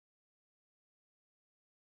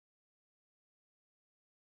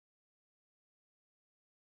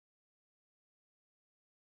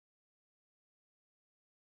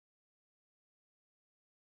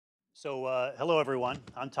Hello everyone.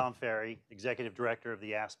 I'm Tom Ferry, Executive Director of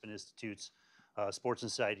the Aspen Institute's Sports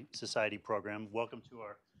and Society program. Welcome to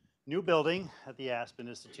our new building at the Aspen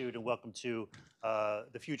Institute, and welcome to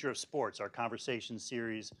the Future of Sports, our conversation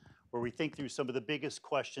series where we think through some of the biggest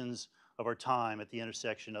questions of our time at the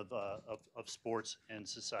intersection of sports and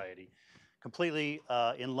society. Completely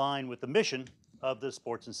in line with the mission of the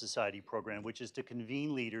Sports and Society program, which is to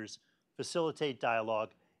convene leaders, facilitate dialogue,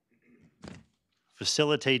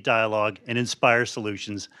 and inspire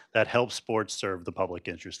solutions that help sports serve the public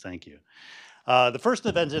interest. Thank you. The first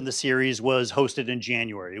event in the series was hosted in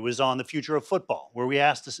January. It was on the future of football, where we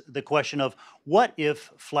asked the question of what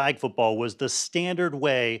if flag football was the standard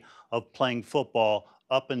way of playing football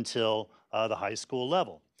up until the high school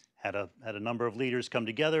level. Had a number of leaders come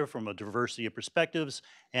together from a diversity of perspectives,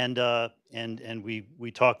 and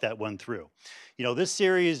we talked that one through. You know, this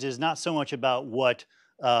series is not so much about what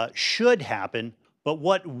should happen, but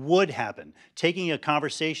what would happen, taking a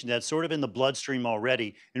conversation that's sort of in the bloodstream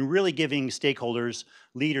already and really giving stakeholders,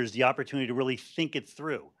 leaders, the opportunity to really think it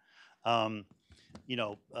through.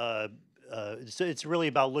 It's really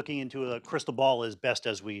about looking into a crystal ball as best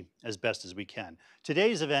as we can.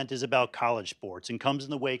 Today's event is about college sports and comes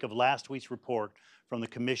in the wake of last week's report from the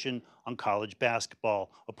Commission on College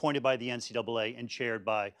Basketball, appointed by the NCAA and chaired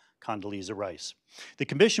by Condoleezza Rice. The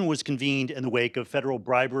commission was convened in the wake of federal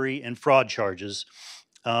bribery and fraud charges.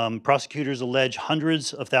 Prosecutors allege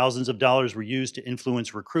hundreds of thousands of dollars were used to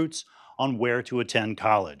influence recruits on where to attend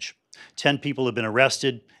college. 10 people have been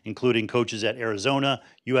arrested, including coaches at Arizona,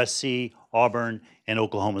 USC, Auburn, and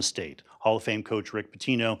Oklahoma State. Hall of Fame coach Rick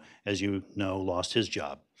Pitino, as you know, lost his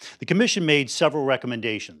job. The commission made several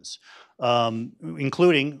recommendations,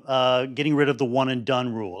 including getting rid of the one and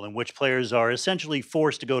done rule, in which players are essentially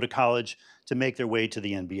forced to go to college to make their way to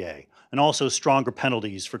the NBA, and also stronger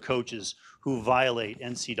penalties for coaches who violate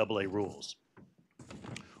NCAA rules.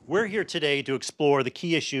 We're here today to explore the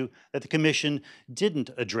key issue that the commission didn't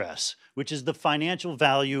address, which is the financial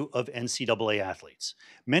value of NCAA athletes.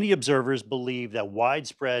 Many observers believe that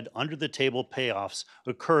widespread under-the-table payoffs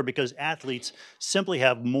occur because athletes simply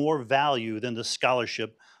have more value than the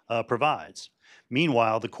scholarship provides.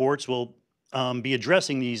 Meanwhile, the courts will be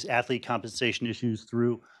addressing these athlete compensation issues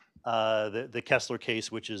through the Kessler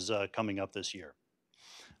case, which is coming up this year.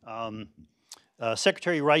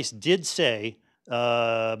 Secretary Rice did say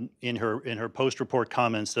in her post-report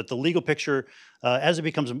comments that the legal picture, as it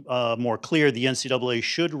becomes more clear, the NCAA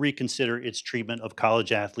should reconsider its treatment of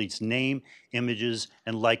college athletes' name, images,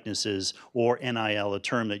 and likenesses, or NIL, a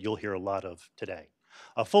term that you'll hear a lot of today.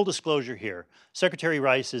 Full disclosure here, Secretary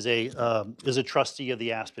Rice is a trustee of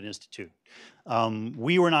the Aspen Institute.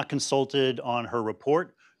 We were not consulted on her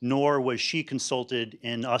report, nor was she consulted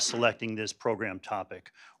in us selecting this program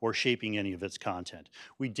topic or shaping any of its content.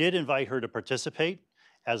 We did invite her to participate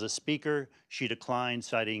as a speaker. She declined,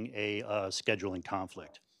 citing a scheduling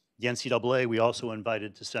conflict. The NCAA, we also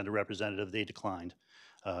invited to send a representative. They declined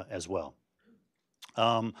as well.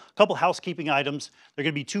 A couple housekeeping items. There are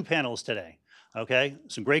going to be two panels today. Okay,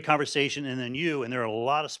 some great conversation, and then and there are a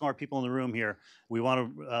lot of smart people in the room here. We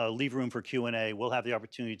want to leave room for Q&A. We'll have the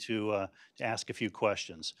opportunity to ask a few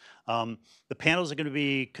questions. The panels are going to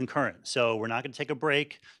be concurrent, so we're not going to take a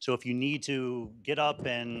break. So if you need to get up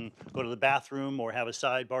and go to the bathroom or have a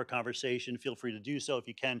sidebar conversation, feel free to do so. If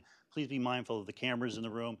you can, please be mindful of the cameras in the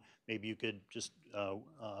room. Maybe you could just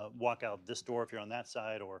walk out this door if you're on that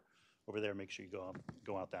side, or over there, make sure you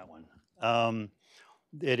go out that one.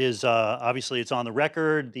 It is, obviously, it's on the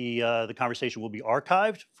record. The conversation will be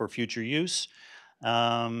archived for future use.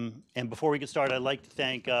 And before we get started, I'd like to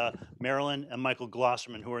thank Marilyn and Michael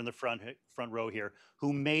Glosserman, who are in the front row here,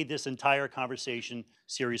 who made this entire conversation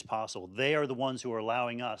series possible. They are the ones who are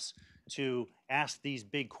allowing us to ask these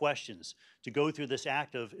big questions, to go through this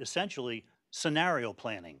act of essentially scenario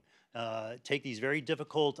planning. Take these very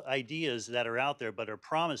difficult ideas that are out there but are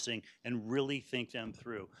promising and really think them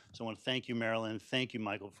through. So I want to thank you, Marilyn. Thank you,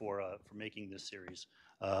 Michael, for making this series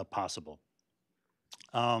possible.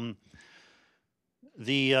 To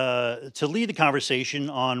lead the conversation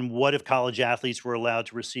on what if college athletes were allowed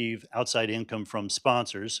to receive outside income from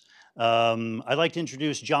sponsors, I'd like to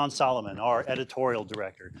introduce Jon Solomon, our editorial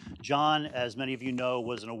director. Jon, as many of you know,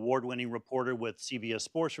 was an award-winning reporter with CBS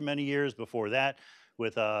Sports for many years. Before that,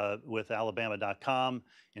 with Alabama.com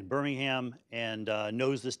in Birmingham, and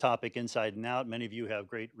knows this topic inside and out. Many of you have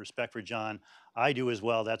great respect for Jon. I do as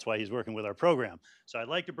well. That's why he's working with our program. So I'd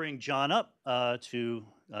like to bring Jon up to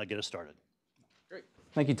get us started. Great.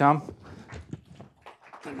 Thank you, Tom.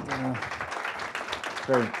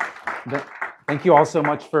 Thank you all so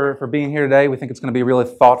much for being here today. We think it's going to be a really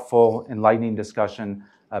thoughtful, enlightening discussion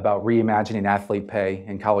about reimagining athlete pay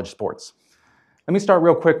in college sports. Let me start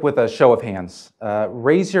real quick with a show of hands.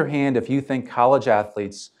 Raise your hand if you think college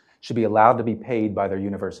athletes should be allowed to be paid by their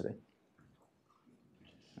university.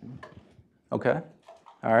 Okay,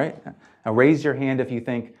 all right. Now raise your hand if you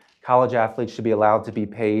think college athletes should be allowed to be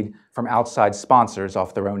paid from outside sponsors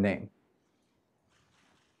off their own name.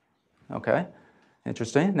 Okay,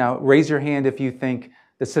 interesting. Now raise your hand if you think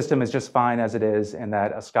the system is just fine as it is and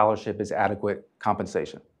that a scholarship is adequate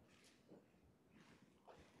compensation.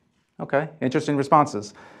 Okay, interesting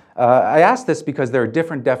responses. I asked this because there are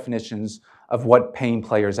different definitions of what paying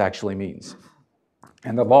players actually means.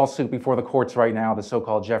 And the lawsuit before the courts right now, the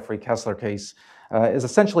so-called Jeffrey Kessler case, is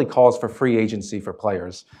essentially calls for free agency for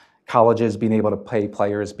players, colleges being able to pay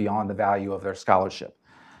players beyond the value of their scholarship.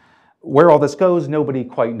 Where all this goes, nobody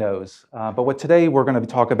quite knows. But what today we're going to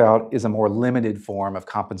talk about is a more limited form of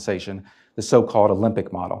compensation, the so-called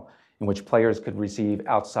Olympic model, in which players could receive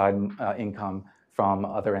outside income from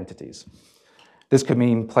other entities. This could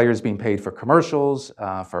mean players being paid for commercials,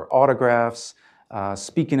 for autographs,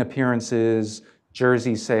 speaking appearances,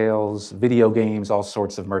 jersey sales, video games, all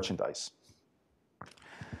sorts of merchandise.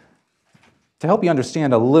 To help you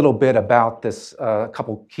understand a little bit about this, a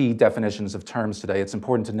couple key definitions of terms today, it's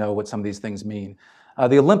important to know what some of these things mean.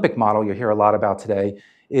 The Olympic model you hear a lot about today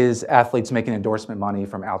is athletes making endorsement money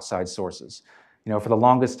from outside sources. You know, for the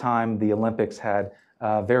longest time, the Olympics had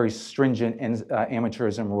very stringent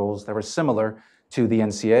amateurism rules that were similar to the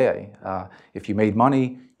NCAA. If you made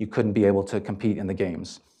money, you couldn't be able to compete in the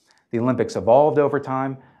games. The Olympics evolved over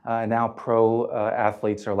time, and now pro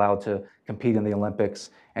athletes are allowed to compete in the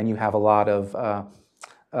Olympics, and you have a lot of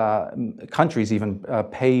countries even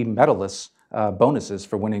pay medalists bonuses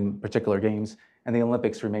for winning particular games, and the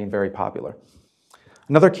Olympics remain very popular.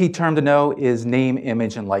 Another key term to know is name,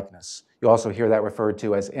 image, and likeness. You also hear that referred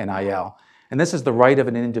to as NIL. And this is the right of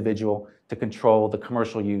an individual to control the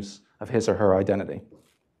commercial use of his or her identity.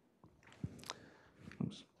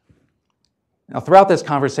 Oops. Now, throughout this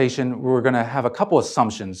conversation, we're going to have a couple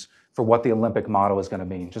assumptions for what the Olympic model is going to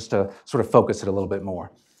mean, just to sort of focus it a little bit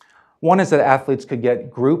more. One is that athletes could get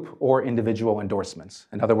group or individual endorsements.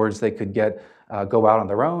 In other words, they could go out on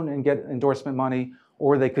their own and get endorsement money,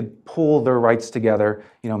 or they could pool their rights together,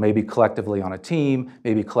 maybe collectively on a team,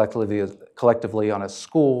 maybe collectively on a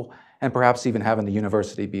school, and perhaps even having the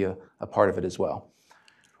university be a part of it as well.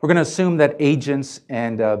 We're going to assume that agents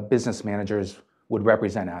and business managers would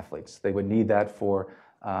represent athletes. They would need that to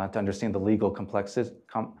understand the legal complex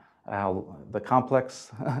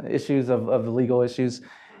issues of the legal issues,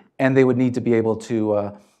 and they would need to be able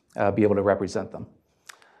to represent them.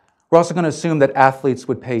 We're also going to assume that athletes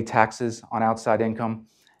would pay taxes on outside income,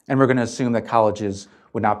 and we're going to assume that colleges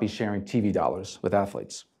would not be sharing TV dollars with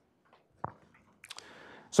athletes.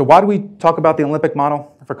 So why do we talk about the Olympic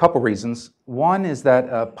model? For a couple reasons. One is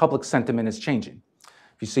that public sentiment is changing.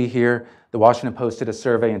 If you see here, the Washington Post did a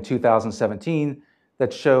survey in 2017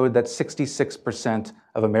 that showed that 66%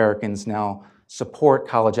 of Americans now support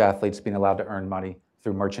college athletes being allowed to earn money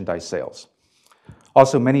through merchandise sales.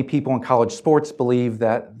 Also, many people in college sports believe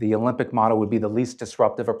that the Olympic model would be the least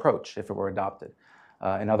disruptive approach if it were adopted.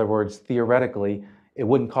 In other words, theoretically, it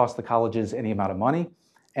wouldn't cost the colleges any amount of money,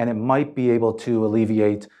 and it might be able to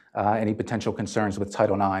alleviate any potential concerns with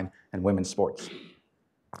Title IX and women's sports.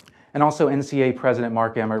 And also, NCAA President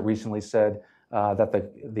Mark Emmert recently said that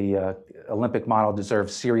the Olympic model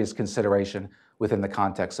deserves serious consideration within the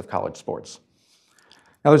context of college sports.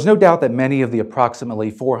 Now, there's no doubt that many of the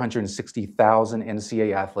approximately 460,000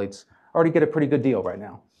 NCAA athletes already get a pretty good deal right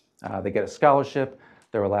now. They get a scholarship,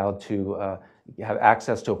 they're allowed to have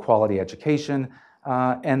access to a quality education,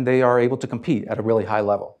 and they are able to compete at a really high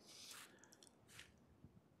level.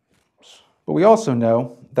 But we also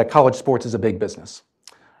know that college sports is a big business.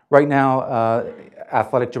 Right now,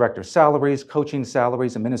 athletic director salaries, coaching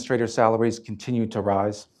salaries, administrator salaries continue to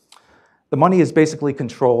rise. The money is basically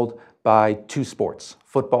controlled by two sports,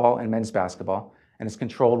 football and men's basketball, and it's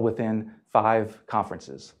controlled within 5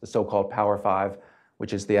 conferences, the so-called Power 5,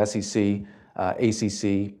 which is the SEC,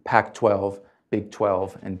 ACC, Pac-12, Big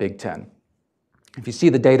 12, and Big 10. If you see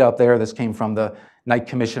the data up there, this came from the Knight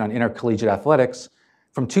Commission on Intercollegiate Athletics.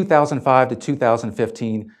 From 2005 to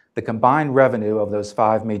 2015, the combined revenue of those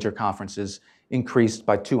 5 major conferences increased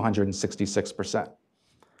by 266%.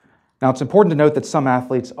 Now, it's important to note that some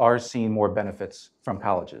athletes are seeing more benefits from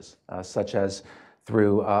colleges, such as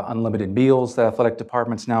through unlimited meals that athletic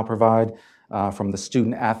departments now provide, from the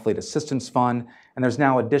Student Athlete Assistance Fund, and there's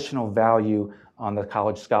now additional value on the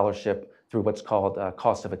college scholarship through what's called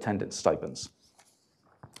cost of attendance stipends.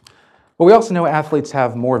 But we also know athletes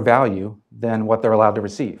have more value than what they're allowed to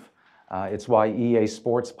receive. It's why EA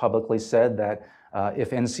Sports publicly said that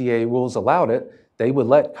if NCAA rules allowed it, they would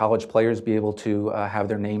let college players be able to have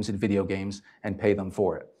their names in video games and pay them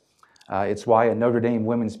for it. It's why a Notre Dame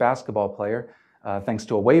women's basketball player, thanks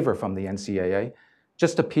to a waiver from the NCAA,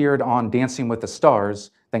 just appeared on Dancing with the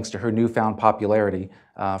Stars thanks to her newfound popularity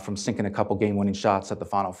from sinking a couple game-winning shots at the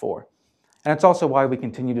Final Four. And it's also why we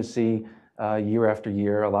continue to see year after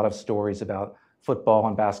year a lot of stories about football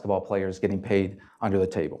and basketball players getting paid under the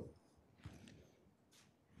table.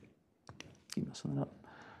 Keep messing that up.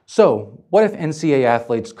 So, what if NCAA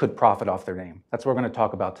athletes could profit off their name? That's what we're going to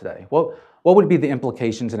talk about today. What would be the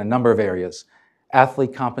implications in a number of areas?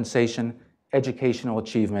 Athlete compensation, educational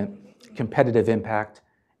achievement, competitive impact,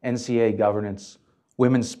 NCAA governance,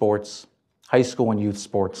 women's sports, high school and youth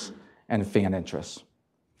sports, and fan interests.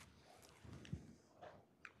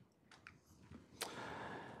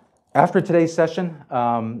 After today's session,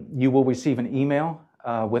 you will receive an email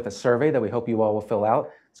with a survey that we hope you all will fill out.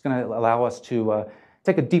 It's going to allow us to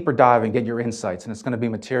take a deeper dive and get your insights, and it's going to be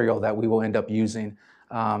material that we will end up using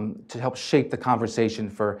to help shape the conversation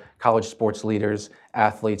for college sports leaders,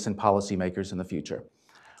 athletes, and policymakers in the future.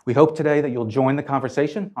 We hope today that you'll join the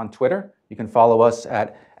conversation on Twitter. You can follow us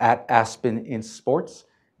at Aspen in Sports,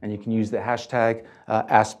 and you can use the hashtag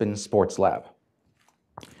Aspen Sports Lab.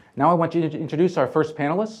 Now I want you to introduce our first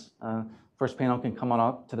panelists. First panel can come on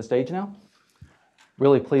up to the stage now.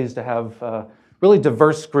 Really pleased to have a really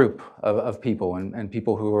diverse group of people and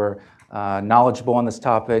people who are knowledgeable on this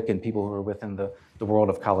topic and people who are within the world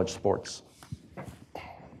of college sports.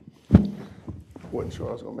 Wasn't sure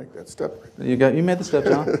I was going to make that step. You made the step,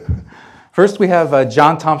 John. First, we have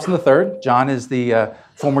Jon Thompson III. Jon is the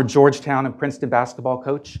former Georgetown and Princeton basketball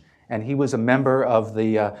coach, and he was a member of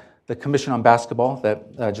the Commission on Basketball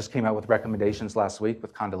that just came out with recommendations last week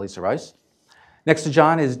with Condoleezza Rice. Next to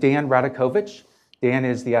Jon is Dan Radakovich. Dan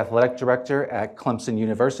is the athletic director at Clemson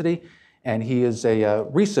University, and he is a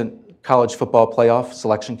recent college football playoff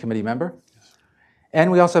selection committee member. And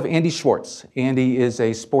we also have Andy Schwartz. Andy is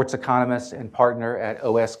a sports economist and partner at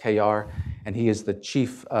OSKR, and he is the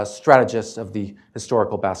chief strategist of the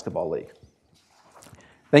Historical Basketball League.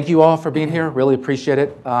 Thank you all for being here. Really appreciate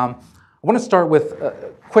it. I want to start with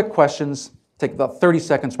quick questions. Take about 30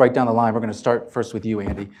 seconds right down the line. We're going to start first with you,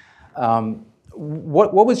 Andy.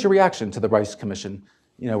 What was your reaction to the Rice Commission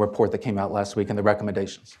report that came out last week and the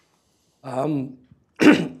recommendations?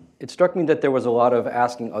 It struck me that there was a lot of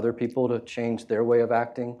asking other people to change their way of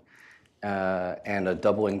acting and a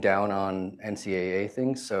doubling down on NCAA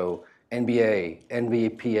things. So NBA,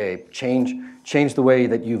 NBPA, change the way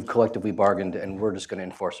that you've collectively bargained, and we're just going to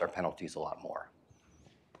enforce our penalties a lot more.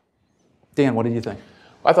 Dan, what did you think?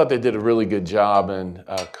 I thought they did a really good job, and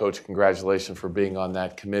Coach, congratulations for being on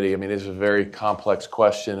that committee. I mean, it's a very complex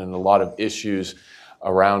question and a lot of issues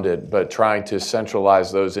around it, but trying to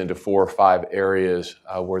centralize those into 4 or 5 areas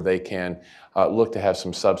where they can look to have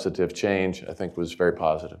some substantive change, I think was very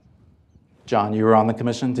positive. Jon, you were on the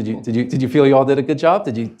commission. Did you feel you all did a good job?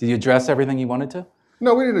 Did you address everything you wanted to?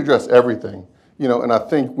 No, we didn't address everything, and I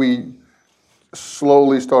think we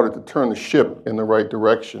slowly started to turn the ship in the right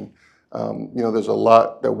direction. There's a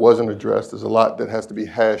lot that wasn't addressed. There's a lot that has to be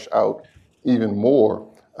hashed out even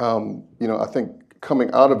more. I think coming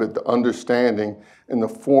out of it, the understanding and the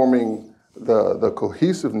forming the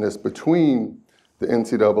cohesiveness between the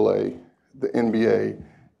NCAA, the NBA,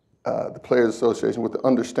 the Players Association, with the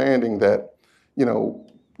understanding that,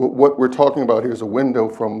 what we're talking about here is a window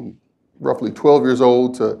from roughly 12 years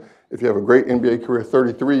old to, if you have a great NBA career,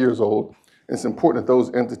 33 years old. And it's important that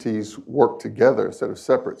those entities work together instead of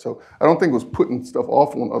separate. So I don't think it was putting stuff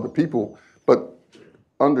off on other people, but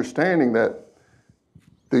understanding that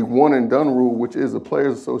the one and done rule, which is a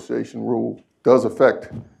Players Association rule, does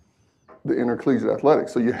affect the intercollegiate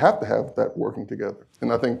athletics. So you have to have that working together.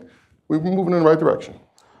 And I think we've been moving in the right direction.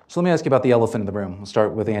 So let me ask you about the elephant in the room. We'll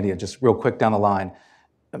start with Andy, just real quick down the line.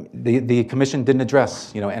 The commission didn't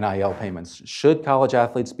address, NIL payments. Should college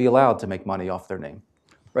athletes be allowed to make money off their name?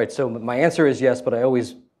 Right, so my answer is yes, but I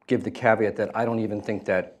always give the caveat that I don't even think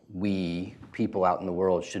that we, people out in the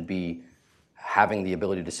world, should be having the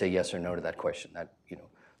ability to say yes or no to that question. That,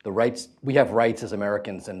 the rights, we have rights as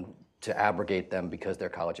Americans, and to abrogate them because they're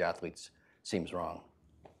college athletes seems wrong.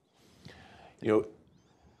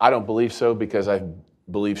 I don't believe so, because I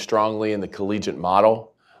believe strongly in the collegiate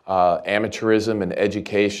model. Amateurism and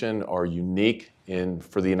education are unique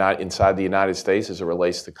inside the United States as it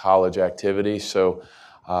relates to college activities. So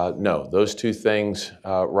no, those two things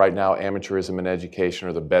right now, amateurism and education,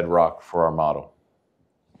 are the bedrock for our model.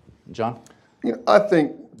 Jon? I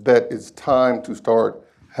think that it's time to start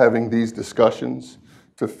having these discussions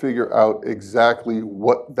to figure out exactly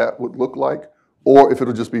what that would look like, or if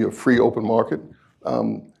it'll just be a free open market.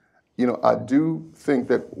 I do think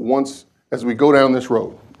that once, as we go down this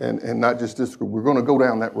road, and not just this group, we're going to go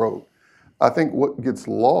down that road. I think what gets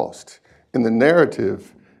lost in the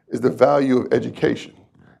narrative is the value of education.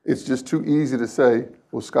 It's just too easy to say,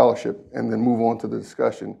 well, scholarship, and then move on to the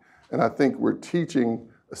discussion. And I think we're teaching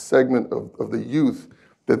a segment of the youth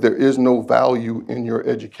that there is no value in your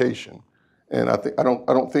education. And I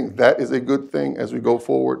don't think that is a good thing as we go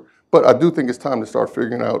forward. But I do think it's time to start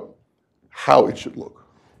figuring out how it should look.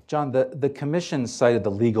 Jon, the commission cited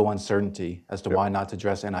the legal uncertainty as to why not to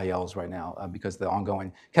address NILs right now, because the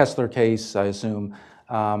ongoing Kessler case, I assume.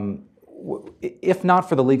 If not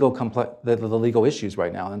for the legal issues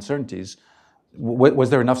right now, uncertainties, was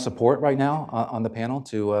there enough support right now on the panel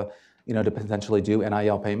to potentially do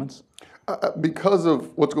NIL payments? Because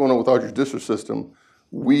of what's going on with our judicial system,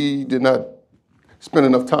 we did not spend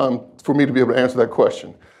enough time for me to be able to answer that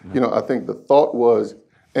question. Mm-hmm. I think the thought was,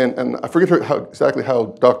 and I forget exactly how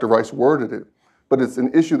Dr. Rice worded it, but it's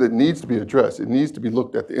an issue that needs to be addressed. It needs to be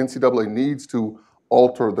looked at. The NCAA needs to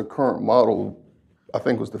alter the current model, I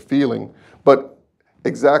think was the feeling. But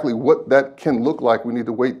exactly what that can look like, we need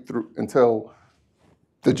to wait through until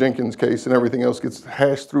the Jenkins case and everything else gets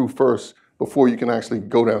hashed through first before you can actually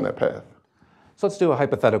go down that path. So let's do a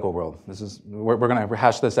hypothetical world. We're going to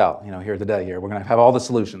hash this out, here today. We're going to have all the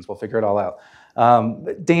solutions. We'll figure it all out.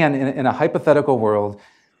 Dan, in a hypothetical world,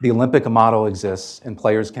 the Olympic model exists and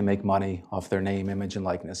players can make money off their name, image, and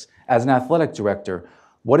likeness. As an athletic director,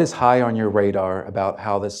 what is high on your radar about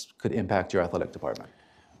how this could impact your athletic department?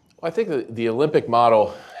 Well, I think the Olympic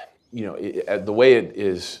model, the way it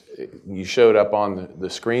is, you showed up on the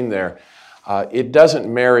screen there, it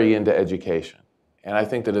doesn't marry into education. And I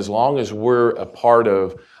think that as long as we're a part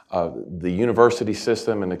of the university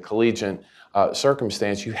system and the collegiate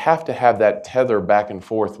circumstance, you have to have that tether back and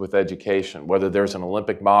forth with education, whether there's an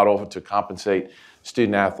Olympic model to compensate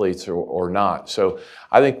student athletes or not. So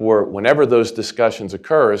I think whenever those discussions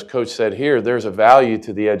occur, as Coach said here, there's a value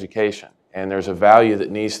to the education, and there's a value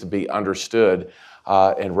that needs to be understood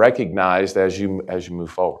and recognized as you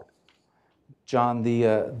move forward. Jon,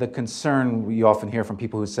 the concern you often hear from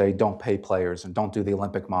people who say don't pay players and don't do the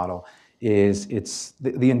Olympic model is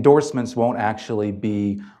the endorsements won't actually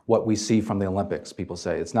be what we see from the Olympics, people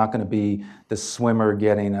say. It's not going to be the swimmer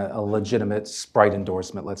getting a legitimate Sprite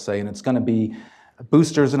endorsement, let's say, and it's going to be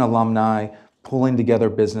boosters and alumni pulling together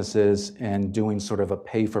businesses and doing sort of a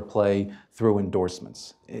pay-for-play through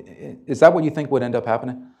endorsements. Is that what you think would end up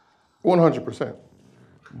happening? 100%.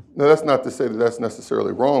 Now, that's not to say that that's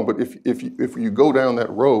necessarily wrong, but if you go down that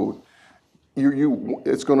road,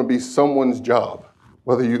 it's going to be someone's job,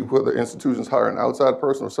 whether institutions hire an outside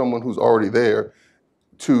person or someone who's already there,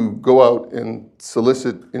 to go out and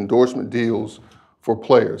solicit endorsement deals for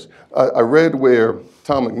players. I read where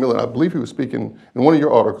Tom McMillan, I believe he was speaking, in one of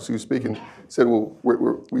your articles he was speaking, said, well,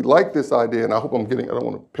 we like this idea, and I hope I don't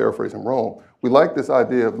want to paraphrase him wrong, we like this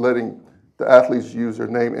idea of letting the athletes use their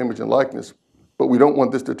name, image, and likeness, but we don't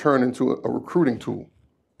want this to turn into a recruiting tool.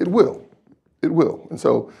 It will. It will. And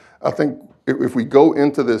so I think if we go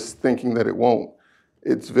into this thinking that it won't,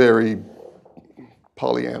 it's very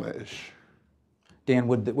Pollyanna-ish. Dan,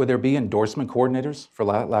 would there be endorsement coordinators, for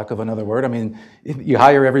lack of another word? I mean, you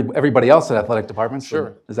hire everybody else at athletic departments.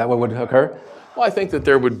 Sure. Is that what would occur? Well, I think that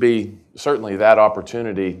there would be certainly that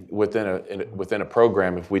opportunity within a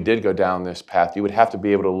program. If we did go down this path, you would have to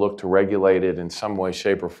be able to look to regulate it in some way,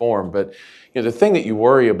 shape, or form. But the thing that you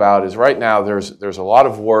worry about is right now there's a lot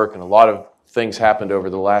of work and a lot of things happened over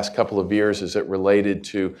the last couple of years as it related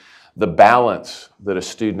to the balance that a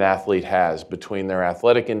student athlete has between their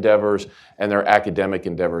athletic endeavors and their academic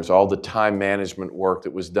endeavors, all the time management work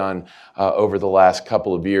that was done over the last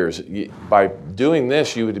couple of years. By doing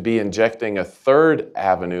this, you would be injecting a third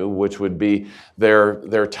avenue, which would be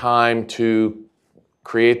their time to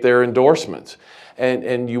create their endorsements.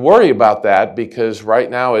 And you worry about that because right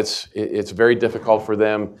now it's very difficult for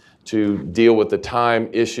them to deal with the time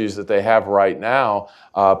issues that they have right now,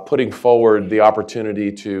 putting forward the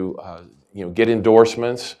opportunity to get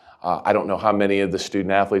endorsements. I don't know how many of the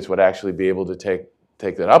student athletes would actually be able to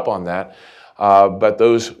take that up on that, but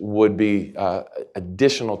those would be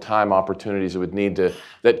additional time opportunities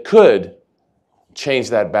that could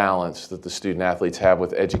change that balance that the student athletes have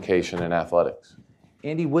with education and athletics.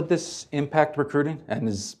 Andy, would this impact recruiting? And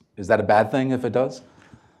is that a bad thing if it does?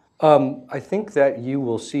 I think that you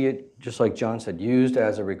will see it, just like Jon said, used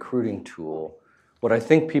as a recruiting tool. What I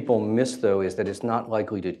think people miss, though, is that it's not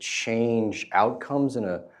likely to change outcomes in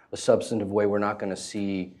a substantive way. We're not going to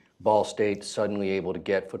see Ball State suddenly able to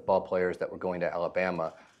get football players that were going to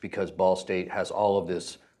Alabama because Ball State has all of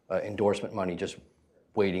this endorsement money just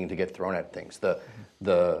waiting to get thrown at things.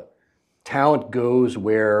 The talent goes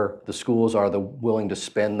where the schools are willing to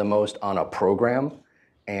spend the most on a program,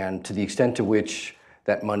 and to the extent to which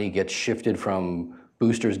that money gets shifted from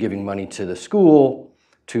boosters giving money to the school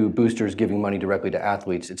to boosters giving money directly to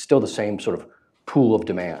athletes, it's still the same sort of pool of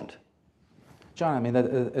demand. John, I mean,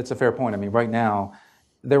 it's a fair point. I mean, right now,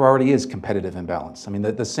 there already is competitive imbalance. I mean,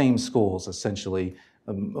 the same schools essentially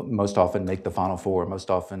most often make the Final Four, most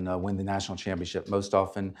often win the national championship, most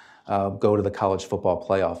often go to the college football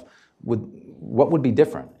playoff. What would be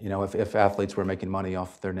different, you know, if athletes were making money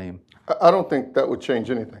off their name? I don't think that would change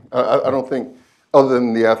anything. I don't think, other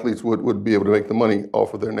than the athletes would be able to make the money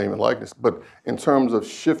off of their name and likeness. But in terms of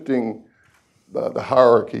shifting the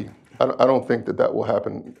hierarchy, I don't think that will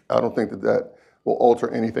happen. I don't think that will alter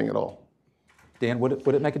anything at all. Dan, would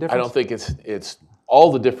it make a difference? I don't think it's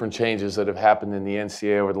all the different changes that have happened in the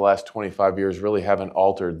NCAA over the last 25 years really haven't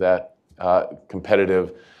altered that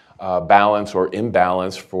competitive balance or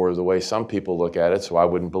imbalance for the way some people look at it. So I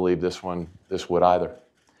wouldn't believe this would either.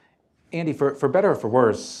 Andy, for better or for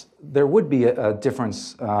worse, there would be a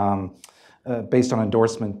difference based on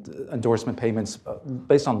endorsement payments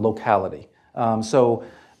based on locality. So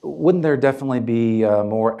wouldn't there definitely be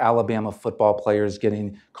more Alabama football players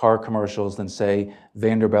getting car commercials than, say,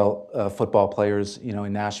 Vanderbilt football players, you know,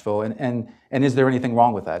 in Nashville? And is there anything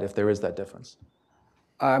wrong with that if there is that difference?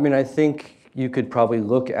 I mean, I think you could probably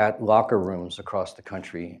look at locker rooms across the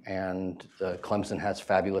country, and Clemson has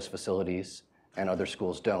fabulous facilities, and other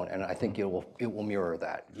schools don't. And I think it will mirror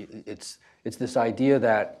that. It's this idea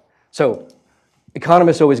that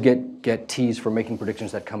economists always get teased for making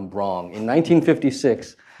predictions that come wrong. In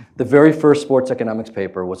 1956, the very first sports economics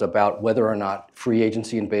paper was about whether or not free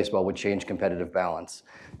agency in baseball would change competitive balance.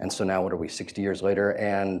 And so now, what are we, 60 years later?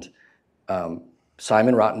 And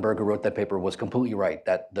Simon Rottenberg, who wrote that paper, was completely right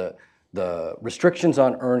that the restrictions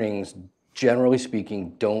on earnings, generally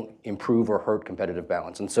speaking, don't improve or hurt competitive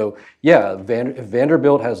balance. And so, yeah, if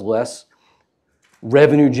Vanderbilt has less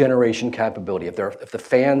revenue generation capability, if the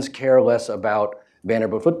fans care less about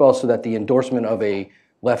Vanderbilt football so that the endorsement of a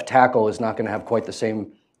left tackle is not going to have quite the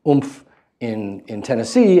same oomph in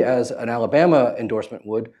Tennessee as an Alabama endorsement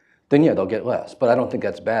would, then yeah, they'll get less. But I don't think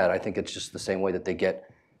that's bad. I think it's just the same way that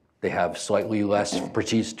they have slightly less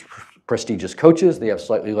prestigious coaches, they have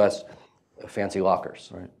slightly less fancy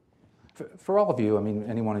lockers. Right. For all of you, I mean,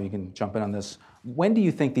 any one of you can jump in on this. When do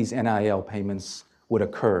you think these NIL payments would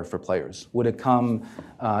occur for players? Would it come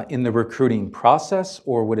in the recruiting process,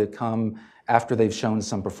 or would it come after they've shown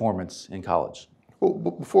some performance in college? Well,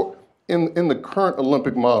 before, in the current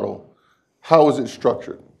Olympic model, how is it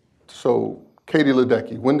structured? So Katie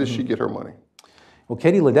Ledecky, when does she get her money? Well,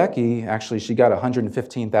 Katie Ledecky, actually, she got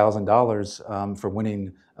 $115,000 for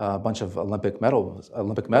winning a bunch of Olympic medals,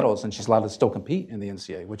 and she's allowed to still compete in the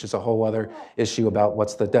NCAA, which is a whole other issue about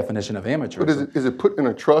what's the definition of amateur. But is it put in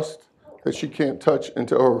a trust that she can't touch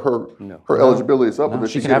until her eligibility is up? No,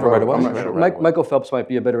 she can have it right away. Michael Phelps might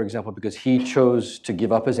be a better example because he chose to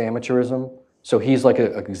give up his amateurism. So he's like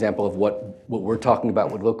an example of what we're talking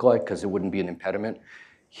about would look like, because it wouldn't be an impediment.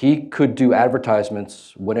 He could do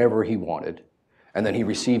advertisements whenever he wanted, and then he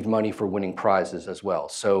received money for winning prizes as well.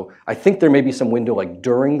 So I think there may be some window, like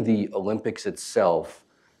during the Olympics itself,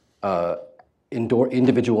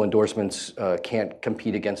 individual endorsements can't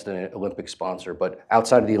compete against an Olympic sponsor, but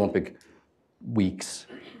outside of the Olympic weeks,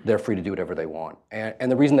 they're free to do whatever they want.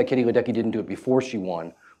 And the reason that Katie Ledecky didn't do it before she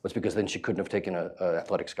won was because then she couldn't have taken an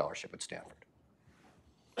athletic scholarship at Stanford.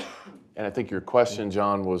 And I think your question,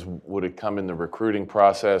 John, was would it come in the recruiting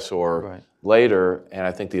process or later? And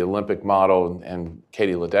I think the Olympic model and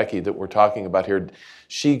Katie Ledecky that we're talking about here,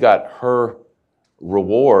 she got her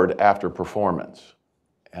reward after performance.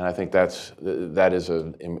 And I think that is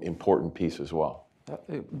an important piece as well.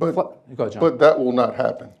 But that will not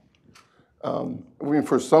happen. I mean,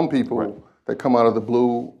 for some people that come out of the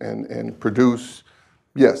blue and produce,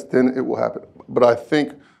 yes, then it will happen. But I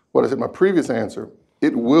think what I said in my previous answer,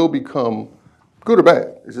 it will become, good or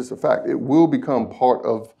bad, it's just a fact, it will become part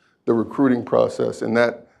of the recruiting process. And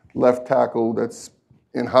that left tackle that's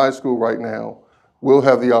in high school right now will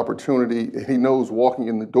have the opportunity, he knows walking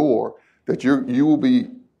in the door that you will be,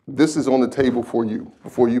 this is on the table for you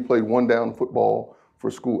before you played one down football for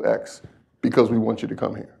school X, because we want you to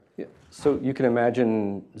come here. Yeah. So you can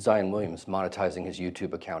imagine Zion Williams monetizing his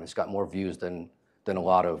YouTube account. He's got more views than a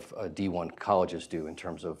lot of D1 colleges do in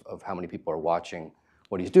terms of how many people are watching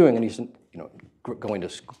what he's doing, and he's going to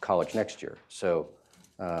college next year. So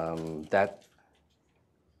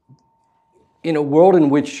in a world in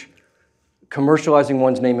which commercializing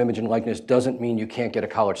one's name, image, and likeness doesn't mean you can't get a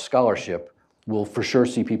college scholarship, we'll for sure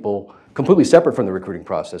see people completely separate from the recruiting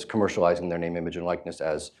process commercializing their name, image, and likeness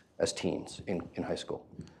as teens in high school.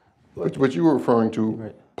 But you were referring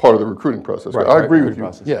to part of the recruiting process. Right, I agree with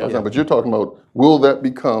you. Yeah. But you're talking about, will that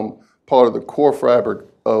become part of the core fabric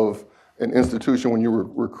of an institution when you're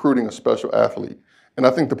recruiting a special athlete? And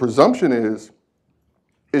I think the presumption is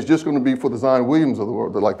it's just going to be for the Zion Williams of the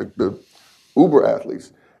world, like the uber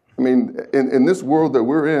athletes. I mean, in this world that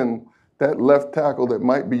we're in, that left tackle that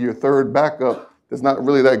might be your third backup that's not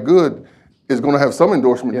really that good is going to have some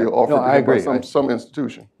endorsement deal offered by some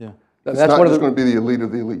institution. Yeah. It's not just going to be the elite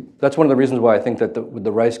of the elite. That's one of the reasons why I think that with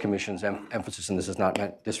the Rice Commission's emphasis, and this is not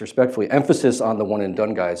meant disrespectfully, emphasis on the one and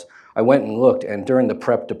done guys. I went and looked, and during the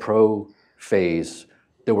prep to pro phase,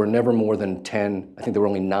 there were never more than 10, I think there were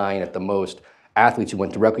only 9 at the most, athletes who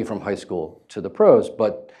went directly from high school to the pros.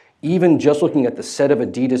 But even just looking at the set of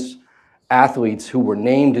Adidas athletes who were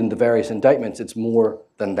named in the various indictments, it's more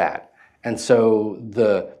than that. And so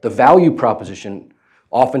the value proposition,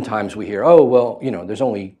 oftentimes we hear, oh, well, you know, there's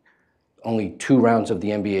only 2 rounds of the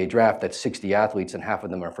NBA draft, that's 60 athletes and half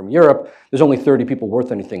of them are from Europe. There's only 30 people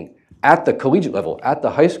worth anything. At the collegiate level, at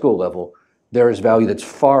the high school level, there is value that's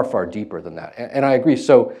far, far deeper than that. And I agree.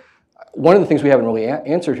 So one of the things we haven't really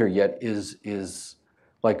answered here yet is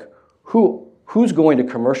like, who's going to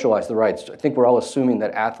commercialize the rights? I think we're all assuming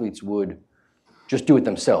that athletes would just do it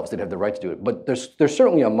themselves. They'd have the right to do it. But there's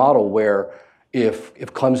certainly a model where if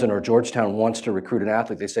Clemson or Georgetown wants to recruit an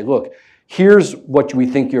athlete, they say, look, here's what we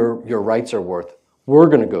think your rights are worth. We're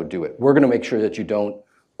going to go do it. We're going to make sure that you don't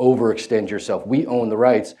overextend yourself. We own the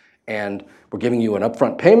rights, and we're giving you an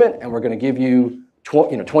upfront payment, and we're going to give you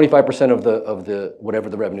 25% of the whatever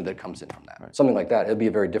the revenue that comes in from that. Right. Something like that. It'd be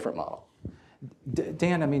a very different model.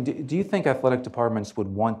 Dan, I mean, do you think athletic departments would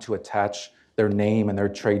want to attach their name and their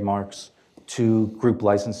trademarks to group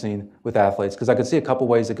licensing with athletes? Because I could see a couple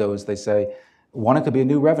ways it goes. They say, one, it could be a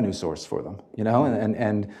new revenue source for them, you know,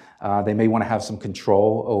 and they may want to have some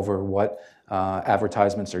control over what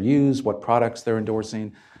advertisements are used, what products they're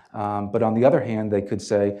endorsing. But on the other hand, they could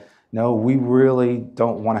say, no, we really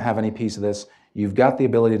don't want to have any piece of this. You've got the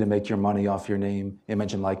ability to make your money off your name,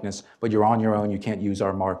 image, and likeness, but you're on your own. You can't use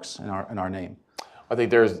our marks and our name. I think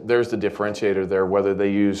there's the differentiator there, whether they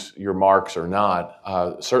use your marks or not.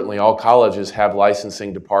 Certainly all colleges have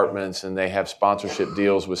licensing departments and they have sponsorship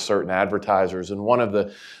deals with certain advertisers. And one of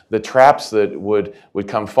the traps that would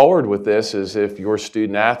come forward with this is if your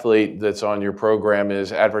student athlete that's on your program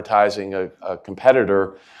is advertising a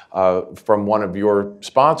competitor from one of your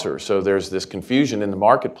sponsors. So there's this confusion in the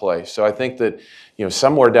marketplace. So I think that, you know,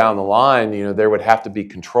 somewhere down the line, you know, there would have to be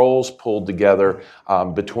controls pulled together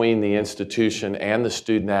between the institution and the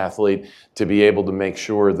student athlete to be able to make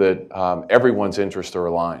sure that everyone's interests are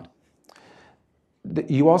aligned.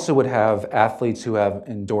 You also would have athletes who have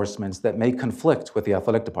endorsements that may conflict with the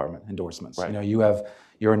athletic department endorsements. Right. You know,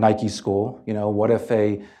 you're a Nike school. You know, what if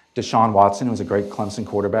a Deshaun Watson, who's a great Clemson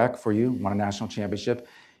quarterback for you, won a national championship,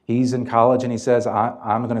 he's in college and he says,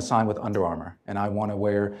 I'm going to sign with Under Armour and I want to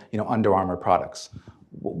wear, you know, Under Armour products.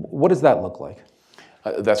 What does that look like?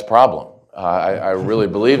 That's a problem. I really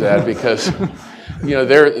believe that because, you know,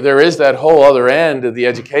 there is that whole other end of the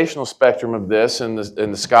educational spectrum of this, and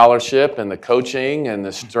the scholarship and the coaching and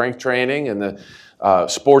the strength training and the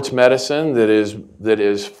sports medicine that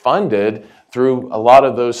is funded through a lot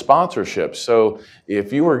of those sponsorships. So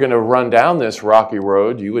if you were going to run down this rocky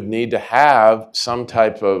road, you would need to have some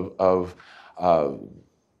type of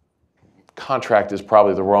contract is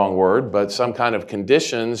probably the wrong word, but some kind of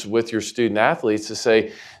conditions with your student athletes to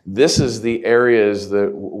say, this is the areas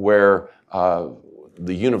where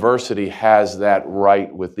the university has that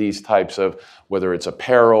right with these types of, whether it's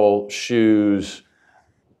apparel, shoes,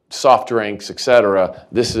 soft drinks, etc.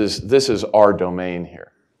 This is our domain here.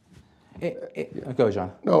 Go,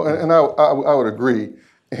 John. No, and I would agree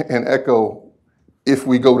and echo if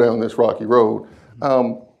we go down this rocky road. I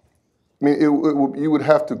mean, you would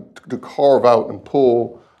have to carve out and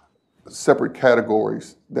pull separate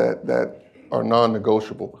categories that are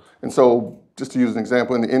non-negotiable. And so, just to use an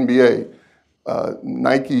example, in the NBA,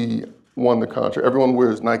 Nike won the contract. Everyone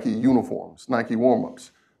wears Nike uniforms, Nike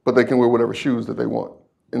warm-ups, but they can wear whatever shoes that they want.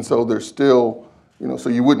 And so there's still, you know, so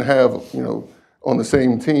you wouldn't have, you know, on the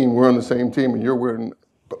same team, we're on the same team, and you're wearing,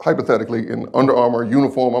 hypothetically, an Under Armour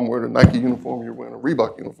uniform, I'm wearing a Nike uniform, you're wearing a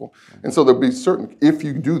Reebok uniform. And so there'd be certain, if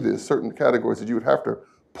you do this, certain categories that you would have to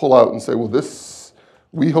pull out and say, well,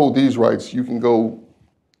 we hold these rights, you can go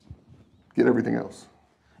get everything else.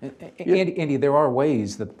 Andy, there are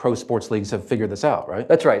ways that pro sports leagues have figured this out, right?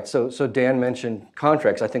 That's right. So Dan mentioned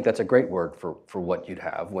contracts. I think that's a great word for what you'd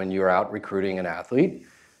have when you're out recruiting an athlete.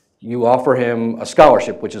 You offer him a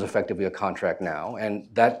scholarship, which is effectively a contract now, and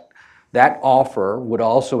that offer would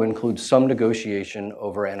also include some negotiation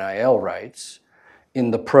over NIL rights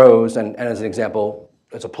in the pros. And as an example,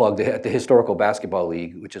 as a plug, the Historical Basketball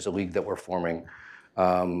League, which is a league that we're forming,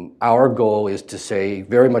 our goal is to say,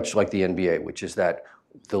 very much like the NBA, which is that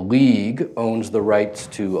the league owns the rights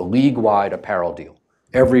to a league-wide apparel deal.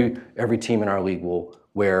 Every team in our league will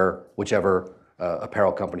wear whichever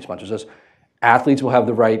apparel company sponsors us. Athletes will have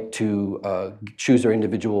the right to choose their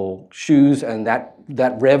individual shoes, and that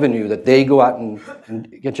revenue that they go out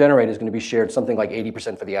and get generated is going to be shared something like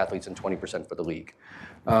 80% for the athletes and 20% for the league.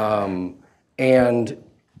 And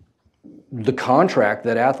the contract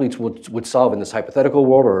that athletes would solve in this hypothetical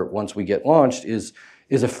world, or once we get launched, is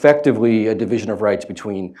effectively a division of rights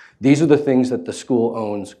between these are the things that the school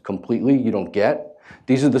owns completely, you don't get.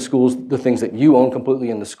 These are the things that you own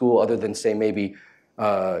completely in the school, other than, say, maybe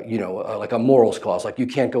like a morals clause, like you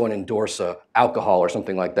can't go and endorse alcohol or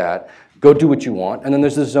something like that. Go do what you want. And then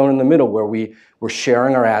there's this zone in the middle where we're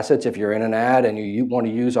sharing our assets. If you're in an ad and you want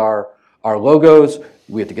to use our logos,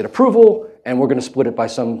 we have to get approval, and we're going to split it by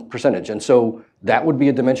some percentage. And so that would be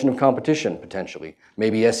a dimension of competition, potentially.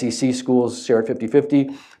 Maybe SEC schools share at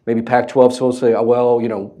 50-50. Maybe Pac-12 schools say, oh, well,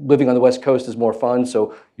 living on the West Coast is more fun,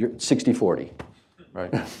 so you're 60-40.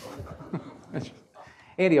 Right.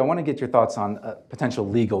 Andy, I want to get your thoughts on potential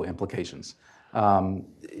legal implications. The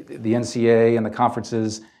NCAA and the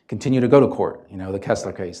conferences continue to go to court. The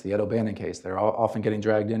Kessler case, the Ed O'Bannon case, they're all often getting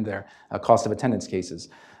dragged in there, cost of attendance cases.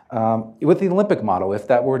 With the Olympic model, if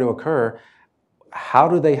that were to occur, how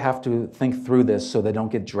do they have to think through this so they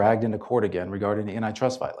don't get dragged into court again regarding the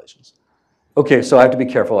antitrust violations? Okay, so I have to be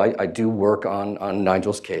careful. I do work on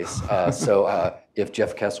Nigel's case. So if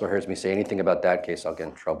Jeff Kessler hears me say anything about that case, I'll get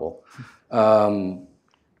in trouble.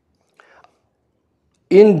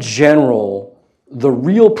 In general, the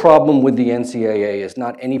real problem with the NCAA is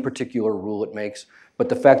not any particular rule it makes, but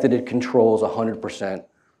the fact that it controls 100%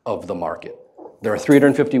 of the market. There are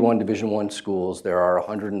 351 Division I schools, there are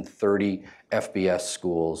 130 FBS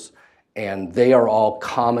schools, and they are all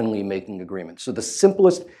commonly making agreements. So the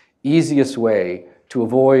simplest, easiest way to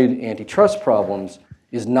avoid antitrust problems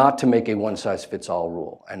is not to make a one-size-fits-all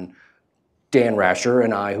rule. And Dan Rasher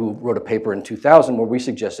and I, who wrote a paper in 2000 where we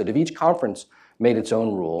suggested if each conference made its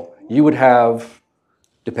own rule, you would have,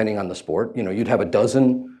 depending on the sport, you'd have a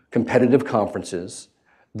dozen competitive conferences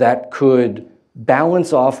that could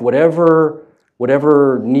balance off whatever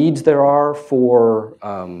needs there are for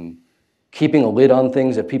keeping a lid on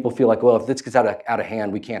things if people feel like, well, if this gets out of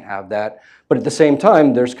hand, we can't have that. But at the same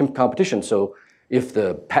time, there's competition. So if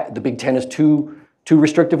the Big Ten is too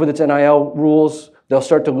restrictive with its NIL rules, they'll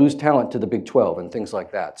start to lose talent to the Big 12 and things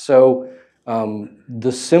like that. So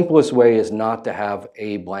the simplest way is not to have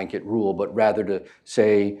a blanket rule, but rather to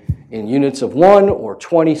say in units of 1 or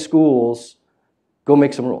 20 schools, go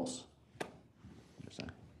make some rules.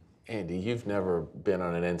 Andy, you've never been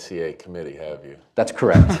on an NCAA committee, have you? That's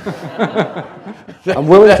correct. I'm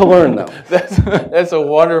willing to learn, though. That's a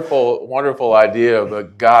wonderful idea,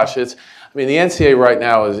 but gosh, the NCAA right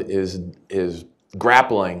now is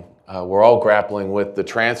grappling. We're all grappling with the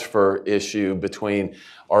transfer issue between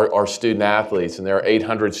our student athletes, and there are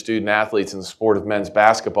 800 student athletes in the sport of men's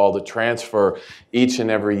basketball that transfer each and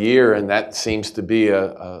every year, and that seems to be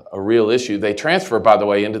a real issue. They transfer, by the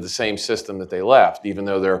way, into the same system that they left, even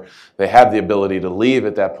though they have the ability to leave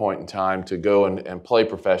at that point in time to go and play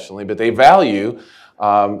professionally, but they value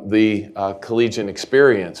the collegiate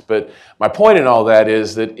experience. But my point in all that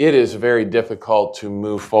is that it is very difficult to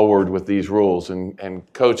move forward with these rules,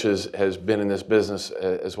 and Coach has been in this business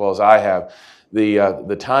as well as I have.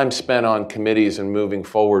 The time spent on committees and moving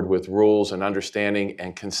forward with rules and understanding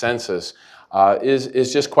and consensus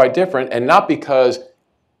is just quite different, and not because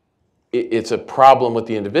it's a problem with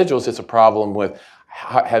the individuals, it's a problem with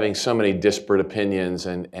having so many disparate opinions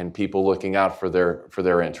and people looking out for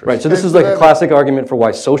their interests. Right, so this is like a classic argument for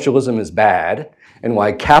why socialism is bad and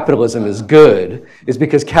why capitalism is good, is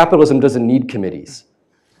because capitalism doesn't need committees.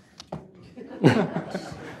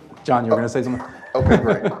 John, you were going to say something? Okay,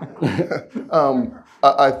 great.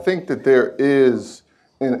 I think that there is,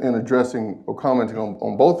 in addressing or commenting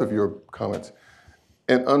on both of your comments,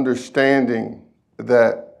 an understanding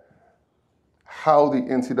that how the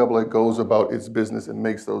NCAA goes about its business and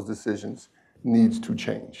makes those decisions needs to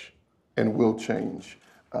change and will change.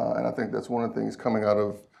 And I think that's one of the things coming out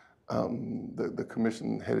of the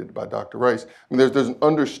commission headed by Dr. Rice. There's an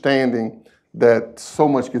understanding that so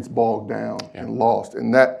much gets bogged down and lost.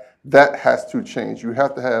 And that has to change. You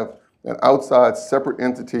have to have an outside separate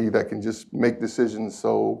entity that can just make decisions,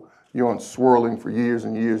 so you aren't swirling for years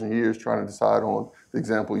and years and years trying to decide on the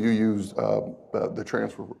example you used, the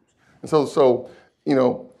transfer rules. And so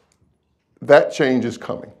that change is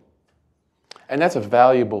coming. And that's a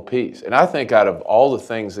valuable piece. And I think out of all the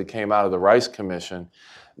things that came out of the Rice Commission,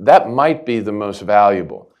 that might be the most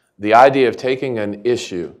valuable. The idea of taking an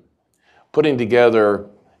issue, putting together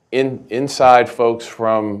inside folks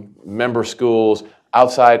from member schools,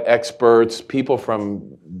 outside experts, people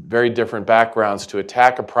from very different backgrounds to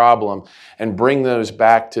attack a problem and bring those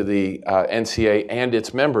back to the NCAA and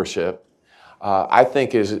its membership, I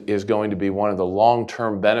think is going to be one of the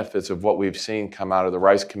long-term benefits of what we've seen come out of the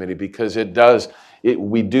Rice Committee, because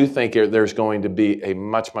we do think there's going to be a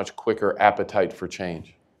much, much quicker appetite for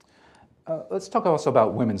change. Let's talk also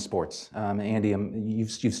about women's sports. Andy,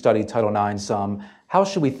 you've studied Title IX some. How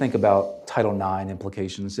should we think about Title IX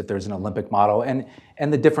implications if there's an Olympic model,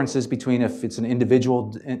 and the differences between if it's an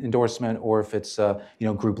individual endorsement or if it's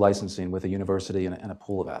group licensing with a university and a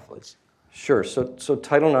pool of athletes? Sure. So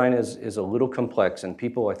Title IX is a little complex, and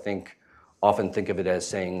people, I think, often think of it as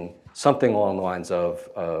saying something along the lines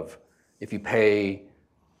of if you pay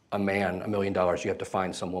a man $1 million, you have to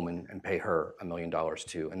find some woman and pay her $1 million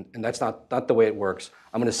too. And that's not the way it works.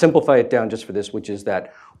 I'm going to simplify it down just for this, which is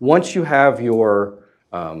that once you have your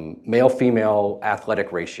male-female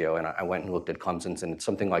athletic ratio, and I went and looked at Clemson's, and it's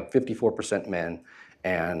something like 54% men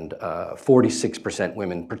and 46%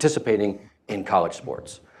 women participating in college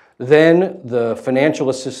sports. Then the financial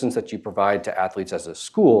assistance that you provide to athletes as a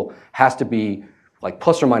school has to be like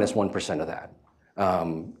plus or minus 1% of that.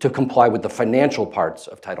 To comply with the financial parts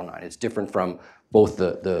of Title IX. It's different from both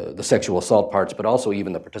the sexual assault parts, but also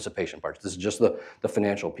even the participation parts. This is just the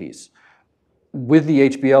financial piece. With the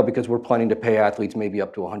HBL, because we're planning to pay athletes maybe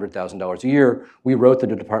up to $100,000 a year, we wrote to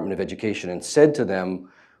the Department of Education and said to them,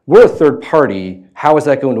 we're a third party, how is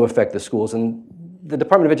that going to affect the schools? And the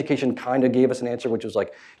Department of Education kind of gave us an answer, which was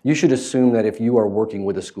like, you should assume that if you are working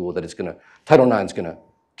with a school that Title IX is going to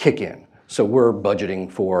kick in. So we're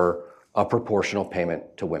budgeting for a proportional payment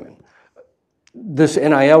to women. This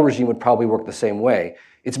NIL regime would probably work the same way.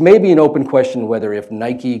 It's maybe an open question whether if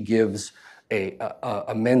Nike gives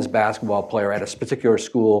a men's basketball player at a particular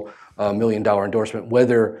school $1 million endorsement,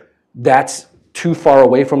 whether that's too far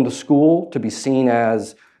away from the school to be seen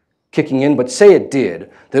as kicking in. But say it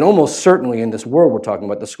did, then almost certainly in this world we're talking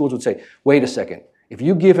about, the schools would say, wait a second, if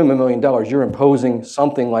you give him $1 million, you're imposing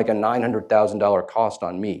something like a $900,000 cost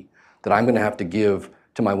on me that I'm going to have to give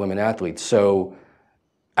to my women athletes. So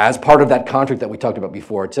as part of that contract that we talked about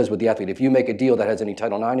before, it says with the athlete, if you make a deal that has any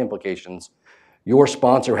Title IX implications, your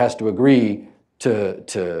sponsor has to agree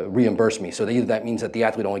to reimburse me. So either that means that the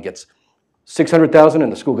athlete only gets $600,000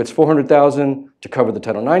 and the school gets $400,000 to cover the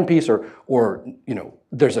Title IX piece, or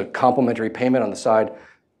there's a complimentary payment on the side.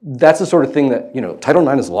 That's the sort of thing that, Title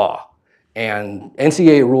IX is law, and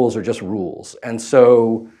NCAA rules are just rules. And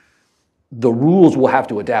so the rules will have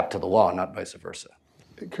to adapt to the law, not vice versa.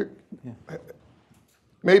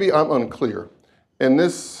 Maybe I'm unclear. In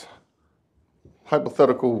this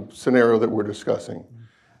hypothetical scenario that we're discussing,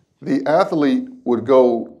 the athlete would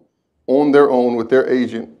go on their own with their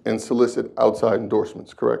agent and solicit outside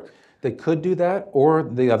endorsements, correct? They could do that, or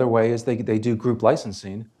the other way is they do group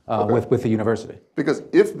licensing with the university. Because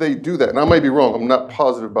if they do that, and I may be wrong, I'm not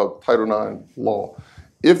positive about Title IX law.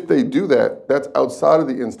 If they do that, that's outside of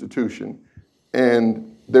the institution, and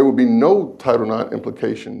there would be no Title IX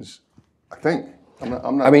implications, I think. I'm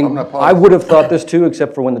not positive. I would have thought this too,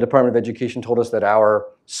 except for when the Department of Education told us that our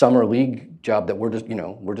summer league job that we're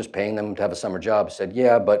just paying them to have a summer job, said,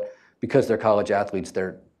 yeah, but because they're college athletes,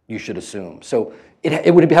 you should assume. So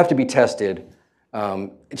it would have to be tested.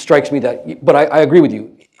 It strikes me that, but I agree with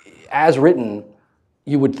you. As written,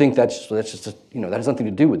 you would think that has nothing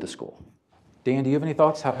to do with the school. Dan, do you have any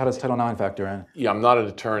thoughts? How does Title IX factor in? Yeah, I'm not an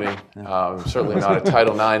attorney. I'm certainly not a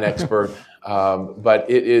Title IX expert. But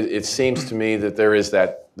it seems to me that there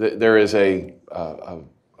is a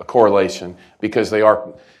correlation, because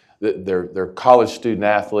they're college student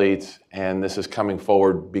athletes, and this is coming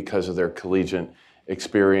forward because of their collegiate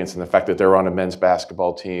experience and the fact that they're on a men's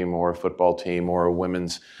basketball team or a football team or a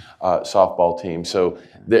women's softball team. So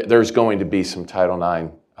there's going to be some Title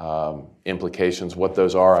IX implications. What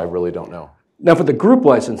those are, I really don't know. Now, for the group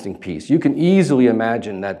licensing piece, you can easily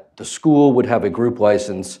imagine that the school would have a group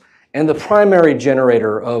license, and the primary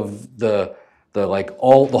generator of the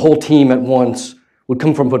whole team at once would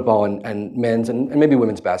come from football and men's and maybe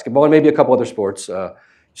women's basketball and maybe a couple other sports.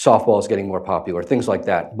 Softball is getting more popular, things like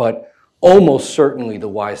that. But almost certainly the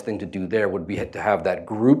wise thing to do there would be to have that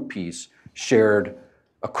group piece shared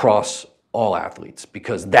across all athletes,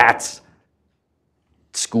 because that's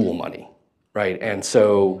school money, right? And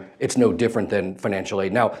so it's no different than financial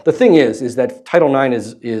aid. Now, the thing is that Title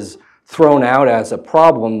IX is thrown out as a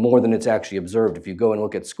problem more than it's actually observed. If you go and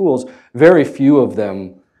look at schools, very few of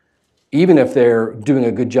them, even if they're doing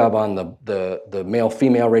a good job on the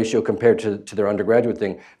male-female ratio compared to their undergraduate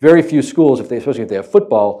thing, very few schools, especially if they have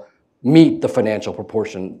football, meet the financial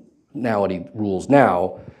proportionality rules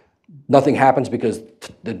now. Nothing happens because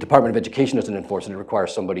the Department of Education doesn't enforce it. It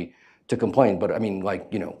requires somebody to complain. But I mean, like,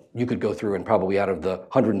 you know, you could go through and probably out of the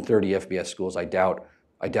 130 FBS schools, I doubt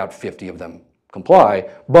 50 of them comply.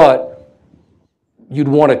 But you'd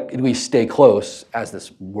want to at least stay close as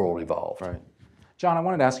this world evolved. Right. Jon, I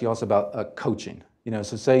wanted to ask you also about coaching. You know,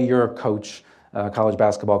 so say you're a coach, college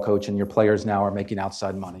basketball coach, and your players now are making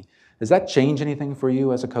outside money. Does that change anything for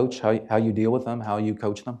you as a coach, how you deal with them, how you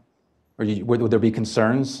coach them? Or would there be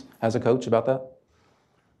concerns as a coach about that?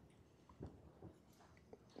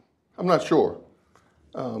 I'm not sure.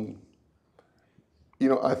 You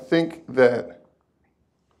know, I think that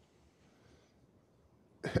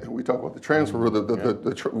we talk about the transfer,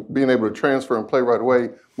 being able to transfer and play right away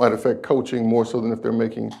might affect coaching more so than if they're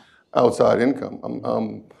making outside income.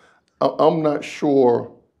 I'm not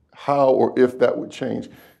sure how or if that would change.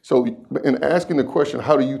 So in asking the question,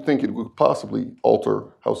 how do you think it would possibly alter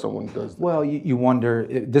how someone does that? Well, you wonder,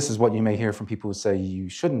 this is what you may hear from people who say you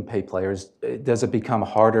shouldn't pay players. Does it become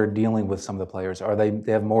harder dealing with some of the players? Are they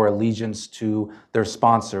have more allegiance to their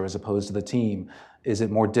sponsor as opposed to the team? Is it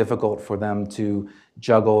more difficult for them to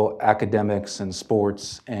juggle academics and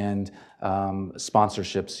sports and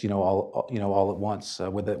sponsorships, all at once?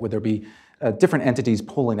 Would there be different entities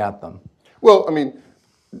pulling at them? Well, I mean,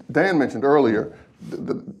 Dan mentioned earlier,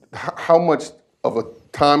 how much of a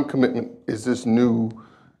time commitment is this new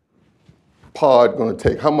pod going to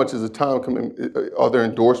take? How much is the time commitment? Are there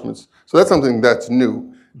endorsements? So that's something that's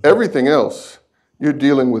new. Everything else you're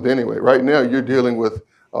dealing with anyway. Right now you're dealing with,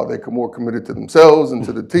 are they more committed to themselves and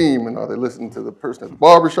to the team, and are they listening to the person at the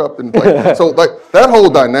barbershop? And so like that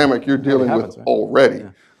whole dynamic you're dealing with already.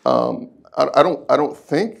 Yeah. I don't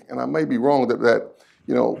think, and I may be wrong, that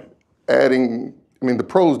adding. I mean, the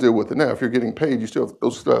pros deal with it now. If you're getting paid, you still have,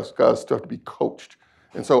 those guys still have to be coached.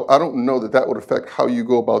 And so I don't know that would affect how you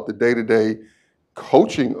go about the day-to-day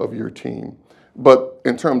coaching of your team. But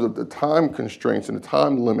in terms of the time constraints and the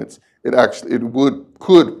time limits, it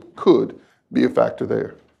could be a factor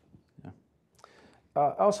there.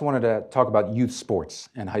 I also wanted to talk about youth sports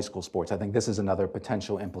and high school sports. I think this is another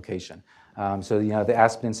potential implication. The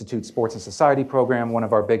Aspen Institute Sports and Society program, one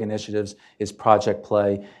of our big initiatives is Project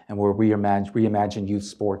Play, and we'll reimagine youth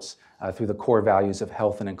sports through the core values of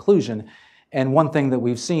health and inclusion. And one thing that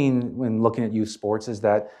we've seen when looking at youth sports is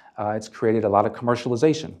that it's created a lot of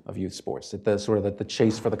commercialization of youth sports, the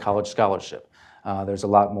chase for the college scholarship. There's a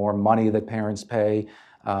lot more money that parents pay.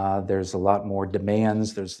 There's a lot more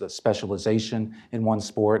demands. There's the specialization in one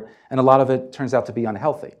sport, and a lot of it turns out to be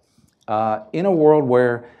unhealthy. In a world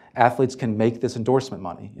where athletes can make this endorsement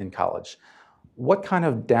money in college, what kind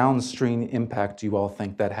of downstream impact do you all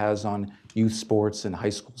think that has on youth sports and high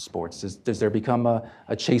school sports? Does there become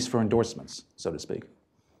a chase for endorsements, so to speak?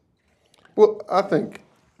 Well, I think,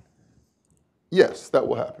 yes, that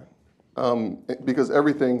will happen. Because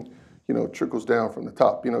everything, trickles down from the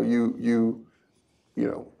top.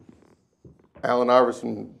 Allen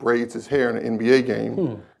Iverson braids his hair in an NBA game,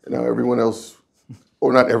 and now everyone else,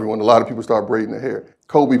 or not everyone, a lot of people start braiding their hair.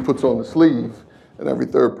 Kobe puts on the sleeve, and every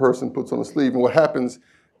third person puts on the sleeve. And what happens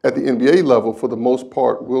at the NBA level, for the most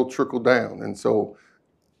part, will trickle down. And so,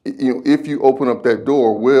 if you open up that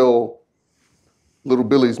door, will little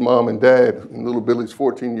Billy's mom and dad, and little Billy's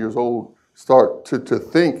 14 years old, start to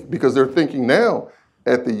think, because they're thinking now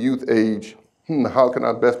at the youth age, how can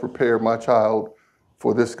I best prepare my child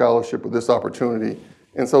for this scholarship or this opportunity?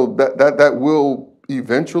 And so that will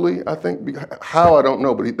eventually, I think, how I don't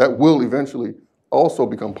know, but that will eventually also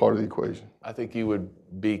become part of the equation. I think you would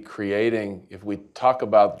be creating, if we talk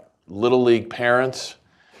about Little League parents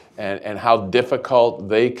and how difficult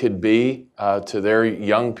they could be to their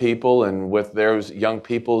young people and with their young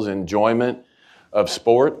people's enjoyment of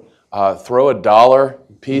sport, throw a dollar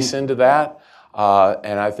piece into that,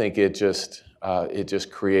 and I think it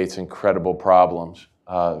just creates incredible problems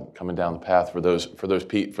coming down the path for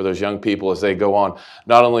those young people as they go on,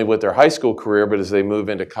 not only with their high school career, but as they move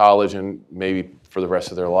into college and maybe for the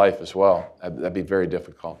rest of their life as well. That'd be very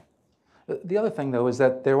difficult. The other thing, though, is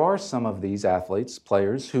that there are some of these athletes,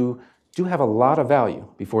 players, who do have a lot of value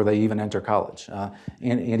before they even enter college.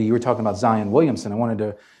 Andy, you were talking about Zion Williamson. I wanted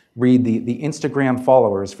to read the Instagram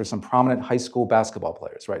followers for some prominent high school basketball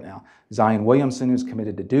players right now. Zion Williamson, who's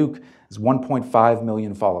committed to Duke, has 1.5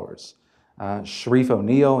 million followers. Sharif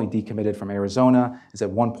O'Neal, he decommitted from Arizona, is at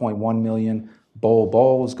 1.1 million. Bol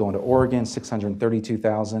Bol is going to Oregon,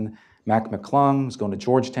 632,000. Mac McClung is going to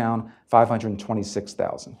Georgetown,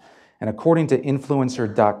 526,000. And according to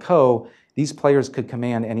influencer.co, these players could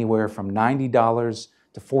command anywhere from $90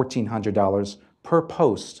 to $1,400 per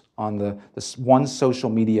post on this one social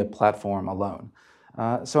media platform alone.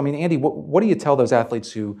 So, I mean, Andy, what do you tell those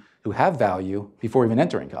athletes who have value before even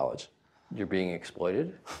entering college? You're being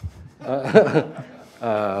exploited.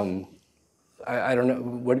 I don't know.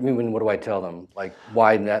 What do you mean? What do I tell them? Like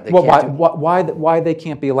why that they can't? Why they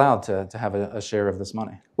can't be allowed to have a share of this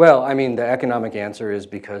money? Well, I mean, the economic answer is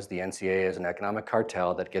because the NCAA is an economic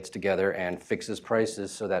cartel that gets together and fixes prices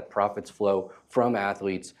so that profits flow from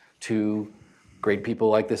athletes to great people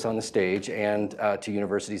like this on the stage and to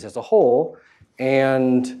universities as a whole,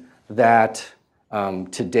 and that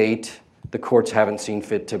to date the courts haven't seen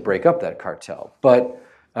fit to break up that cartel. But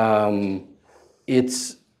I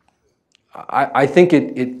think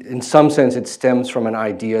it in some sense it stems from an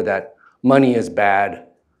idea that money is bad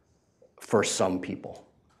for some people,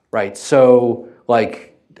 right? So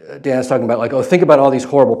like Dan's talking about, like, oh, think about all these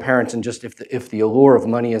horrible parents, and just if the allure of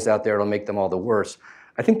money is out there, it'll make them all the worse.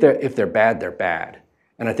 I think that if they're bad, they're bad,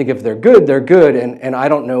 and I think if they're good, they're good. And I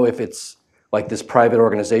don't know if it's like this private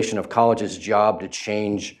organization of college's job to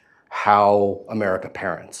change how America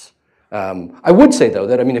parents. I would say, though,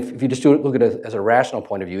 that, I mean, if you just look at it as a rational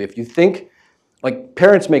point of view, if you think, like,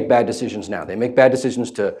 parents make bad decisions now. They make bad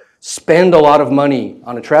decisions to spend a lot of money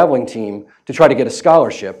on a traveling team to try to get a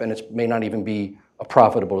scholarship, and it may not even be a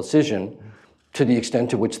profitable decision. To the extent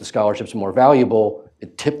to which the scholarship's more valuable,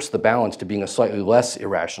 it tips the balance to being a slightly less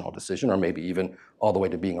irrational decision, or maybe even all the way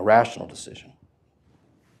to being a rational decision.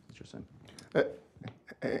 Interesting.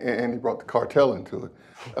 And he brought the cartel into it.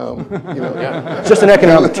 It's just an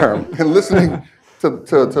economic term. And listening to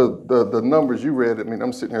the numbers you read, I mean,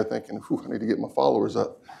 I'm sitting here thinking, I need to get my followers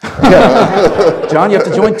up. John, you have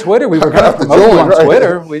to join Twitter. We were going to promote you on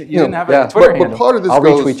Twitter. You didn't have a Twitter handle. But part of this I'll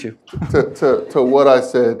goes retweet you. to what I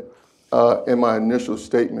said in my initial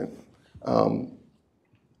statement.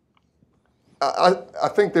 I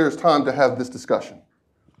think there's time to have this discussion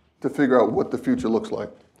to figure out what the future looks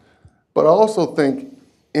like. But I also think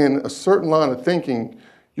in a certain line of thinking,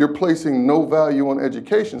 you're placing no value on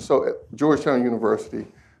education. So at Georgetown University,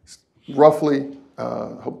 roughly,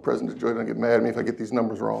 I hope President Joy doesn't get mad at me if I get these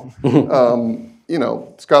numbers wrong.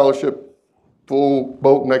 Scholarship, full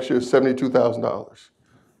boat next year is $72,000.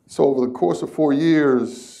 So over the course of 4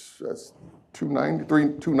 years, that's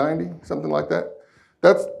 $290, something like that.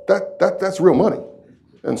 That's real money.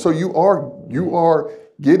 And so you are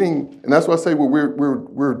getting, and that's why I say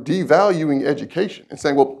we're devaluing education and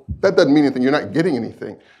saying, well, that doesn't mean anything. You're not getting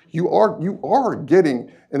anything. You are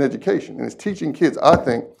getting an education, and it's teaching kids, I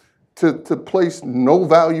think, to place no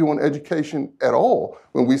value on education at all.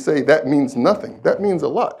 When we say that means nothing, that means a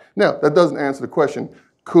lot. Now, that doesn't answer the question: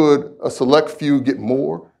 could a select few get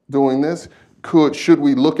more doing this? Should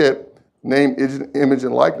we look at name, image,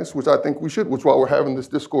 and likeness, which I think we should, which is why we're having this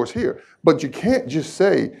discourse here. But you can't just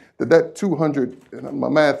say that 200, and my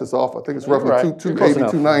math is off, I think it's roughly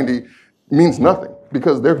 280, 290, means nothing,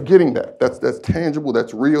 because they're getting that. That's tangible,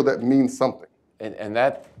 that's real, that means something. And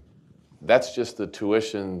that's just the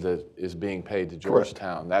tuition that is being paid to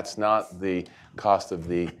Georgetown. Correct. That's not the cost of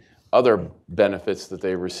the other benefits that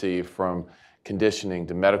they receive, from conditioning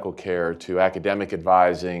to medical care to academic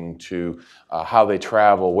advising to how they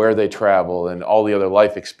travel, where they travel, and all the other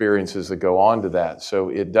life experiences that go on to that. So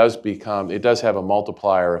it does have a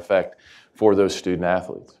multiplier effect for those student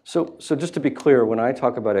athletes. So just to be clear, when I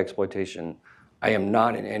talk about exploitation, I am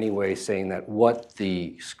not in any way saying that what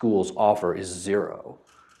the schools offer is zero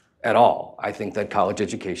at all. I think that college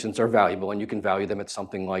educations are valuable, and you can value them at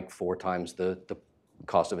something like 4 times the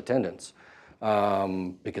cost of attendance.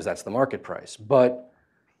 Because that's the market price. But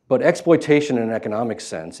exploitation in an economic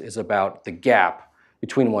sense is about the gap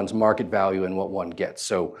between one's market value and what one gets.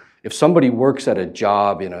 So if somebody works at a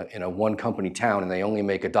job in a one company town and they only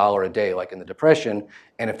make $1 a day, like in the Depression,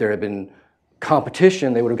 and if there had been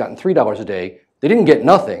competition, they would have gotten $3 a day. They didn't get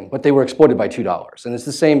nothing, but they were exploited by $2. And it's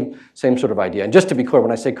the same sort of idea. And just to be clear,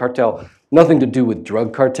 when I say cartel, nothing to do with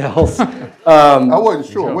drug cartels. I wasn't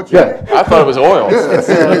sure. I thought it was oil.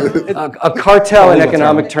 A cartel in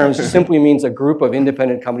economic terms simply means a group of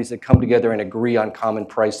independent companies that come together and agree on common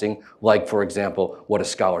pricing, like, for example, what a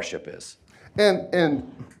scholarship is.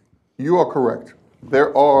 And you are correct.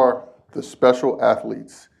 There are the special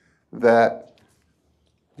athletes that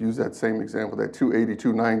use that same example, that 280,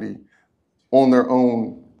 290 on their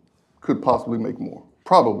own could possibly make more.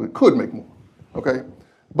 Probably could make more, okay?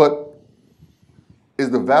 But is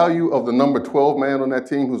the value of the number 12 man on that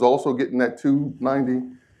team who's also getting that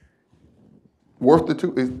 290 worth the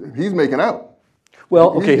two? He's making out.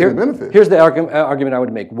 Well, okay, benefit. Here's the argument I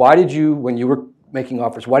would make. Why did you, when you were making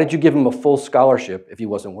offers, why did you give him a full scholarship if he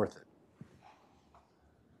wasn't worth it?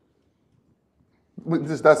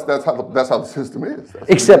 That's how the system is.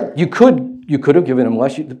 Except you could have given him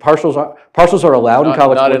less. Partials are allowed in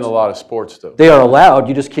college sports. Not in a lot of sports, though. They are allowed.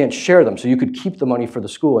 You just can't share them. So you could keep the money for the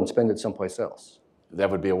school and spend it someplace else. That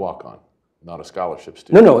would be a walk-on, not a scholarship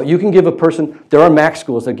student. No, you can give a person. There are MAC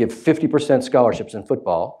schools that give 50% scholarships in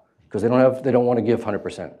football because they don't want to give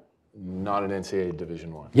 100%. Not an NCAA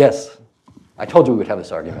Division I. Yes, I told you we would have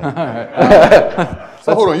this argument.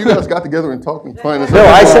 So hold on, you guys got together and talked and planned this. No,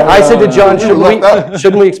 I said to John,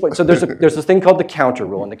 shouldn't we explain? So there's this thing called the counter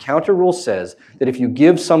rule, and the counter rule says that if you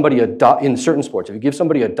give somebody in certain sports, if you give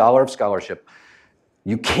somebody $1 of scholarship,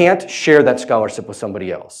 you can't share that scholarship with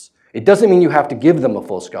somebody else. It doesn't mean you have to give them a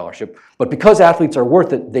full scholarship, but because athletes are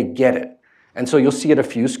worth it, they get it. And so you'll see at a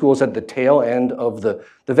few schools at the tail end of the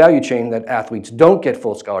value chain that athletes don't get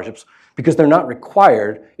full scholarships because they're not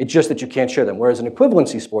required. It's just that you can't share them. Whereas in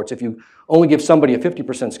equivalency sports, if you only give somebody a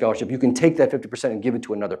 50% scholarship, you can take that 50% and give it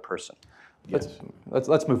to another person. Yes.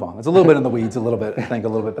 Let's move on. It's a little bit in the weeds, I think a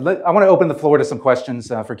little bit. But I want to open the floor to some questions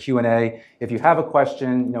for Q&A. If you have a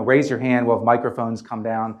question, raise your hand. We'll have microphones come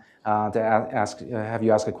down to have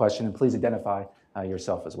you ask a question, and please identify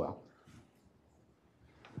yourself as well.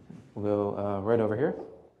 We'll go right over here.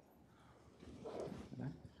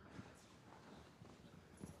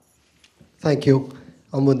 Thank you.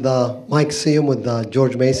 I'm with Mike Seum with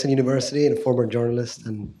George Mason University, and a former journalist,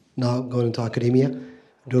 and now going into academia,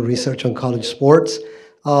 doing research on college sports.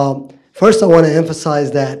 First, I want to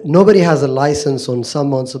emphasize that nobody has a license on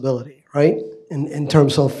someone's ability, right? In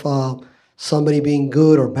terms of somebody being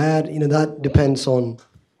good or bad, that depends on,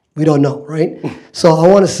 we don't know, right? So I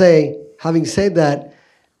want to say, having said that,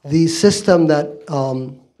 the system that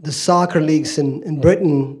the soccer leagues in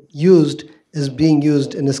Britain used is being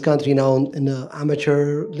used in this country now in the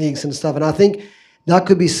amateur leagues and stuff. And I think that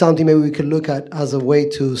could be something maybe we could look at as a way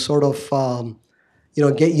to sort of,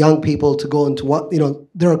 get young people to go into what,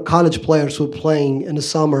 there are college players who are playing in the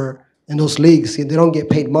summer in those leagues. They don't get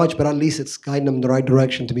paid much, but at least it's guiding them in the right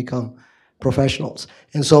direction to become professionals.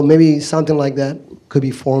 And so maybe something like that could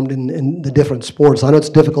be formed in the different sports. I know it's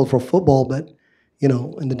difficult for football, but,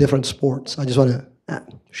 in the different sports. I just want to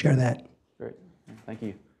share that. Great. Thank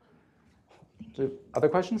you. So, other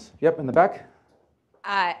questions? Yep, in the back.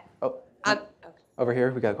 Over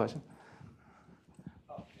here, we got a question.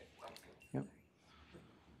 Yep.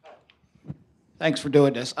 Thanks for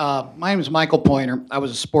doing this. My name is Michael Pointer. I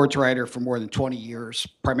was a sports writer for more than 20 years,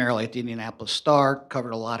 primarily at the Indianapolis Star,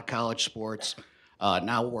 covered a lot of college sports,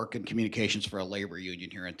 now work in communications for a labor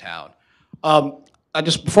union here in town.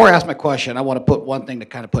 Before I ask my question, I want to put one thing to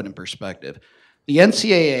kind of put in perspective. The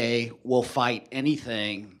NCAA will fight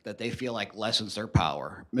anything that they feel like lessens their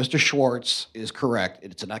power. Mr. Schwartz is correct.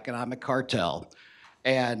 It's an economic cartel.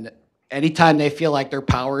 And anytime they feel like their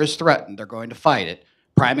power is threatened, they're going to fight it.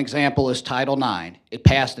 Prime example is Title IX. It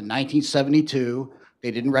passed in 1972.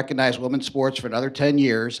 They didn't recognize women's sports for another 10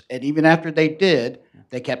 years. And even after they did,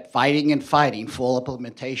 they kept fighting and fighting full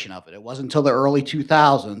implementation of it. It wasn't until the early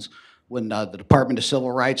 2000s when the Department of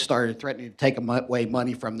Civil Rights started threatening to take away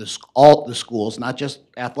money from all the schools, not just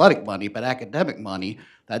athletic money, but academic money,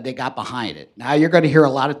 that they got behind it. Now you're going to hear a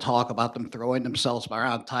lot of talk about them throwing themselves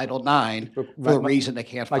around Title IX for the reason they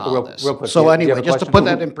can't follow this. Real quick, so anyway, just to put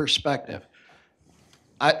that in perspective,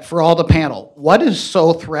 for all the panel, what is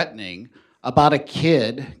so threatening about a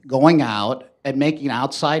kid going out and making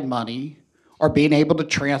outside money or being able to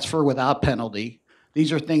transfer without penalty?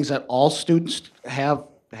 These are things that all students have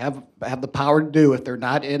the power to do if they're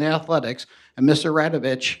not in athletics. And Mr.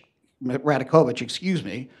 Radakovich,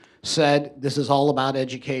 said this is all about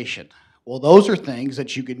education. Well, those are things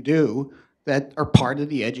that you can do that are part of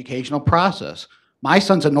the educational process. My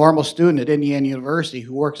son's a normal student at Indiana University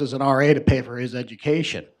who works as an RA to pay for his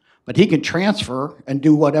education, but he can transfer and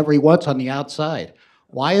do whatever he wants on the outside.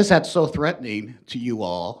 Why is that so threatening to you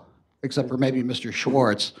all, except for maybe Mr.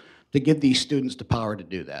 Schwartz, to give these students the power to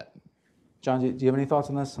do that? John, do you have any thoughts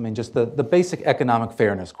on this? I mean, just the basic economic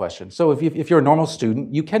fairness question. So if you're a normal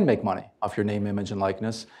student, you can make money off your name, image, and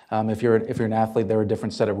likeness. If you're an athlete, there are a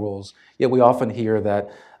different set of rules. Yet we often hear that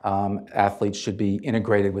athletes should be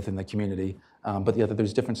integrated within the community, but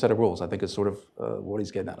there's a different set of rules. I think it's sort of what he's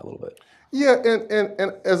getting at a little bit. Yeah,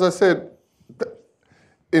 and as I said,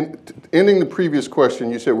 ending the previous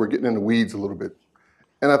question, you said we're getting in the weeds a little bit.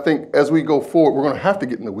 And I think as we go forward, we're going to have to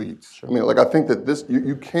get in the weeds. Sure. I mean, like, I think that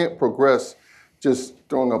you can't progress just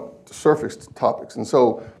throwing up the surface topics. And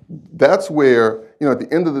so that's where, at the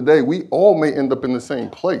end of the day, we all may end up in the same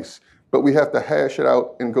place, but we have to hash it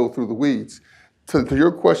out and go through the weeds. To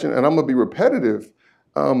your question, and I'm going to be repetitive,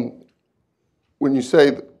 when you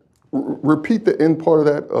say, repeat the end part of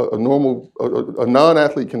that, a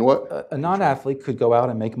non-athlete can what? A non-athlete could go out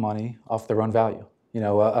and make money off their own value.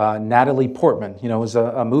 Natalie Portman, was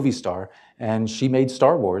a movie star, and she made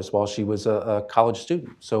Star Wars while she was a college student.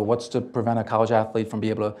 So what's to prevent a college athlete from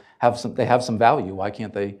being able to have some value? Why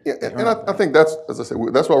can't they? Yeah, and I think that's, as I said,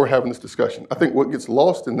 that's why we're having this discussion. I think what gets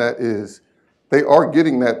lost in that is they are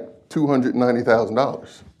getting that $290,000.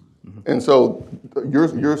 Mm-hmm. And so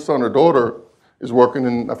your son or daughter is working,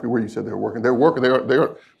 and I forget where you said they were working. They're working,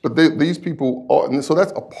 but these people are, and so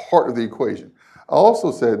that's a part of the equation. I also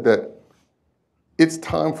said that it's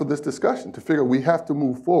time for this discussion to figure we have to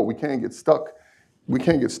move forward. We can't get stuck. We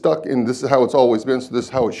can't get stuck in this is how it's always been, so this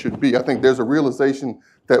is how it should be. I think there's a realization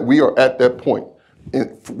that we are at that point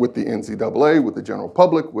with the NCAA, with the general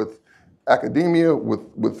public, with academia, with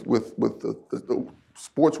the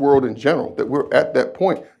sports world in general, that we're at that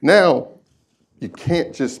point. Now, you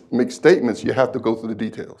can't just make statements. You have to go through the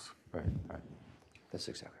details. Right. That's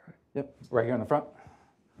exactly right. Yep, right here in the front.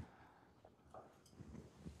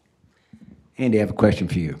 Andy, I have a question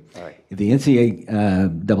for you. All right. If the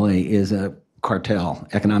NCAA is a cartel,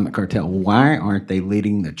 economic cartel, why aren't they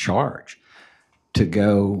leading the charge to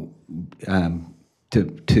go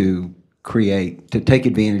to take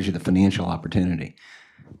advantage of the financial opportunity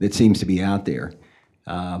that seems to be out there,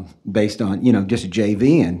 based on just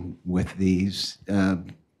JVing with these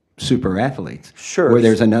super athletes? Sure. Where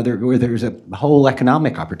there's a whole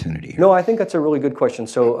economic opportunity here. No, I think that's a really good question.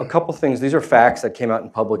 So a couple things. These are facts that came out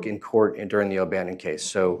in public in court during the O'Bannon case.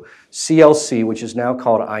 So CLC, which is now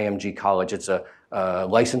called IMG College, it's a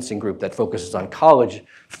licensing group that focuses on college,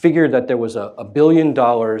 figured that there was $1 billion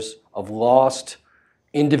of lost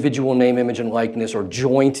individual name, image, and likeness, or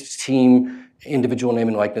joint team individual name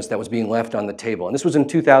and likeness that was being left on the table. And this was in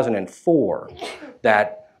 2004,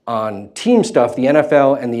 that on team stuff, the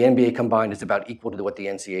NFL and the NBA combined is about equal to what the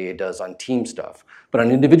NCAA does on team stuff. But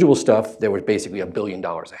on individual stuff, there was basically $1 billion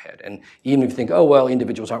ahead. And even if you think, oh, well,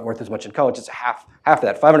 individuals aren't worth as much in college, it's half of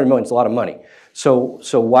that. $500 million is a lot of money. So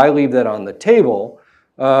why leave that on the table?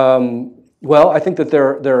 Well, I think that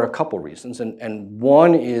there are a couple reasons. And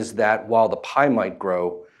one is that while the pie might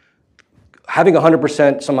grow, having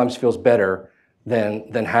 100% sometimes feels better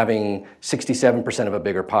than having 67% of a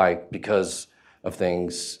bigger pie because of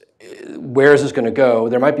things. Where is this going to go?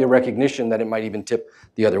 There might be a recognition that it might even tip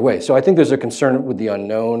the other way. So I think there's a concern with the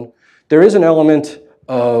unknown. There is an element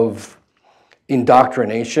of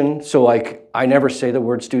indoctrination. So like, I never say the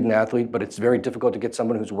word student athlete, but it's very difficult to get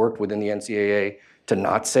someone who's worked within the NCAA to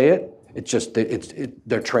not say it. It's just,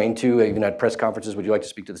 they're trained to, even at press conferences, would you like to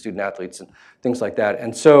speak to the student athletes and things like that.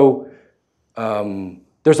 And so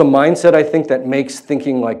there's a mindset, I think, that makes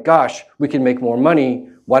thinking like, gosh, we can make more money,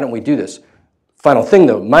 why don't we do this? Final thing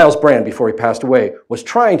though, Miles Brand, before he passed away, was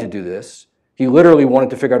trying to do this. He literally wanted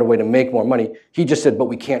to figure out a way to make more money. He just said, but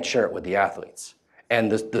we can't share it with the athletes.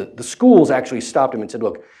 And the schools actually stopped him and said,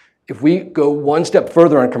 look, if we go one step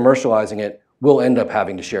further on commercializing it, we'll end up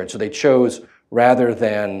having to share it. So they chose, rather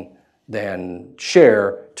than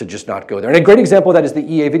share, to just not go there. And a great example of that is the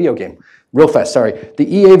EA video game. Real fast, sorry. The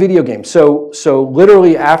EA video game. So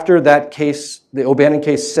literally after that case, the O'Bannon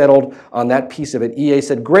case settled on that piece of it, EA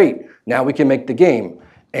said, great, now we can make the game.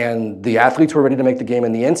 And the athletes were ready to make the game,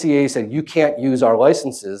 and the NCAA said, you can't use our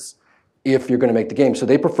licenses if you're going to make the game. So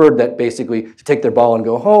they preferred that basically to take their ball and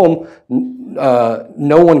go home.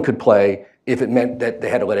 No one could play if it meant that they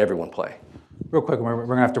had to let everyone play. Real quick, we're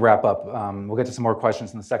going to have to wrap up. We'll get to some more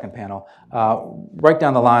questions in the second panel. Right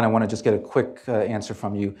down the line, I want to just get a quick answer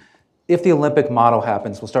from you. If the Olympic model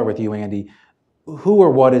happens, we'll start with you, Andy. Who or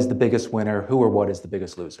what is the biggest winner? Who or what is the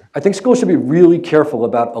biggest loser? I think schools should be really careful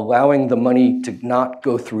about allowing the money to not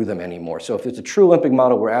go through them anymore. So if it's a true Olympic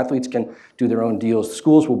model where athletes can do their own deals,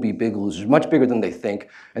 schools will be big losers, much bigger than they think.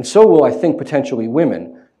 And so will, I think, potentially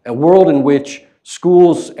women. A world in which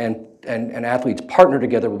schools and athletes partner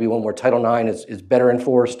together will be one where Title IX is better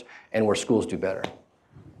enforced and where schools do better.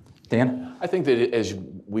 Dan? I think that as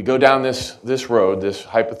we go down this road, this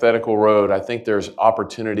hypothetical road, I think there's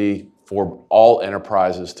opportunity for all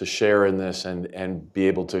enterprises to share in this and be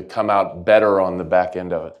able to come out better on the back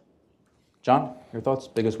end of it. John, your thoughts?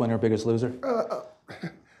 Biggest winner, biggest loser?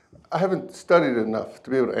 I haven't studied enough to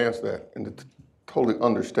be able to answer that and to totally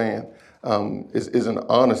understand is an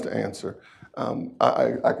honest answer.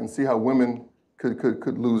 I can see how women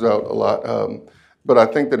could lose out a lot. But I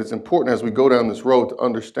think that it's important as we go down this road to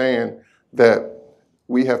understand that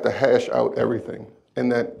we have to hash out everything,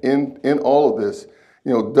 and that in all of this,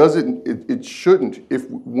 you know, it shouldn't, if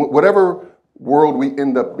whatever world we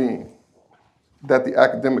end up being, that the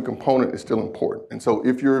academic component is still important. And so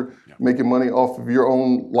if you're making money off of your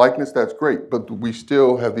own likeness, that's great, but we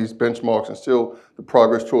still have these benchmarks and still the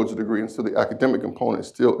progress towards a degree, and still the academic component is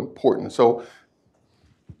still important. And so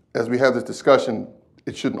as we have this discussion,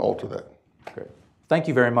 it shouldn't alter that. Great. Thank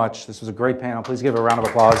you very much. This was a great panel. Please give a round of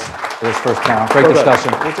applause for this first panel. Great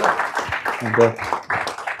discussion. And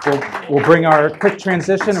we'll bring our quick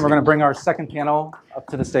transition, and we're going to bring our second panel up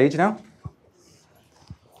to the stage now.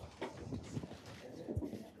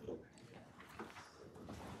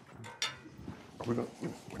 We're not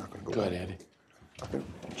going to go. Go ahead, Andy.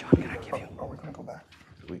 John, can I give you? Are we going to go back?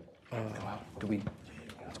 Do we?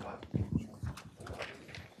 Let's go out.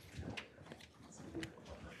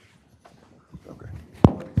 Okay.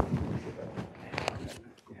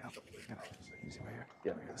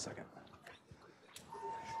 Yeah, we got a second.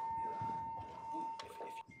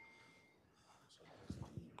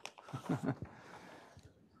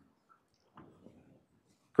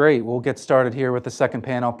 Great. We'll get started here with the second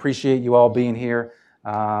panel. Appreciate you all being here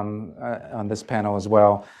on this panel as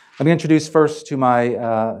well. Let me introduce first to my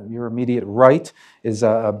your immediate right is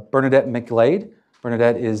Bernadette McGlade.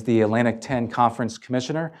 Bernadette is the Atlantic 10 Conference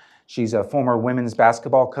Commissioner. She's a former women's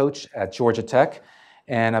basketball coach at Georgia Tech.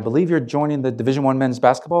 And I believe you're joining the Division I Men's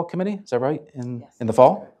Basketball Committee. Is that right? In the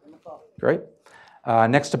fall? In the fall. Great.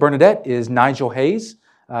 Next to Bernadette is Nigel Hayes.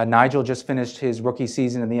 Nigel just finished his rookie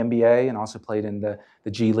season in the NBA and also played in the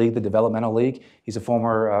G League, the developmental league. He's a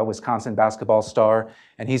former Wisconsin basketball star,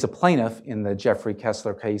 and he's a plaintiff in the Jeffrey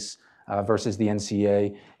Kessler case versus the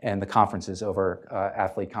NCAA and the conferences over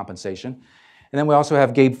athlete compensation. And then we also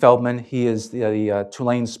have Gabe Feldman. He is the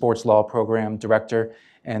Tulane Sports Law Program Director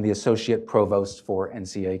and the Associate Provost for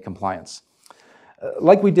NCAA Compliance.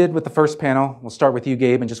 Like we did with the first panel, we'll start with you,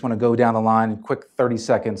 Gabe, and just want to go down the line in quick 30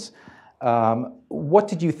 seconds. What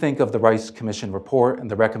did you think of the Rice Commission report and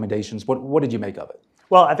the recommendations? What did you make of it?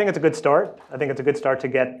 Well, I think it's a good start. I think it's a good start to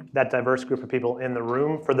get that diverse group of people in the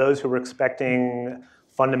room. For those who were expecting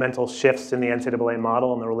fundamental shifts in the NCAA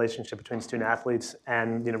model and the relationship between student athletes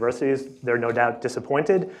and universities, they're no doubt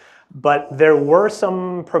disappointed. But there were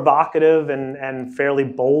some provocative and fairly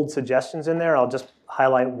bold suggestions in there. I'll just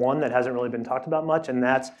highlight one that hasn't really been talked about much, and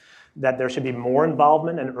that's that there should be more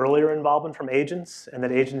involvement and earlier involvement from agents, and that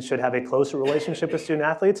agents should have a closer relationship with student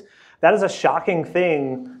athletes. That is a shocking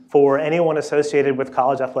thing for anyone associated with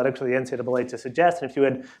college athletics or the NCAA to suggest. And if you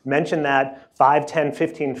had mentioned that 5, 10,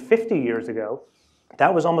 15, 50 years ago,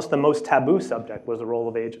 that was almost the most taboo subject, was the role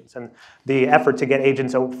of agents and the effort to get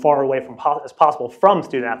agents so far away from as possible from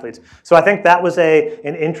student athletes. So I think that was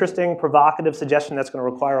an interesting, provocative suggestion that's going to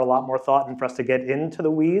require a lot more thought and for us to get into the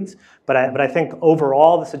weeds. But I think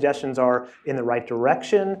overall the suggestions are in the right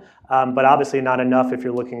direction, but obviously not enough if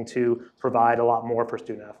you're looking to provide a lot more for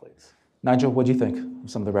student athletes. Nigel, what do you think of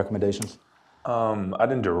some of the recommendations? I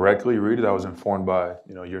didn't directly read it. I was informed by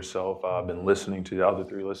yourself. I've been listening to the other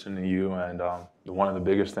three, listening to you, and one of the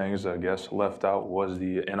biggest things I guess left out was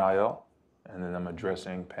the NIL, and then I'm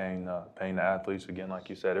addressing paying the athletes. Again, like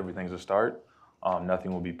you said, everything's a start.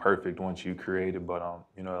 Nothing will be perfect once you create it, but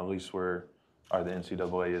at least the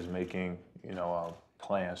NCAA is making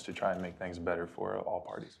plans to try and make things better for all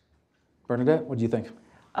parties. Bernadette, what do you think?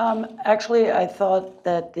 Actually, I thought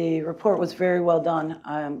that the report was very well done.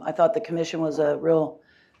 I thought the commission was a real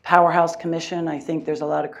powerhouse commission. I think there's a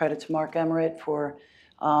lot of credit to Mark Emmeritt for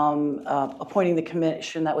appointing the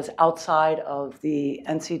commission that was outside of the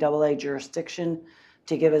NCAA jurisdiction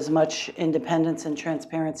to give as much independence and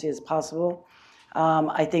transparency as possible.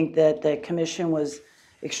 I think that the commission was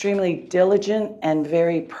extremely diligent and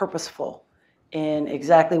very purposeful in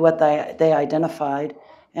exactly what they identified.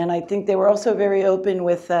 And I think they were also very open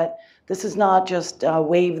with that this is not just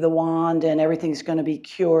wave the wand and everything's going to be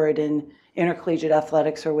cured in intercollegiate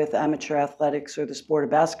athletics or with amateur athletics or the sport of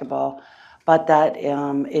basketball, but that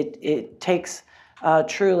it takes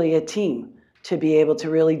truly a team to be able to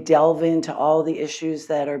really delve into all the issues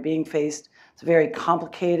that are being faced. It's a very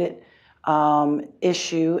complicated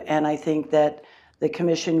issue, and I think that the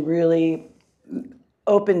commission really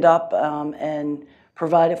opened up and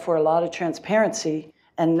provided for a lot of transparency.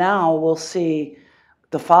 And now we'll see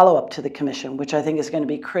the follow-up to the commission, which I think is going to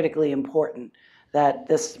be critically important, that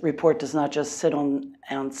this report does not just sit on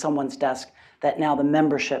someone's desk, that now the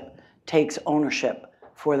membership takes ownership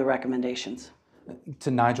for the recommendations.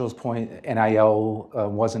 To Nigel's point, NIL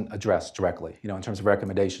wasn't addressed directly, in terms of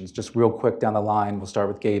recommendations. Just real quick down the line, we'll start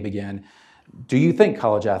with Gabe again. Do you think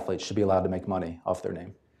college athletes should be allowed to make money off their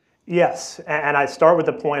name? Yes, and I start with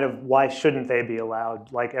the point of why shouldn't they be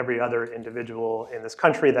allowed, like every other individual in this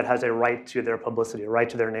country that has a right to their publicity, a right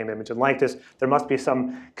to their name, image, and likeness. There must be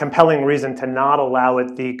some compelling reason to not allow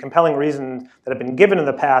it. The compelling reasons that have been given in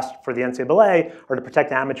the past for the NCAA are to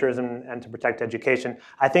protect amateurism and to protect education.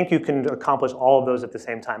 I think you can accomplish all of those at the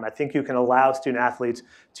same time. I think you can allow student athletes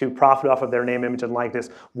to profit off of their name, image, and likeness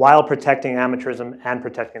while protecting amateurism and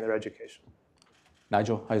protecting their education.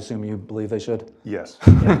 Nigel, I assume you believe they should? Yes.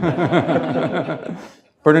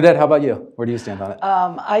 Bernadette, how about you? Where do you stand on it?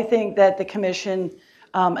 I think that the commission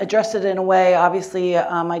addressed it in a way, obviously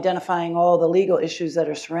identifying all the legal issues that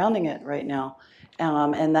are surrounding it right now,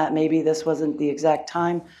 and that maybe this wasn't the exact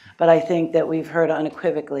time, but I think that we've heard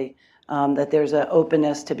unequivocally that there's an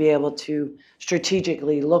openness to be able to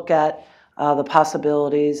strategically look at the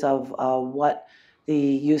possibilities of what the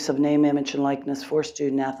use of name, image, and likeness for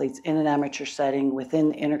student athletes in an amateur setting,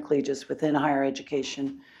 within intercollegiates, within higher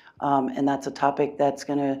education. And that's a topic that's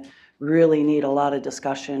going to really need a lot of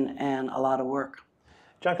discussion and a lot of work.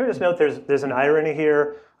 John, can I just note there's an irony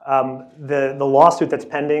here. The lawsuit that's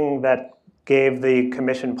pending that gave the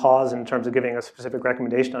commission pause in terms of giving a specific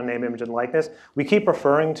recommendation on name, image, and likeness, we keep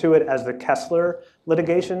referring to it as the Kessler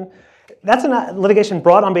litigation. That's a litigation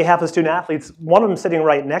brought on behalf of student athletes, one of them sitting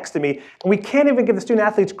right next to me, and we can't even give the student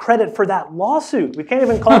athletes credit for that lawsuit. We can't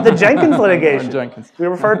even call it the Jenkins litigation. Jenkins. We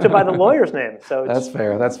refer to by the lawyer's name. So That's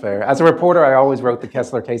fair, that's fair. As a reporter, I always wrote the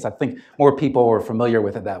Kessler case. I think more people were familiar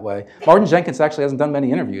with it that way. Martin Jenkins actually hasn't done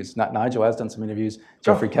many interviews. Nigel has done some interviews.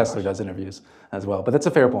 Jeffrey Kessler does interviews as well, but that's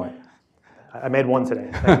a fair point. I made one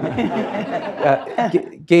today.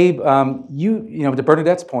 Gabe, to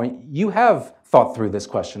Bernadette's point, you have thought through this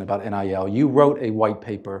question about NIL. You wrote a white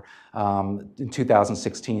paper in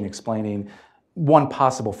 2016 explaining one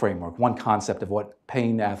possible framework, one concept of what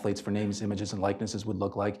paying athletes for names, images, and likenesses would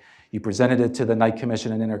look like. You presented it to the Knight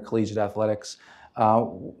Commission in Intercollegiate Athletics.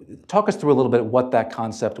 Talk us through a little bit what that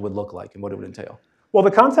concept would look like and what it would entail. Well,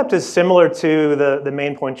 the concept is similar to the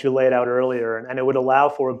main points you laid out earlier, and it would allow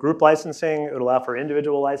for group licensing, it would allow for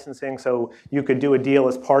individual licensing, so you could do a deal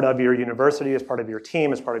as part of your university, as part of your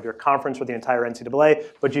team, as part of your conference with the entire NCAA,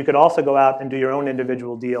 but you could also go out and do your own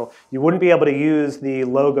individual deal. You wouldn't be able to use the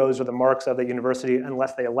logos or the marks of the university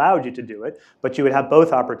unless they allowed you to do it, but you would have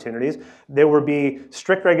both opportunities. There would be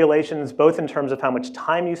strict regulations, both in terms of how much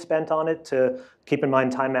time you spent on it, to keep in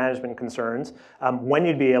mind time management concerns, when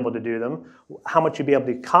you'd be able to do them, how much you'd be able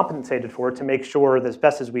to be compensated for, to make sure that as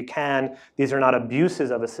best as we can, these are not abuses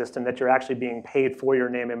of a system, that you're actually being paid for your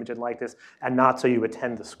name, image, and likeness, and not so you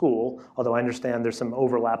attend the school, although I understand there's some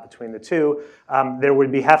overlap between the two. There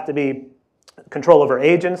would have to be control over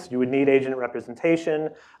agents. You would need agent representation.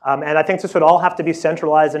 And I think this would all have to be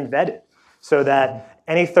centralized and vetted, so that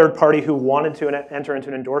any third party who wanted to enter into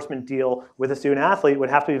an endorsement deal with a student athlete would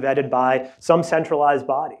have to be vetted by some centralized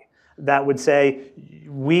body that would say,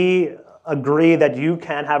 we agree that you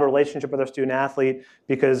can have a relationship with our student athlete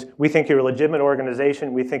because we think you're a legitimate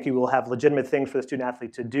organization, we think you will have legitimate things for the student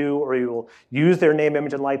athlete to do, or you will use their name,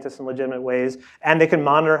 image, and likeness in legitimate ways, and they can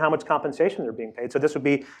monitor how much compensation they're being paid. So this would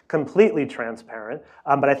be completely transparent,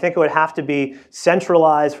 but I think it would have to be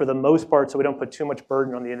centralized for the most part so we don't put too much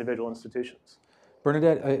burden on the individual institutions.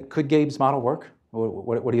 Bernadette, could Gabe's model work?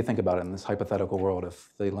 What do you think about it in this hypothetical world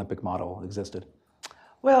if the Olympic model existed?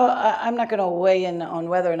 Well, I'm not going to weigh in on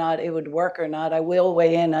whether or not it would work or not. I will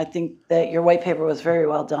weigh in. I think that your white paper was very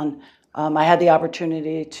well done. I had the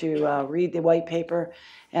opportunity to read the white paper,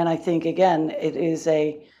 and I think, again, it's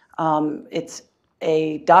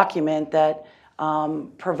a document that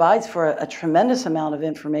provides for a tremendous amount of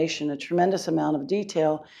information, a tremendous amount of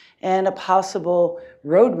detail, and a possible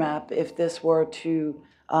roadmap if this were to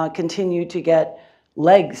continue to get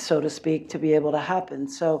legs, so to speak, to be able to happen.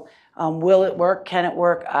 So will it work? Can it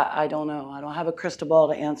work? I don't know. I don't have a crystal ball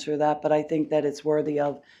to answer that, but I think that it's worthy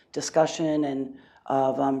of discussion and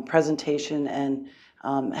of presentation and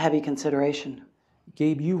heavy consideration.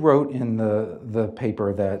 Gabe, you wrote in the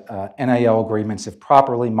paper that NIL agreements, if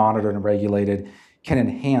properly monitored and regulated, can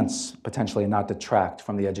enhance potentially and not detract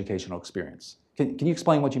from the educational experience. Can you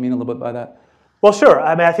explain what you mean a little bit by that? Well, sure.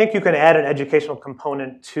 I mean, I think you can add an educational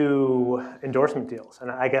component to endorsement deals, and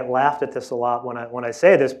I get laughed at this a lot when I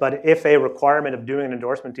say this. But if a requirement of doing an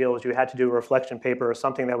endorsement deal is you had to do a reflection paper or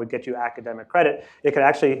something that would get you academic credit, it could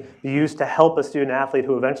actually be used to help a student athlete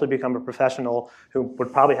who eventually become a professional, who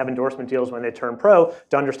would probably have endorsement deals when they turn pro,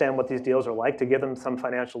 to understand what these deals are like, to give them some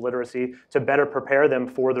financial literacy, to better prepare them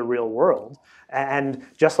for the real world. And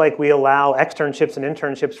just like we allow externships and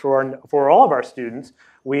internships for all of our students,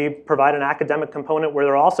 we provide an academic component where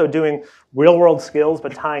they're also doing real-world skills,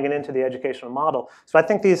 but tying it into the educational model. So I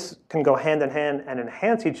think these can go hand in hand and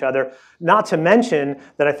enhance each other, not to mention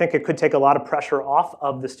that I think it could take a lot of pressure off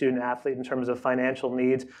of the student athlete in terms of financial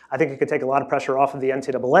needs. I think it could take a lot of pressure off of the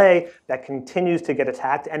NCAA that continues to get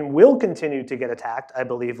attacked and will continue to get attacked, I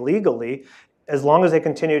believe, legally, as long as they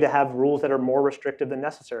continue to have rules that are more restrictive than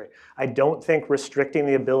necessary. I don't think restricting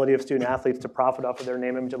the ability of student athletes to profit off of their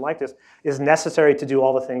name, image, and likeness is necessary to do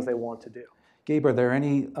all the things they want to do. Gabe, are there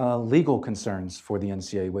any legal concerns for the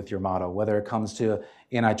NCAA with your model, whether it comes to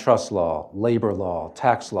antitrust law, labor law,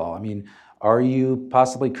 tax law? I mean, are you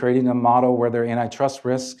possibly creating a model where there are antitrust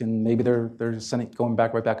risks and maybe they're going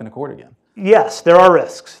right back into court again? Yes, there are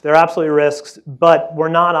risks. There are absolutely risks, but we're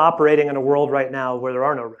not operating in a world right now where there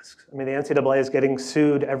are no risks. I mean, the NCAA is getting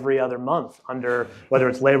sued every other month under whether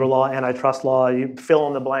it's labor law, antitrust law, you fill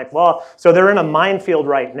in the blank law. So they're in a minefield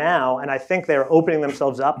right now, and I think they're opening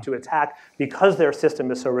themselves up to attack because their system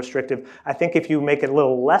is so restrictive. I think if you make it a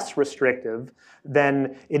little less restrictive,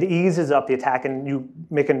 then it eases up the attack and you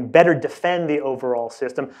can better defend the overall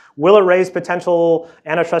system. Will it raise potential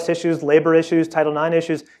antitrust issues, labor issues, Title IX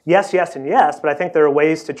issues? Yes, yes, and yes, but I think there are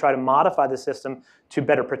ways to try to modify the system to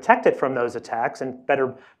better protect it from those attacks and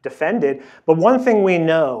better defend it. But one thing we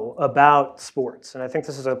know about sports, and I think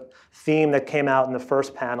this is a theme that came out in the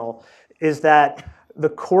first panel, is that the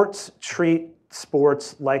courts treat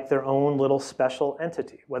sports like their own little special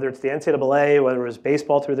entity, whether it's the NCAA, whether it's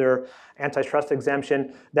baseball through their antitrust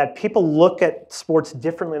exemption, that people look at sports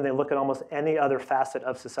differently than they look at almost any other facet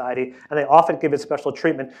of society, and they often give it special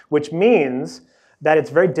treatment, which means that it's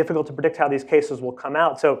very difficult to predict how these cases will come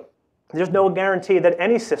out. So there's no guarantee that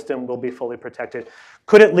any system will be fully protected.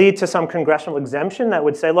 Could it lead to some congressional exemption that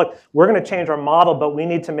would say, look, we're going to change our model, but we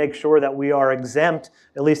need to make sure that we are exempt,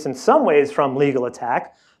 at least in some ways, from legal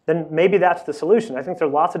attack? Then maybe that's the solution. I think there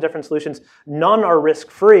are lots of different solutions. None are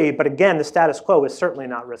risk-free, but again, the status quo is certainly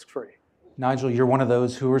not risk-free. Nigel, you're one of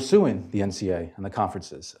those who are suing the NCAA and the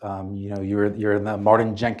conferences. You're in the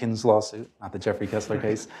Martin Jenkins lawsuit, not the Jeffrey Kessler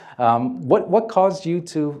case. What caused you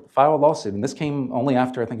to file a lawsuit? And this came only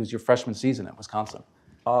after, I think it was your freshman season at Wisconsin.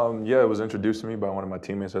 Yeah, it was introduced to me by one of my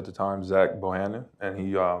teammates at the time, Zach Bohannon, and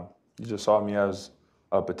he just saw me as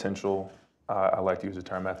a potential, I like to use the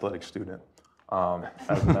term athletic student,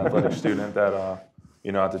 as an athletic student that,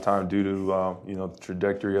 at the time, due to, the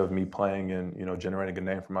trajectory of me playing and, generating a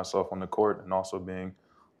name for myself on the court and also being,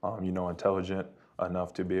 intelligent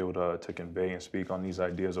enough to be able to convey and speak on these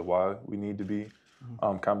ideas of why we need to be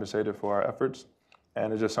compensated for our efforts.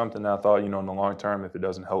 And it's just something that I thought, in the long term, if it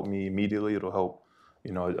doesn't help me immediately, it'll help,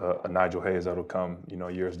 a Nigel Hayes that'll come,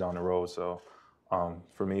 years down the road. So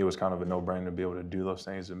for me, it was kind of a no-brainer to be able to do those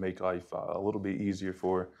things and make life a little bit easier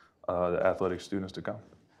for the athletic students to come.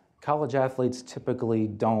 College athletes typically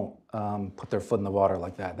don't put their foot in the water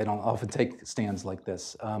like that. They don't often take stands like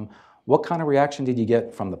this. What kind of reaction did you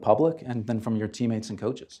get from the public and then from your teammates and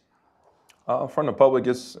coaches? From the public,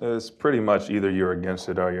 it's pretty much either you're against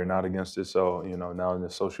it or you're not against it. So, now in the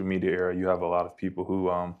social media era, you have a lot of people who,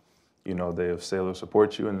 they'll say they'll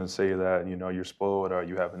support you and then say that, you're spoiled or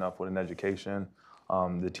you have enough with an education.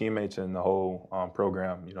 The teammates and the whole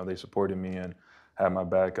program, they supported me and had my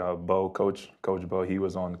back. Coach Bo, he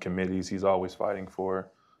was on committees. He's always fighting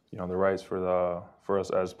for, the rights for us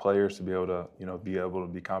as players to be able to,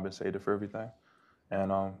 be compensated for everything.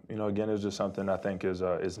 And again, it's just something I think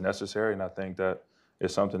is necessary, and I think that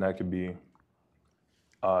it's something that could be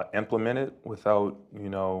implemented without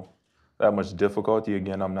that much difficulty.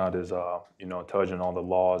 Again, I'm not as intelligent on the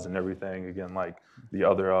laws and everything again like the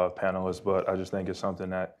other panelists, but I just think it's something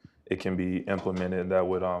that it can be implemented that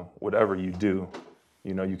would whatever you do,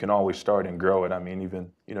 you can always start and grow it. I mean, even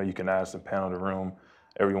you can ask the panel in the room.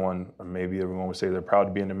 Everyone would say they're proud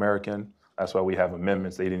to be an American. That's why we have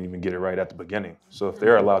amendments. They didn't even get it right at the beginning. So if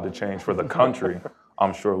they're allowed to change for the country,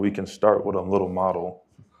 I'm sure we can start with a little model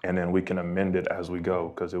and then we can amend it as we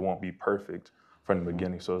go because it won't be perfect from the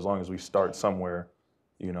beginning. So as long as we start somewhere,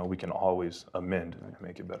 we can always amend and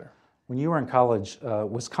make it better. When you were in college,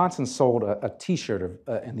 Wisconsin sold a T-shirt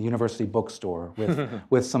in the university bookstore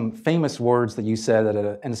with some famous words that you said at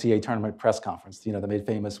an NCAA tournament press conference. You know, they made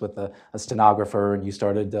famous with a stenographer, and you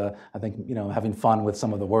started, I think, you know, having fun with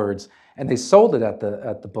some of the words. And they sold it at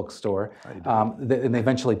the bookstore, and they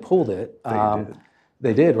eventually pulled it.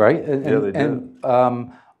 They did, right? Yeah, they did.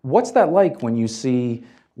 And what's that like when you see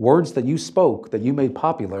words that you spoke, that you made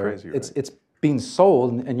popular? Crazy, right? It's being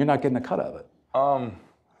sold, and you're not getting a cut of it.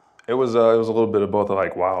 It was a little bit of both,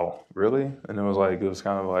 like, wow, really? And it was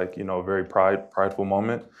kind of like, you know, a very prideful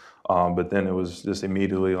moment. But then it was just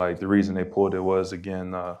immediately like the reason they pulled it was,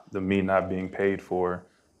 again, the me not being paid for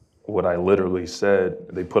what I literally said.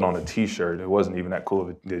 They put on a T-shirt. It wasn't even that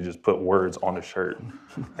cool. They just put words on a shirt,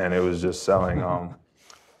 and it was just selling.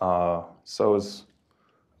 So it's,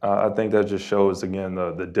 I think that just shows, again,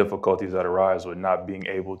 the difficulties that arise with not being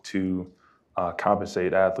able to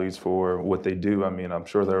compensate athletes for what they do. I mean, I'm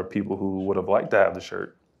sure there are people who would have liked to have the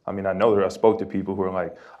shirt. I mean, I know that I spoke to people who are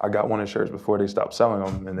like, I got one of the shirts before they stopped selling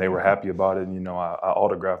them, and they were happy about it, and, you know, I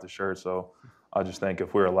autographed the shirt. So I just think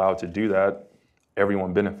if we're allowed to do that,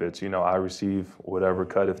 everyone benefits. You know, I receive whatever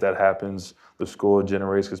cut if that happens. The school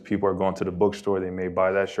generates, because people are going to the bookstore. They may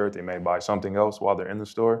buy that shirt. They may buy something else while they're in the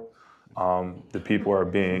store. The people are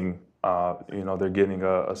being, you know, they're getting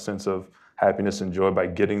a sense of happiness and joy by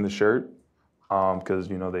getting the shirt, because,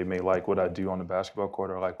 you know, they may like what I do on the basketball court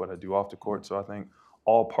or like what I do off the court. So I think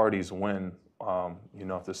all parties win, you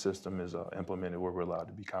know, if the system is implemented where we're allowed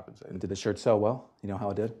to be compensated. Did the shirt sell well? You know how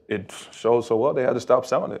it did? It sold so well, they had to stop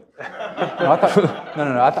selling it. No,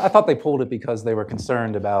 I thought they pulled it because they were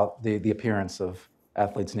concerned about the appearance of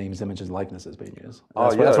athletes' names, images, and likenesses being used.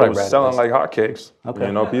 That's what I read. Selling like hotcakes. Okay.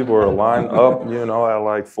 You know, people were lined up, you know, at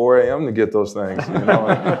like 4 a.m. to get those things. You know,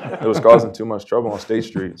 and it was causing too much trouble on State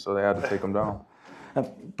Street, so they had to take them down.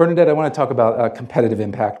 Bernadette, I want to talk about competitive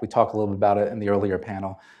impact. We talked a little bit about it in the earlier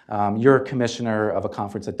panel. You're a commissioner of a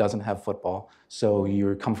conference that doesn't have football, so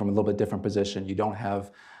you come from a little bit different position. You don't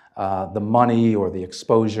have the money or the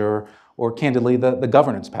exposure or, candidly, the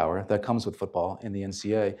governance power that comes with football in the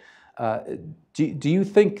NCAA. Do you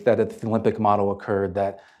think that if the Olympic model occurred,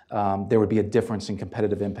 that there would be a difference in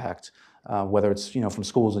competitive impact, whether it's, you know, from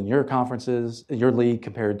schools in your conferences, your league,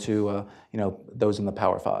 compared to you know, those in the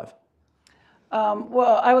Power Five?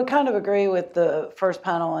 Well, I would kind of agree with the first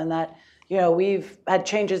panel in that, you know, we've had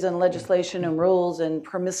changes in legislation and rules and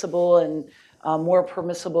permissible and more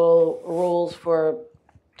permissible rules for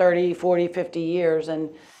 30, 40, 50 years. And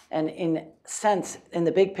in sense, in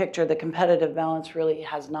the big picture, the competitive balance really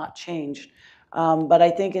has not changed. But I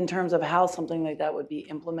think in terms of how something like that would be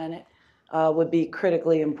implemented would be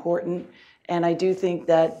critically important. And I do think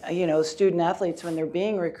that, you know, student athletes, when they're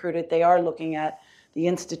being recruited, they are looking at the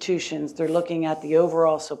institutions, they're looking at the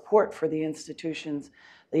overall support for the institutions,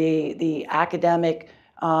 the academic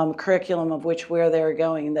curriculum of where they're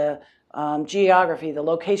going, the geography, the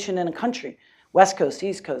location in a country, West Coast,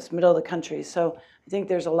 East Coast, middle of the country. So I think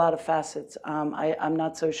there's a lot of facets. I'm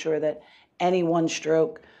not so sure that any one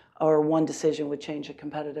stroke or one decision would change the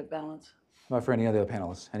competitive balance. How about for any other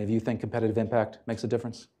panelists? Any of you think competitive impact makes a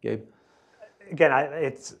difference? Gabe? Again,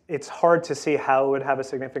 it's hard to see how it would have a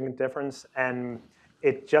significant difference, and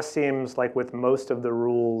it just seems like with most of the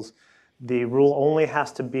rules, the rule only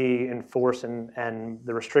has to be enforced and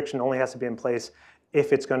the restriction only has to be in place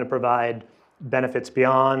if it's going to provide benefits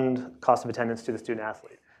beyond cost of attendance to the student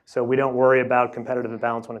athlete. So we don't worry about competitive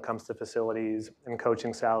imbalance when it comes to facilities and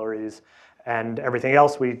coaching salaries and everything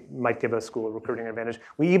else we might give a school a recruiting advantage.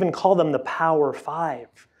 We even call them the Power Five.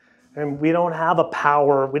 And we don't have a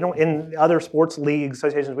power, we don't, in other sports leagues,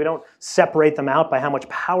 associations, we don't separate them out by how much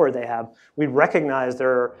power they have. We recognize there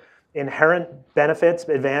are inherent benefits,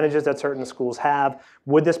 advantages that certain schools have.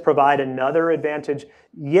 Would this provide another advantage?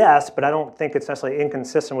 Yes, but I don't think it's necessarily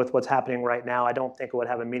inconsistent with what's happening right now. I don't think it would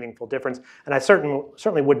have a meaningful difference. And I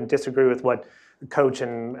certainly wouldn't disagree with what coach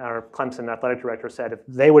and our Clemson athletic director said. If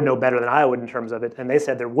they would know better than I would in terms of it, and they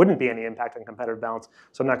said there wouldn't be any impact on competitive balance,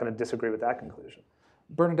 so I'm not going to disagree with that conclusion.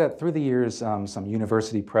 Bernadette, through the years, some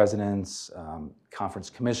university presidents, conference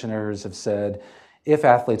commissioners have said, if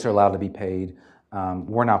athletes are allowed to be paid,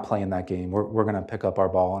 we're not playing that game. We're going to pick up our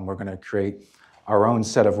ball and we're going to create our own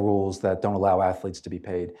set of rules that don't allow athletes to be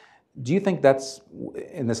paid. Do you think that's,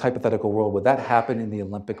 in this hypothetical world, would that happen in the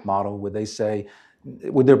Olympic model? Would they say,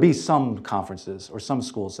 would there be some conferences or some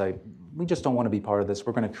schools say, we just don't want to be part of this,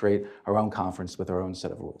 we're going to create our own conference with our own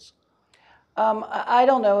set of rules? I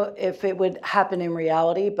don't know if it would happen in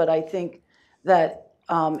reality, but I think that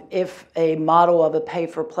if a model of a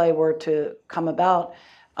pay-for-play were to come about,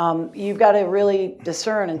 you've got to really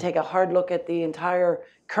discern and take a hard look at the entire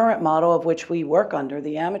current model of which we work under,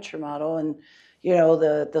 the amateur model, and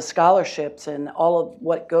the scholarships and all of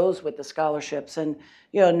what goes with the scholarships. And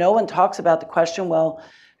no one talks about the question, well,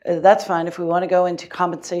 that's fine. If we want to go into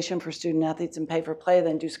compensation for student athletes and pay for play,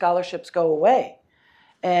 then do scholarships go away?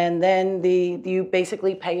 And then you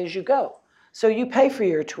basically pay as you go. So you pay for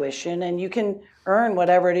your tuition and you can earn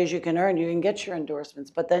whatever it is you can earn. You can get your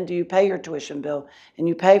endorsements, but then do you pay your tuition bill, and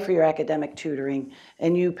you pay for your academic tutoring,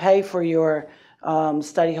 and you pay for your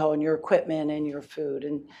study hall and your equipment and your food.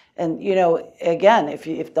 And again,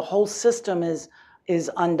 if the whole system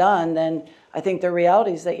is undone, then I think there are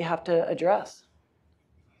realities that you have to address.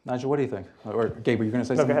 Nigel, what do you think? Or Gabe, were you going to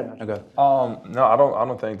say something? Go ahead, Nigel. Okay. No, I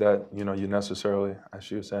don't think that you necessarily, as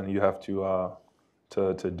she was saying, you have to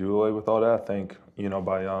do away with all that. I think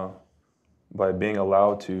by being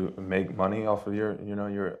allowed to make money off of your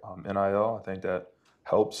NIL, I think that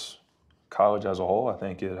helps college as a whole. I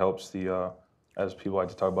think it helps as people like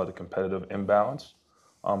to talk about, the competitive imbalance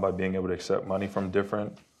by being able to accept money from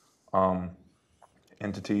different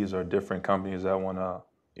entities or different companies that want to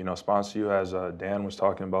sponsor you, as Dan was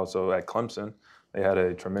talking about. So at Clemson, they had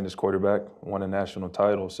a tremendous quarterback, won a national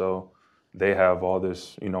title. So they have all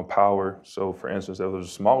this, power. So for instance, if it was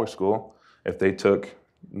a smaller school, if they took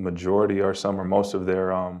majority or some or most of their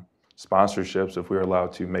sponsorships, if we were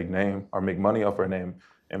allowed to make money off our name,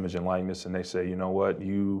 image, and likeness, and they say, you know what,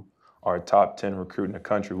 you are a top 10 recruit in the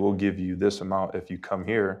country, we'll give you this amount if you come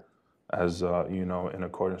here as, in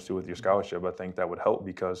accordance with your scholarship. I think that would help,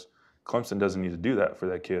 because Clemson doesn't need to do that for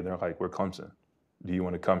that kid. They're like, we're Clemson. Do you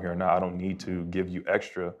want to come here or not? I don't need to give you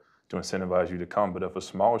extra to incentivize you to come. But if a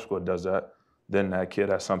smaller school does that, then that kid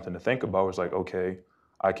has something to think about. It's like, okay,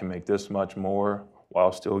 I can make this much more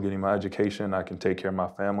while still getting my education. I can take care of my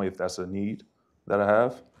family if that's a need that I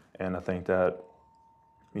have. And I think that,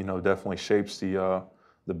 definitely shapes the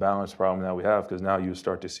balance problem that we have, because now you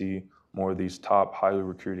start to see more of these top, highly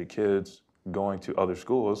recruited kids going to other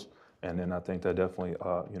schools. And then I think that definitely,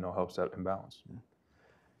 helps that imbalance.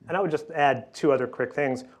 And I would just add two other quick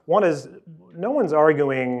things. One is, no one's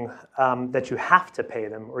arguing that you have to pay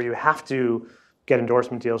them or you have to get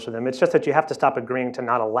endorsement deals for them. It's just that you have to stop agreeing to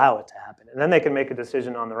not allow it to happen. And then they can make a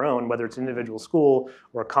decision on their own, whether it's an individual school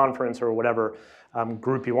or a conference or whatever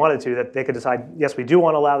group you wanted to, that they could decide, yes, we do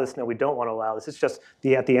want to allow this, no, we don't want to allow this. It's just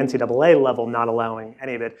at the NCAA level not allowing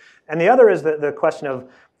any of it. And the other is the question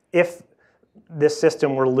of, if this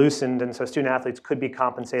system were loosened and so student athletes could be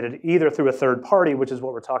compensated either through a third party, which is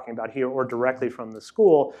what we're talking about here, or directly from the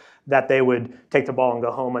school, that they would take the ball and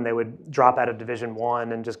go home and they would drop out of Division I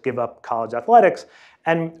and just give up college athletics.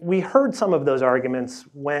 And we heard some of those arguments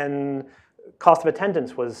when cost of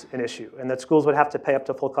attendance was an issue, and that schools would have to pay up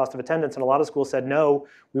to full cost of attendance. And a lot of schools said, no,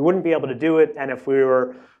 we wouldn't be able to do it. And if we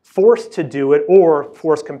were forced to do it, or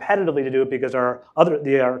forced competitively to do it because our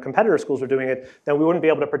competitor schools were doing it, then we wouldn't be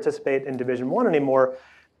able to participate in Division I anymore.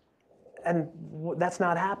 And that's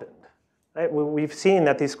not happened. Right? We've seen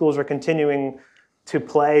that these schools are continuing to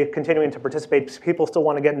play, continuing to participate. People still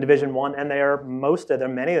want to get in Division I, and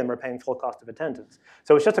many of them are paying full cost of attendance.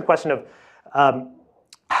 So it's just a question of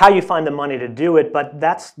how you find the money to do it, but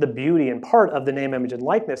that's the beauty and part of the name, image, and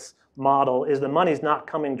likeness model, is the money's not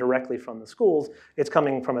coming directly from the schools, it's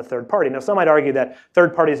coming from a third party. Now, some might argue that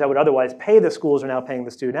third parties that would otherwise pay the schools are now paying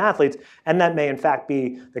the student athletes, and that may in fact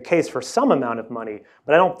be the case for some amount of money,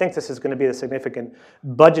 but I don't think this is going to be the significant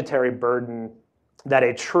budgetary burden that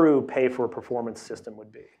a true pay-for-performance system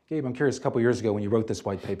would be. Gabe, I'm curious, a couple years ago when you wrote this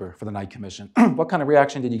white paper for the Knight Commission, what kind of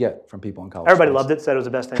reaction did you get from people in college? Everybody loved it, said it was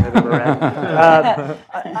the best thing they've ever read.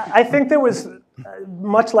 I think there was,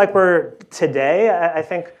 much like we're today, I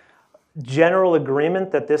think general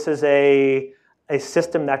agreement that this is a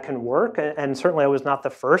system that can work, and certainly I was not the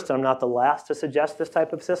first, and I'm not the last to suggest this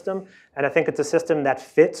type of system, and I think it's a system that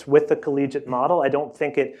fits with the collegiate model. I don't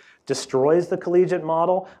think it destroys the collegiate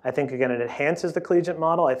model. I think, again, it enhances the collegiate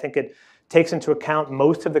model. I think it takes into account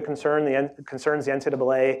most of the concerns the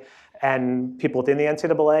NCAA and people within the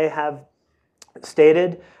NCAA have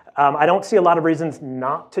stated. I don't see a lot of reasons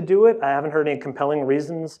not to do it. I haven't heard any compelling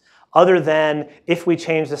reasons other than, if we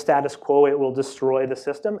change the status quo, it will destroy the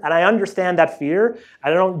system. And I understand that fear.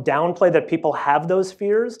 I don't downplay that people have those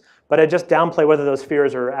fears, but I just downplay whether those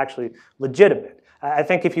fears are actually legitimate. I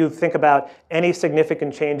think if you think about any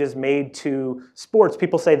significant changes made to sports,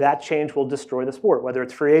 people say that change will destroy the sport, whether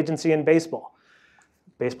it's free agency in baseball.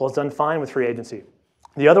 Baseball's done fine with free agency.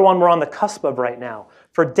 The other one we're on the cusp of right now,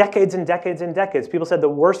 For decades and decades and decades, people said the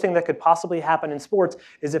worst thing that could possibly happen in sports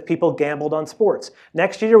is if people gambled on sports.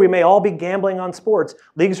 Next year, we may all be gambling on sports.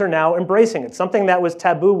 Leagues are now embracing it. Something that was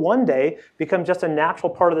taboo one day becomes just a natural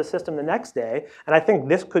part of the system the next day, and I think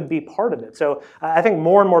this could be part of it. So I think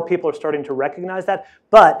more and more people are starting to recognize that,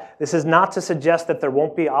 but this is not to suggest that there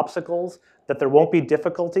won't be obstacles, that there won't be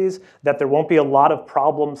difficulties, that there won't be a lot of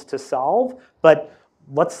problems to solve, but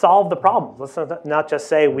let's solve the problems. Let's not just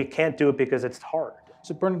say we can't do it because it's hard.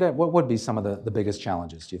 So Bernadette, what would be some of the biggest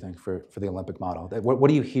challenges, do you think, for the Olympic model? What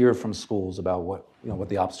do you hear from schools about what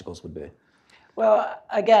the obstacles would be? Well,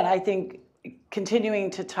 again, I think continuing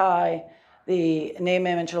to tie the name,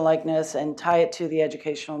 image, and likeness and tie it to the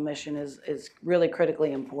educational mission is really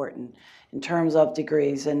critically important in terms of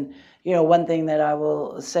degrees. And, one thing that I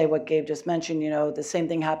will say, what Gabe just mentioned, the same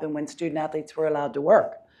thing happened when student athletes were allowed to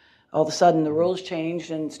work. All of a sudden, the rules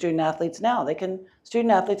changed, and student athletes now,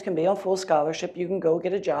 student athletes can be on full scholarship. You can go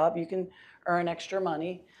get a job, you can earn extra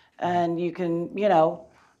money, and you can,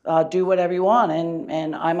 do whatever you want.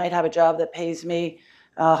 And I might have a job that pays me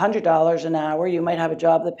 $100 an hour. You might have a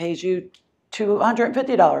job that pays you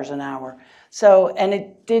 $250 an hour. So, and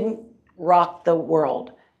it didn't rock the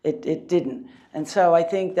world. It didn't. And so I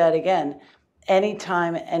think that, again,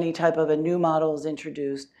 anytime any type of a new model is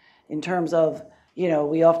introduced, in terms of,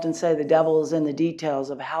 we often say the devil is in the details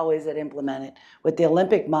of how is it implemented. With the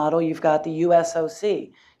Olympic model, you've got the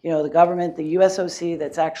USOC, the government, the USOC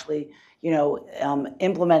that's actually,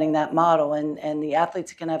 implementing that model, and the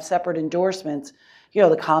athletes can have separate endorsements.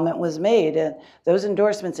 The comment was made, those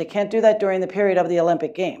endorsements, they can't do that during the period of the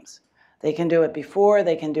Olympic Games. They can do it before,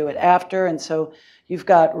 they can do it after, and so you've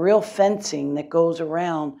got real fencing that goes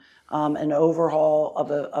around an overhaul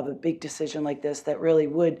of a big decision like this that really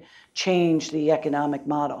would change the economic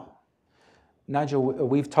model. Nigel,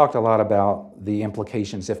 we've talked a lot about the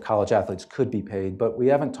implications if college athletes could be paid, but we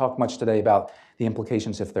haven't talked much today about the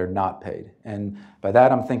implications if they're not paid. And by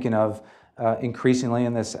that, I'm thinking of increasingly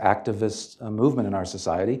in this activist movement in our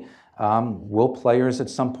society, will players at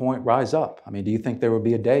some point rise up? I mean, do you think there will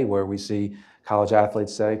be a day where we see college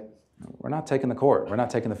athletes say, we're not taking the court, we're not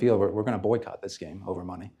taking the field, we're going to boycott this game over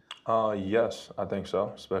money? Yes, I think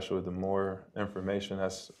so, especially with the more information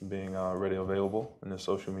that's being readily available in the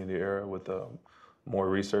social media era, with the more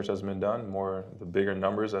research that's been done, the bigger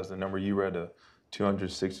numbers, as the number you read, a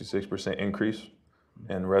 266% increase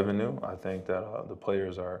in revenue. I think that the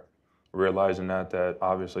players are realizing that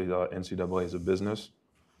obviously the NCAA is a business.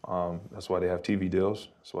 That's why they have TV deals.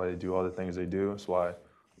 That's why they do all the things they do. That's why,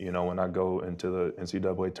 when I go into the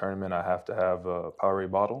NCAA tournament, I have to have a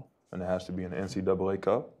Powerade bottle, and it has to be an NCAA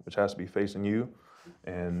cup, which has to be facing you.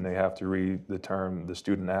 And they have to read the term, the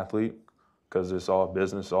student athlete, because it's all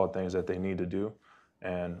business, all things that they need to do.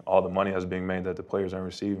 And all the money that's being made that the players are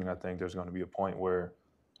receiving, I think there's going to be a point where,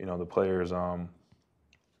 the players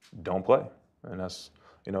don't play. And that's,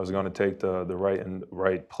 it's going to take the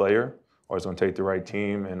right player, or it's going to take the right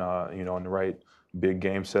team and, in the right big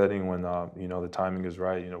game setting when, the timing is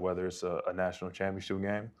right, whether it's a national championship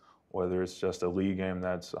game, whether it's just a league game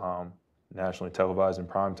that's nationally televised in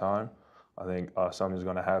prime time. I think something's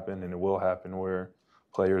going to happen, and it will happen, where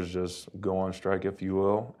players just go on strike, if you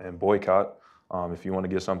will, and boycott. If you want to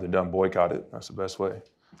get something done, boycott it. That's the best way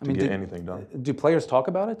to get anything done. Do players talk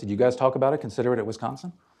about it? Did you guys talk about it, consider it at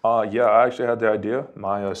Wisconsin? Yeah, I actually had the idea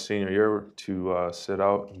my senior year to sit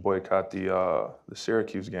out and boycott the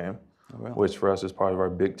Syracuse game, which for us is part of our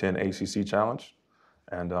Big Ten ACC challenge.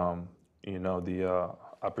 And,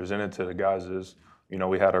 I presented to the guys is,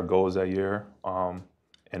 we had our goals that year,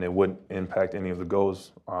 and it wouldn't impact any of the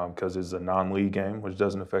goals because it's a non-league game, which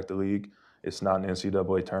doesn't affect the league. It's not an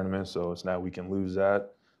NCAA tournament, so it's not we can lose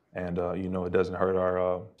that. And, it doesn't hurt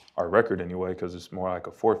our record anyway, because it's more like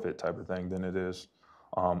a forfeit type of thing than it is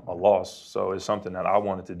a loss. So it's something that I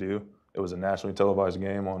wanted to do. It was a nationally televised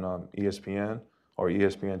game on ESPN or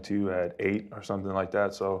ESPN2 at 8 or something like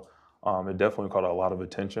that. So it definitely caught a lot of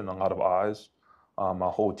attention, a lot of eyes. My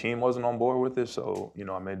whole team wasn't on board with it, so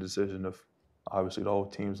I made the decision, if obviously the whole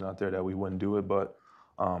team's not there, that we wouldn't do it. But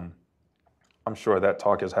I'm sure that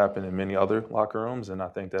talk has happened in many other locker rooms, and I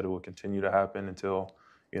think that it will continue to happen until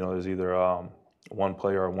there's either one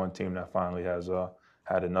player or one team that finally has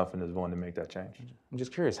had enough and is willing to make that change. I'm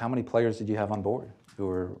just curious, how many players did you have on board who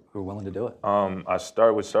were willing to do it?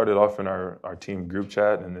 We started off in our team group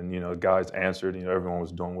chat, and then guys answered. Everyone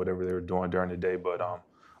was doing whatever they were doing during the day, but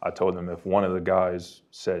I told them if one of the guys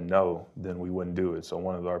said no, then we wouldn't do it. So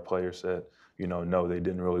one of our players said, no, they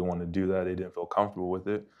didn't really want to do that. They didn't feel comfortable with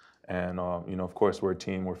it. And, of course, we're a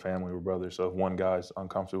team, we're family, we're brothers. So if one guy's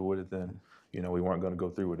uncomfortable with it, then, we weren't going to go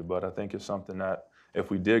through with it. But I think it's something that if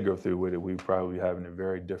we did go through with it, we'd probably be having a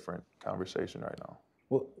very different conversation right now.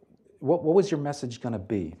 Well, what was your message going to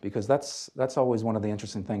be? Because that's always one of the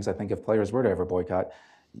interesting things. I think if players were to ever boycott,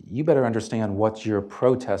 you better understand what you're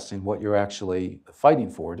protesting, what you're actually fighting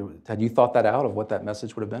for. Had you thought that out of what that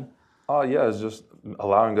message would have been? Yeah, it's just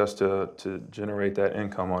allowing us to generate that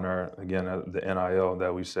income on our, again, the NIL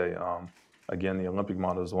that we say. Again, the Olympic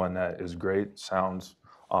model is one that is great, sounds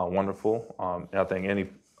wonderful. And I think any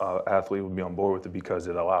athlete would be on board with it because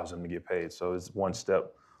it allows them to get paid. So it's one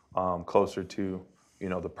step closer to,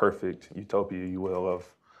 the perfect utopia, you will, of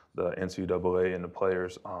the NCAA and the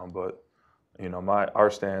players. But our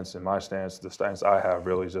stance and my stance, the stance I have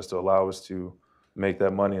really is just to allow us to make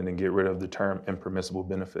that money and then get rid of the term impermissible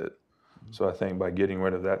benefit. So I think by getting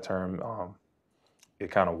rid of that term, it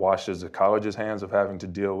kind of washes the college's hands of having to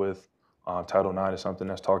deal with Title IX is something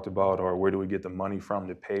that's talked about, or where do we get the money from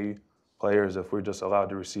to pay players if we're just allowed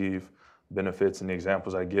to receive benefits. And the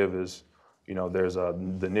examples I give is, there's the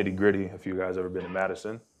Nitty Gritty, if you guys ever been to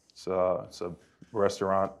Madison. It's a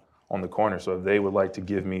restaurant on the corner. So if they would like to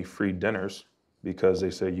give me free dinners because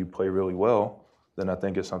they say you play really well, then I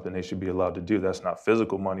think it's something they should be allowed to do. That's not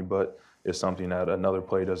physical money, but it's something that another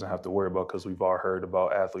player doesn't have to worry about, because we've all heard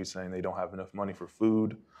about athletes saying they don't have enough money for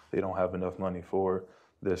food, they don't have enough money for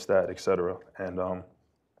this, that, et cetera. And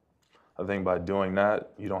I think by doing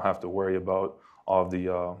that, you don't have to worry about all of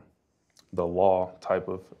the law type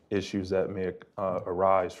of issues that may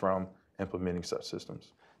arise from implementing such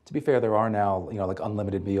systems. To be fair, there are now, like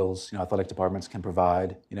unlimited meals. Athletic departments can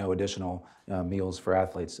provide, additional meals for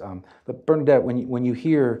athletes. But Bernadette, when you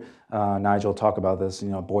hear Nigel talk about this,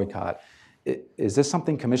 boycott, is this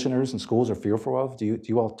something commissioners and schools are fearful of? Do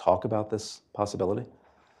you all talk about this possibility?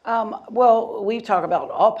 Well, we talk about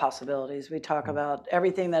all possibilities. We talk about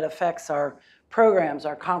everything that affects our programs,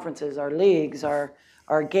 our conferences, our leagues, our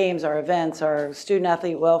games, our events, our student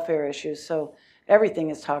athlete welfare issues. So everything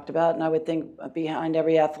is talked about, and I would think behind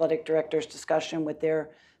every athletic director's discussion with their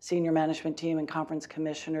senior management team and conference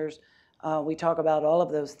commissioners, we talk about all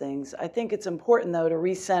of those things. I think it's important, though, to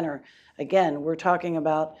recenter. Again, we're talking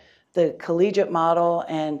about the collegiate model,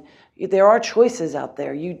 and there are choices out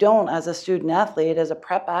there. You don't, as a student athlete, as a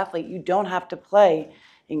prep athlete, you don't have to play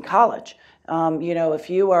in college. If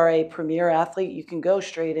you are a premier athlete, you can go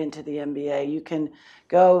straight into the NBA. You can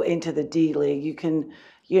go into the D League. You can,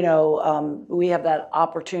 we have that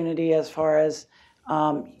opportunity as far as,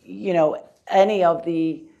 any of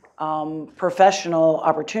the professional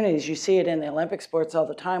opportunities. You see it in the Olympic sports all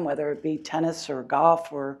the time, whether it be tennis or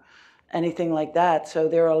golf or anything like that. So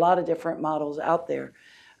there are a lot of different models out there.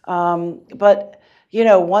 But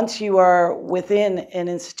once you are within an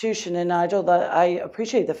institution, and Nigel, I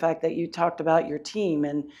appreciate the fact that you talked about your team,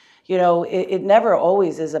 and it never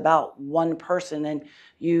always is about one person, and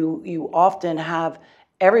you often have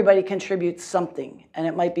everybody contribute something, and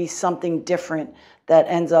it might be something different that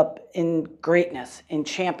ends up in greatness, in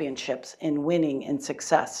championships, in winning, in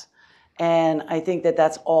success. And I think that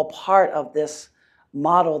that's all part of this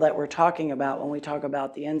model that we're talking about when we talk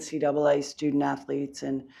about the NCAA student athletes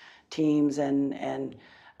and teams. And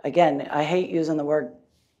again, I hate using the word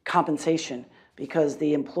compensation, because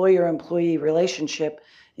the employer-employee relationship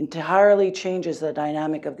entirely changes the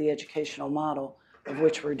dynamic of the educational model of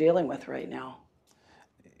which we're dealing with right now.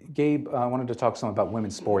 Gabe, I wanted to talk some about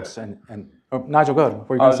women's sports, and Nigel, go ahead. What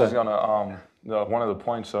were you I was going to just say? going to, one of the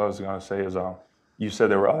points I was going to say is, you said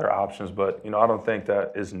there were other options, but, I don't think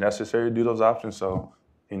that it's necessary to do those options. So,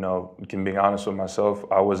 can be honest with myself,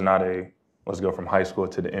 I was not let's go from high school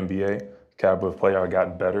to the NBA caliber of player. I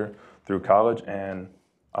got better through college, and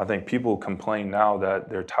I think people complain now that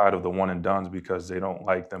they're tired of the one and dones because they don't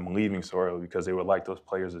like them leaving so early, because they would like those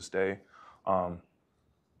players to stay.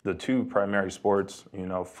 The two primary sports,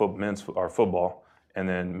 men's are football, and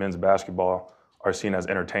then men's basketball are seen as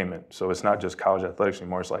entertainment. So it's not just college athletics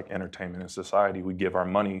anymore, it's like entertainment in society. We give our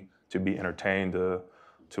money to be entertained,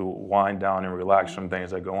 to wind down and relax from things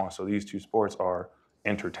that go on. So these two sports are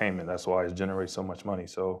entertainment. That's why it generates so much money.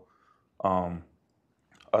 So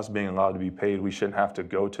us being allowed to be paid, we shouldn't have to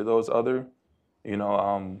go to those other,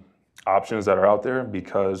 options that are out there,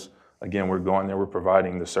 because again, we're going there, we're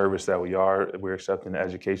providing the service that we're accepting the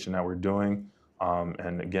education that we're doing.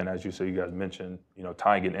 And again, as you guys mentioned,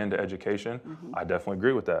 tying it into education, I definitely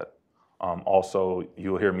agree with that. Also,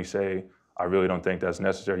 you'll hear me say, I really don't think that's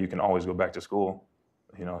necessary. You can always go back to school.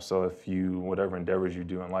 So if whatever endeavors you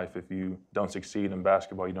do in life, if you don't succeed in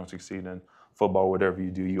basketball, you don't succeed in football, whatever you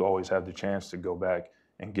do, you always have the chance to go back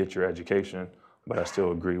and get your education. But I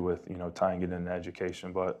still agree with, tying it into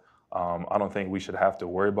education. But I don't think we should have to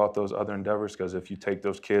worry about those other endeavors, because if you take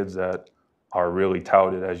those kids that are really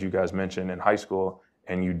touted, as you guys mentioned, in high school,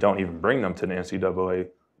 and you don't even bring them to the NCAA,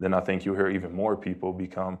 then I think you'll hear even more people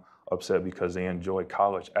become upset because they enjoy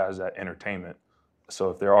college as that entertainment. So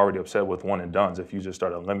if they're already upset with one and dones, if you just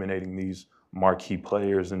start eliminating these marquee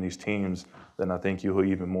players and these teams, then I think you'll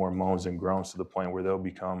hear even more moans and groans to the point where they'll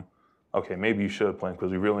become, okay, maybe you should play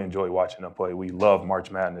because we really enjoy watching them play. We love March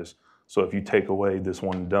Madness. So if you take away this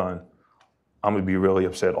one and done, I'm gonna be really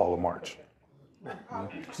upset all of March.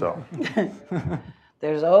 So.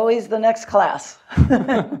 There's always the next class.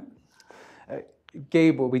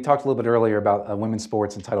 Gabe, we talked a little bit earlier about women's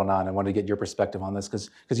sports and Title IX. I wanted to get your perspective on this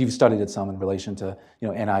because you've studied it some in relation to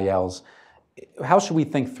NILs. How should we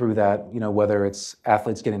think through that? Whether it's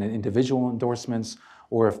athletes getting individual endorsements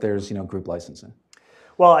or if there's group licensing.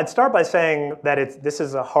 Well, I'd start by saying that this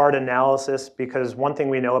is a hard analysis because one thing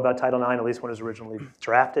we know about Title IX, at least when it was originally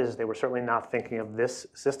drafted, is they were certainly not thinking of this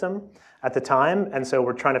system at the time. And so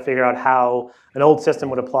we're trying to figure out how an old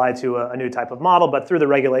system would apply to a new type of model. But through the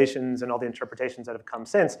regulations and all the interpretations that have come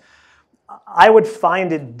since, I would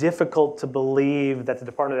find it difficult to believe that the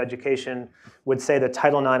Department of Education would say that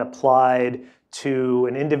Title IX applied to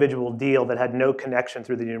an individual deal that had no connection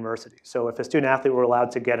through the university. So if a student athlete were allowed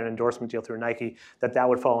to get an endorsement deal through Nike, that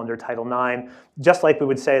would fall under Title IX, just like we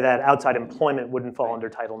would say that outside employment wouldn't fall under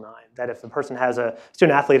Title IX. That if the person has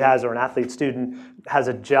or an athlete student has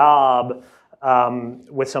a job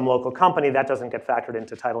with some local company, that doesn't get factored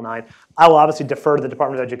into Title IX. I will obviously defer to the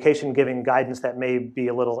Department of Education giving guidance that may be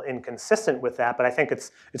a little inconsistent with that, but I think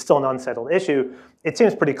it's still an unsettled issue. It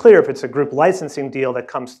seems pretty clear if it's a group licensing deal that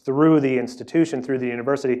comes through the institution, through the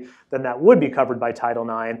university, then that would be covered by Title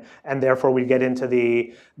IX, and therefore we get into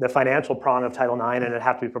the financial prong of Title IX, and it'd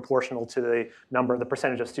have to be proportional to the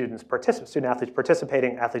percentage of student athletes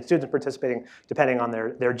participating, students participating, depending on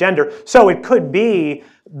their gender. So it could be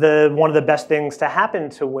one of the best things to happen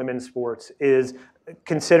to women's sports is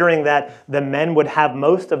considering that the men would have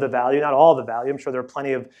most of the value, not all the value. I'm sure there are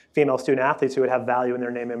plenty of female student athletes who would have value in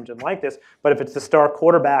their name, image, and likeness. But if it's the star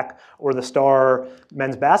quarterback or the star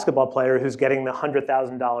men's basketball player who's getting the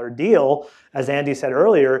 $100,000 deal, as Andy said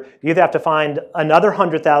earlier, you either have to find another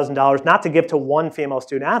 $100,000, not to give to one female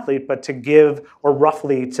student athlete, but to give, or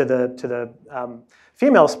roughly to the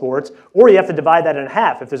female sports, or you have to divide that in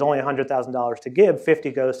half. If there's only $100,000 to give,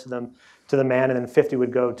 50 goes to the man, and then 50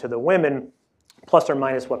 would go to the women, plus or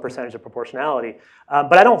minus what percentage of proportionality.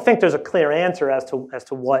 But I don't think there's a clear answer as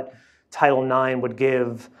to what Title IX would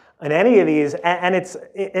give in any of these. And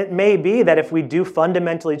it may be that if we do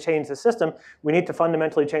fundamentally change the system, we need to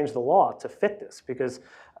fundamentally change the law to fit this, because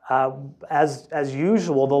as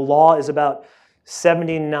usual, the law is about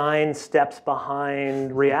 79 steps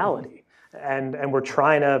behind reality. And we're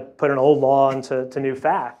trying to put an old law into new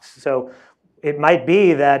facts. So it might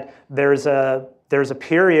be that there's a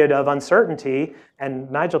period of uncertainty, and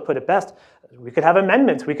Nigel put it best, we could have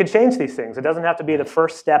amendments, we could change these things. It doesn't have to be the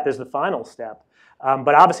first step is the final step.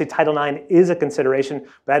 But obviously Title IX is a consideration,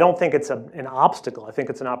 but I don't think it's an obstacle, I think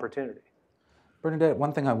it's an opportunity. Bernadette,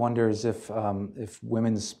 one thing I wonder is if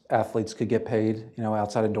women's athletes could get paid,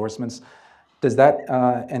 outside endorsements, does that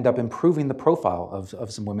end up improving the profile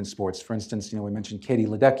of some women's sports? For instance, we mentioned Katie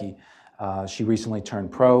Ledecky. She recently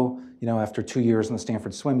turned pro, after 2 years on the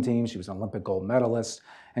Stanford swim team. She was an Olympic gold medalist,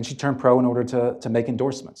 and she turned pro in order to make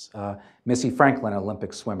endorsements. Missy Franklin, an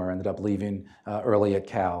Olympic swimmer, ended up leaving early at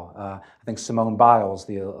Cal. I think Simone Biles,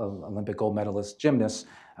 the Olympic gold medalist gymnast,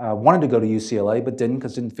 wanted to go to UCLA, but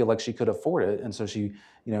didn't feel like she could afford it, and so she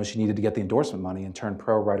needed to get the endorsement money and turned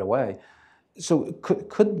pro right away. So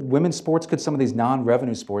could women's sports, could some of these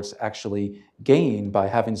non-revenue sports actually gain by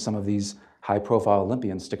having some of these high-profile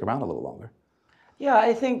Olympians stick around a little longer? Yeah,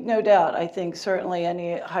 I think no doubt. I think certainly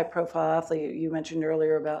any high-profile athlete, you mentioned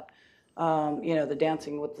earlier about, the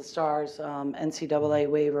Dancing with the Stars, NCAA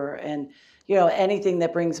waiver, and, anything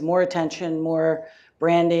that brings more attention, more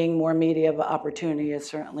branding, more media opportunity is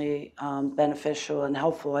certainly beneficial and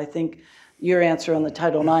helpful. I think your answer on the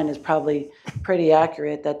Title IX is probably pretty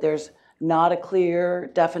accurate, that there's not a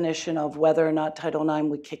clear definition of whether or not Title IX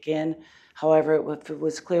would kick in. However, if it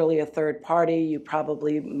was clearly a third party, you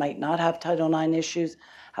probably might not have Title IX issues.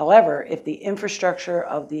 However, if the infrastructure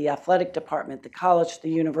of the athletic department, the college, the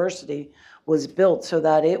university was built so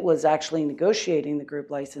that it was actually negotiating the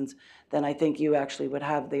group license, then I think you actually would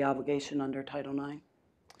have the obligation under Title IX.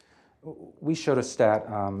 We showed a stat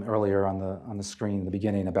earlier on the screen in the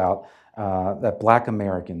beginning about that Black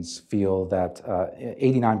Americans feel that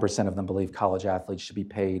 89% of them believe college athletes should be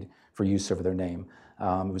paid for use of their name.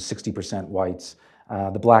 It was 60% whites.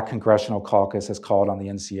 The Black Congressional Caucus has called on the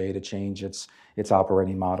NCAA to change its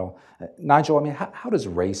operating model. Nigel, how does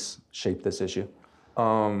race shape this issue?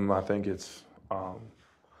 I think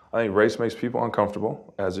I think race makes people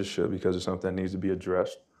uncomfortable, as it should, because it's something that needs to be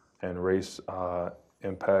addressed. And race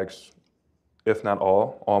impacts, if not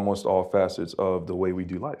all, almost all facets of the way we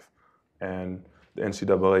do life. And the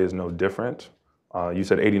NCAA is no different. You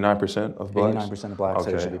said 89% of blacks? 89% of blacks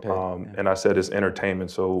say they should be paid. And I said it's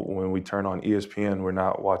entertainment. So when we turn on ESPN, we're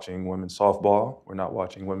not watching women's softball, we're not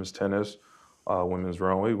watching women's tennis, women's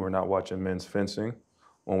rowing, we're not watching men's fencing.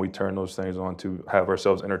 When we turn those things on to have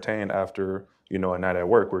ourselves entertained after, a night at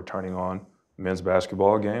work, we're turning on men's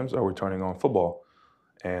basketball games or we're turning on football.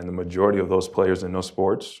 And the majority of those players in those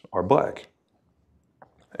sports are black.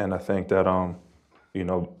 And I think that,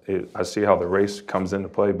 I see how the race comes into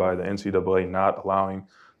play by the NCAA not allowing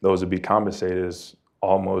those to be compensated. Is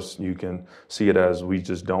almost, you can see it as we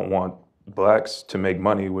just don't want blacks to make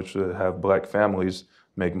money, which would have black families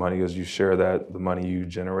make money as you share the money you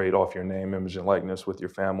generate off your name, image, and likeness with your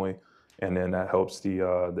family. And then that helps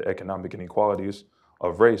the economic inequalities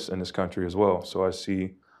of race in this country as well. So I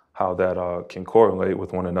see how that can correlate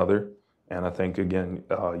with one another. And I think, again,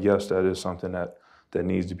 yes, that is something that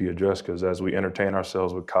needs to be addressed, because as we entertain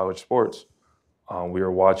ourselves with college sports, we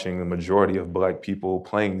are watching the majority of black people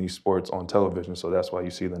playing these sports on television. So that's why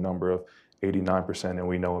you see the number of 89%, and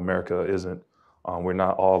we know America isn't. We're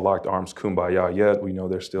not all locked arms kumbaya yet. We know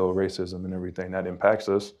there's still racism and everything that impacts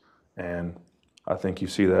us. And I think you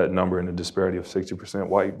see that number in the disparity of 60%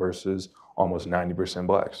 white versus almost 90%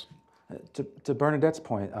 blacks. To Bernadette's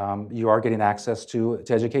point, you are getting access to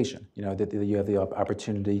education. That you have the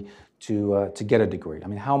opportunity to get a degree. I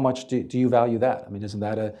mean, how much do you value that? I mean, isn't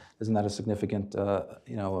that a significant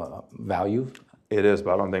value? It is,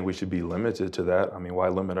 but I don't think we should be limited to that. I mean, why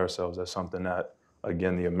limit ourselves? That's something that,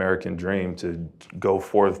 again, the American dream, to go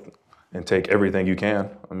forth and take everything you can.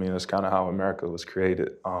 I mean, that's kind of how America was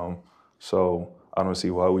created. So I don't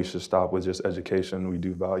see why we should stop with just education. We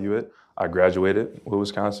do value it. I graduated with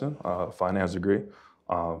Wisconsin, finance degree.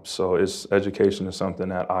 So education is something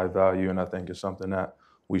that I value, and I think it's something that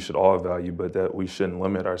we should all value, but that we shouldn't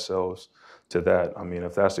limit ourselves to that. I mean,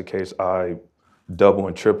 if that's the case, I double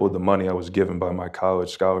and triple the money I was given by my college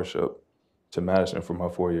scholarship to Madison for my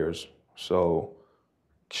 4 years. So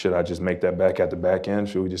should I just make that back at the back end?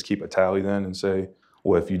 Should we just keep a tally then and say,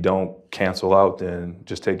 well, if you don't cancel out, then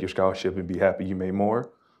just take your scholarship and be happy you made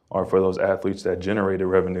more? Or for those athletes that generated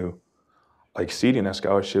revenue exceeding that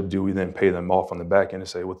scholarship, do we then pay them off on the back end and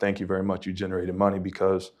say, well, thank you very much, you generated money?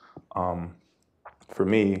 Because for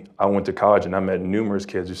me, I went to college and I met numerous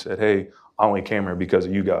kids who said, hey, I only came here because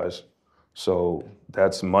of you guys. So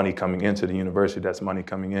that's money coming into the university, that's money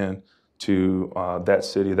coming in to that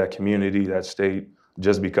city, that community, that state,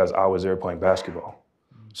 just because I was there playing basketball.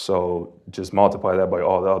 So just multiply that by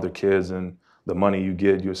all the other kids and the money you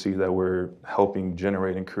get, you'll see that we're helping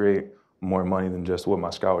generate and create more money than just what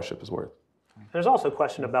my scholarship is worth. There's also a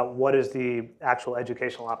question about what is the actual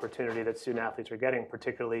educational opportunity that student athletes are getting,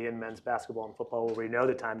 particularly in men's basketball and football, where we know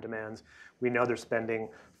the time demands. We know they're spending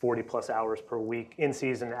 40 plus hours per week in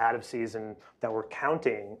season, out of season, that we're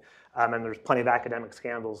counting. And there's plenty of academic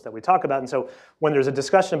scandals that we talk about. And so when there's a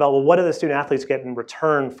discussion about, well, what do the student athletes get in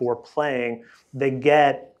return for playing? They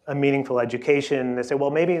get a meaningful education. They say,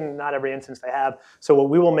 well, maybe not every instance they have. So what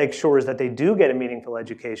we will make sure is that they do get a meaningful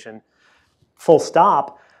education, full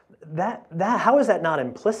stop. How is that not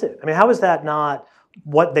implicit? I mean, how is that not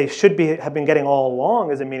what they should have been getting all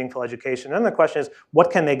along, is a meaningful education? And then the question is,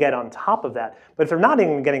 what can they get on top of that? But if they're not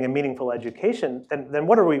even getting a meaningful education, then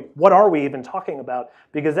what are we even talking about?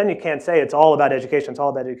 Because then you can't say it's all about education, it's all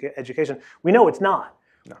about education. We know it's not.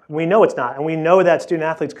 No. We know it's not. And we know that student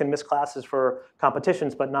athletes can miss classes for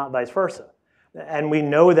competitions, but not vice versa. And we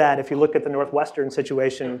know that if you look at the Northwestern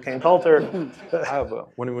situation, Ken Coulter. I have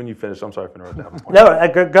when you finish, I'm sorry for interrupting. No,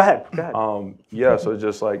 go ahead. Yeah, so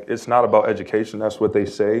just like, it's not about education. That's what they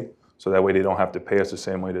say. So that way they don't have to pay us the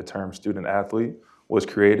same way the term student athlete was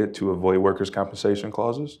created, to avoid workers' compensation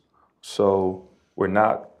clauses. So we're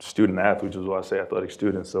not student athletes, is what I say, athletic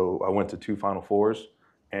students. So I went to 2 Final Fours,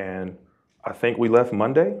 and I think we left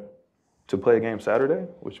Monday to play a game Saturday,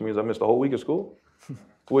 which means I missed a whole week of school.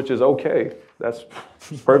 Which is okay, that's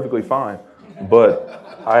perfectly fine.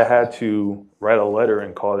 But I had to write a letter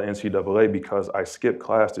and call the NCAA because I skipped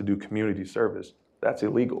class to do community service. That's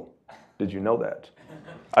illegal. Did you know that?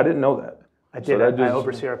 I didn't know that. I did. I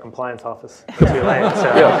oversee our compliance office.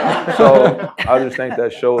 Yeah. So I just think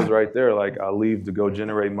that shows right there, like, I leave to go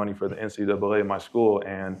generate money for the NCAA in my school,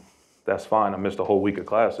 and that's fine. I missed a whole week of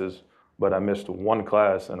classes. But I missed 1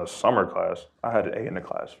 class in a summer class. I had an A in the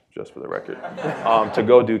class, just for the record, to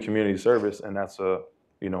go do community service, and that's a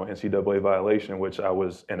NCAA violation, which I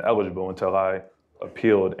was ineligible until I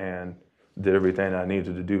appealed, and did everything I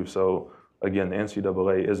needed to do. So again, the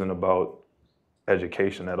NCAA isn't about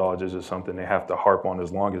education at all. It's just something they have to harp on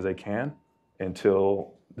as long as they can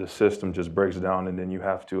until the system just breaks down, and then you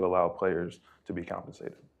have to allow players to be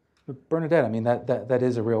compensated. But Bernadette, I mean, that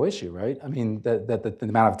is a real issue, right? I mean, the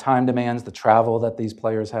amount of time demands, the travel that these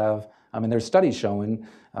players have. I mean, there's studies showing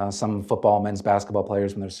some football, men's basketball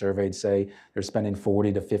players, when they're surveyed, say they're spending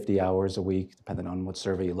 40 to 50 hours a week, depending on what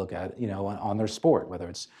survey you look at, on their sport, whether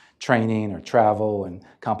it's training or travel and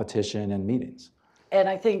competition and meetings. And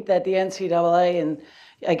I think that the NCAA, and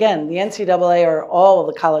again, the NCAA are all of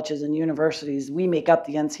the colleges and universities. We make up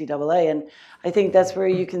the NCAA, and I think that's where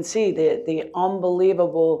you can see the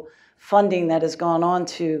unbelievable funding that has gone on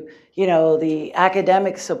to, the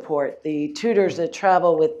academic support, the tutors that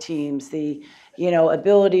travel with teams, the,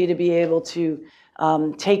 ability to be able to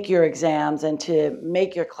take your exams and to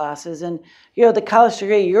make your classes. And, the college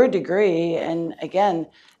degree, your degree, and again,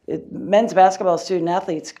 men's basketball student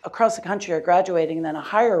athletes across the country are graduating at a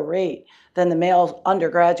higher rate than the male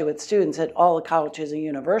undergraduate students at all the colleges and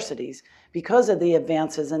universities because of the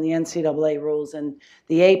advances in the NCAA rules and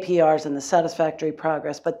the APRs and the satisfactory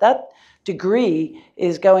progress. But that degree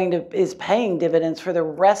is paying dividends for the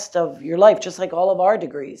rest of your life, just like all of our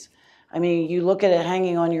degrees. I mean, you look at it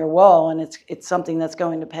hanging on your wall, and it's something that's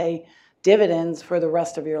going to pay dividends for the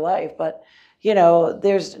rest of your life. But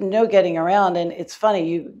there's no getting around. And it's funny,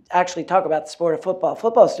 you actually talk about the sport of football.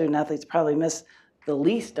 Football student athletes probably miss the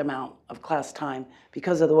least amount of class time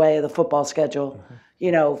because of the way the football schedule,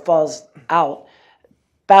 falls out.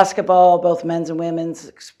 Basketball, both men's and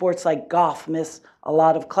women's, sports like golf miss a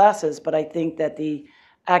lot of classes. But I think that the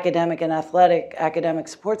academic and academic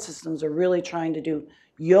support systems are really trying to do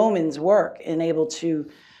yeoman's work and able to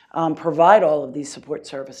provide all of these support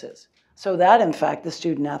services. So that, in fact, the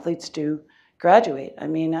student athletes do graduate. I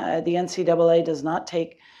mean, the NCAA does not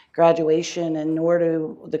take graduation, and nor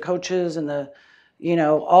do the coaches and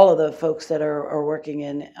all of the folks that are working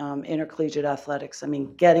in intercollegiate athletics. I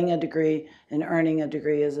mean, getting a degree and earning a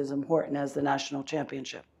degree is as important as the national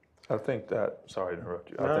championship. I think that, sorry to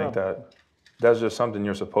interrupt you, I think that's just something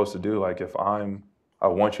you're supposed to do. Like if I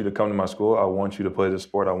want you to come to my school, I want you to play this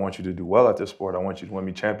sport, I want you to do well at this sport, I want you to win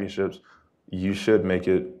me championships, you should make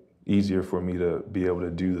it easier for me to be able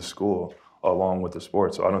to do the school along with the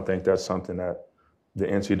sport. So I don't think that's something that the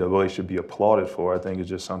NCAA should be applauded for. I think it's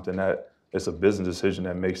just something that it's a business decision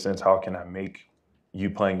that makes sense. How can I make you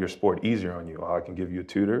playing your sport easier on you? I can give you a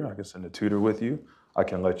tutor, I can send a tutor with you, I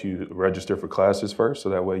can let you register for classes first so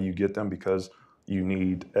that way you get them because you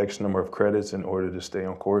need X number of credits in order to stay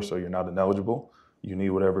on course so you're not ineligible. You need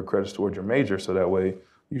whatever credits towards your major so that way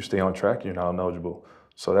you stay on track, you're not ineligible.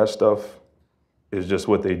 So that stuff is just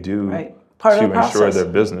what they do to ensure their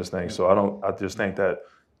business thing. So I just think that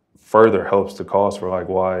further helps the cause for like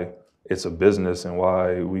why it's a business and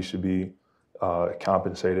why we should be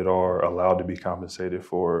compensated or allowed to be compensated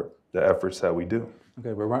for the efforts that we do.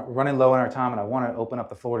 Okay, we're running low on our time, and I want to open up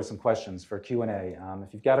the floor to some questions for Q&A.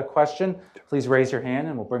 If you've got a question, please raise your hand,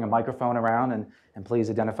 and we'll bring a microphone around, and please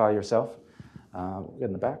identify yourself.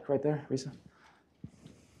 In the back right there, Risa.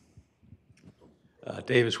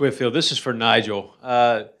 Davis Whitfield, this is for Nigel.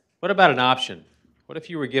 What about an option? What if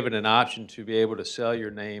you were given an option to be able to sell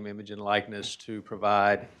your name, image, and likeness to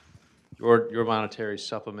provide your monetary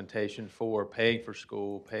supplementation for paying for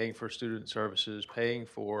school, paying for student services, paying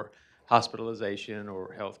for hospitalization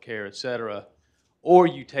or health care, et cetera, or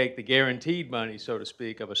you take the guaranteed money, so to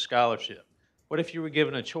speak, of a scholarship? What if you were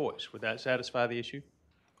given a choice? Would that satisfy the issue?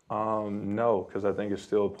 No, because I think it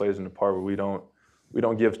still plays in the part where we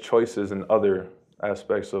don't give choices in other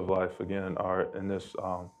aspects of life. Again,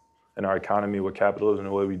 in our economy with capitalism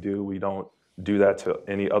and the way we do, we don't do that to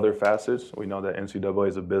any other facets. We know that NCAA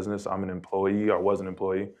is a business. I'm an employee or was an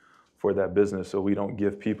employee for that business, so we don't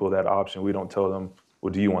give people that option. We don't tell them,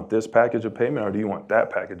 well, do you want this package of payment or do you want that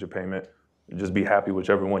package of payment? Just be happy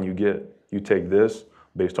whichever one you get. You take this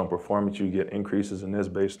based on performance, you get increases in this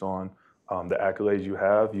based on the accolades you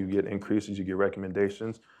have, you get increases, you get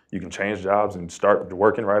recommendations. You can change jobs and start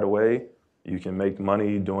working right away. You can make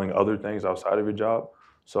money doing other things outside of your job.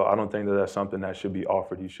 So I don't think that that's something that should be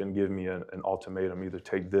offered. You shouldn't give me an ultimatum, either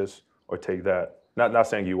take this or take that. Not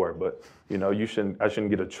saying you were, but I shouldn't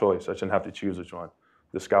get a choice. I shouldn't have to choose which one.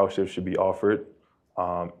 The scholarship should be offered.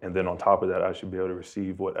 And then on top of that, I should be able to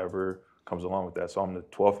receive whatever comes along with that. So I'm the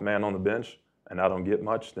 12th man on the bench and I don't get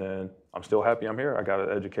much, then I'm still happy I'm here. I got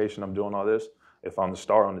an education, I'm doing all this. If I'm the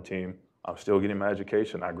star on the team, I'm still getting my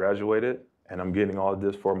education. I graduated and I'm getting all of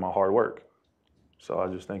this for my hard work. So I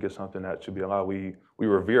just think it's something that should be allowed. We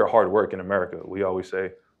revere hard work in America. We always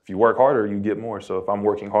say, if you work harder, you get more. So if I'm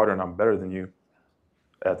working harder and I'm better than you,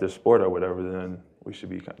 at this sport or whatever, then we should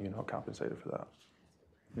be, compensated for that.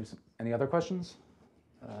 Any other questions?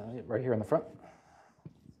 Right here in the front.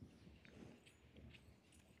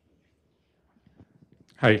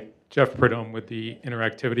 Hi, Jeff Pridham with the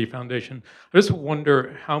Interactivity Foundation. I just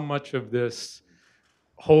wonder how much of this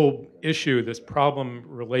whole issue, this problem,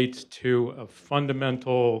 relates to a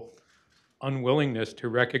fundamental unwillingness to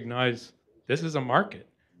recognize this is a market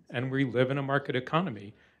and we live in a market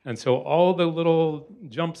economy. And so all the little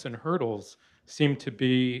jumps and hurdles seem to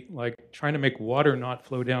be like trying to make water not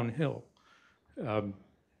flow downhill.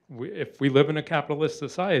 If we live in a capitalist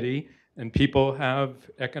society and people have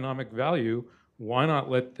economic value, why not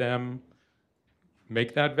let them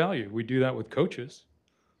make that value? We do that with coaches.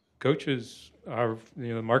 Coaches are,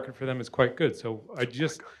 the market for them is quite good. So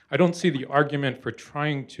I don't see the argument for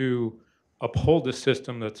trying to uphold a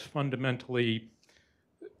system that's fundamentally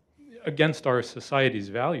against our society's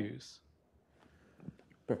values.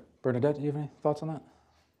 Bernadette, do you have any thoughts on that?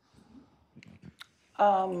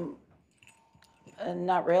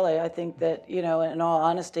 Not really. I think that, in all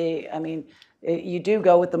honesty, you do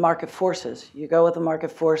go with the market forces. You go with the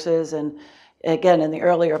market forces, and again, in the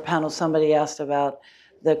earlier panel, somebody asked about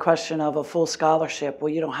the question of a full scholarship. Well,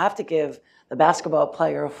 you don't have to give the basketball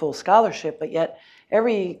player a full scholarship, but yet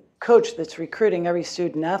every coach that's recruiting every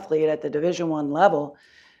student athlete at the Division I level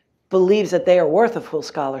believes that they are worth a full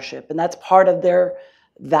scholarship, and that's part of their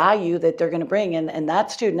value that they're going to bring. And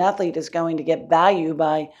that student athlete is going to get value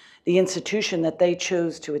by the institution that they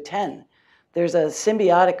chose to attend. There's a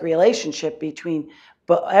symbiotic relationship between,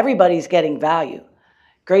 but everybody's getting value.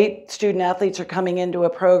 Great student athletes are coming into a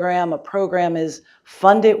program is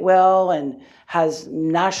funded well and has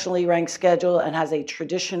nationally ranked schedule and has a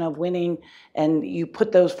tradition of winning, and you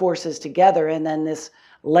put those forces together and then this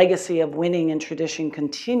legacy of winning and tradition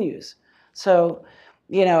continues. So,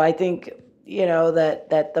 I think,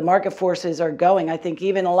 that the market forces are going. I think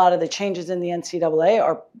even a lot of the changes in the NCAA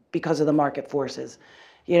are because of the market forces.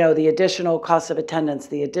 The additional cost of attendance,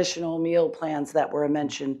 the additional meal plans that were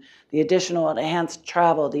mentioned, the additional enhanced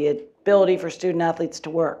travel, the ability for student athletes to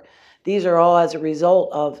work. These are all as a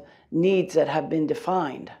result of needs that have been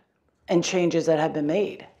defined and changes that have been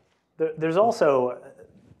made. There's also,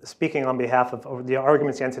 speaking on behalf of the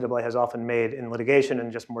arguments the NCAA has often made in litigation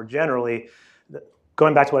and just more generally,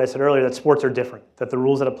 going back to what I said earlier, that sports are different, that the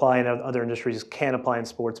rules that apply in other industries can't apply in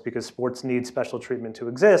sports because sports need special treatment to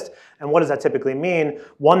exist. And what does that typically mean?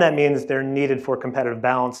 One, that means they're needed for competitive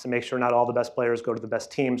balance to make sure not all the best players go to the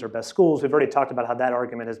best teams or best schools. We've already talked about how that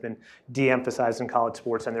argument has been de-emphasized in college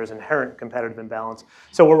sports and there's inherent competitive imbalance.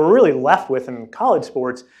 So what we're really left with in college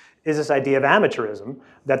sports is this idea of amateurism,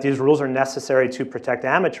 that these rules are necessary to protect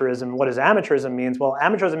amateurism. What does amateurism mean? Well,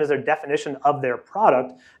 amateurism is their definition of their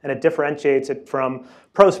product, and it differentiates it from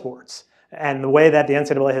pro sports. And the way that the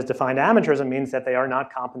NCAA has defined amateurism means that they are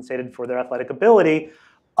not compensated for their athletic ability,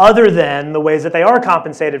 other than the ways that they are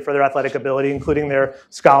compensated for their athletic ability, including their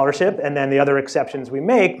scholarship, and then the other exceptions we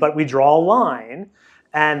make, but we draw a line.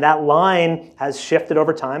 And that line has shifted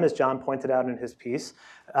over time, as Jon pointed out in his piece,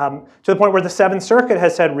 to the point where the Seventh Circuit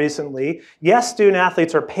has said recently, yes, student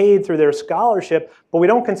athletes are paid through their scholarship, but we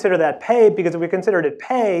don't consider that pay, because if we considered it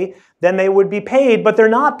pay, then they would be paid, but they're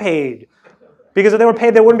not paid. Because if they were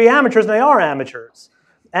paid, they wouldn't be amateurs, and they are amateurs.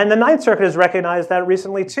 And the Ninth Circuit has recognized that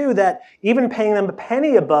recently, too, that even paying them a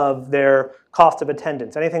penny above their cost of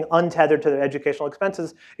attendance, anything untethered to their educational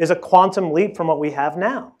expenses, is a quantum leap from what we have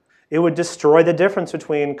now. It would destroy the difference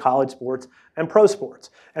between college sports and pro sports.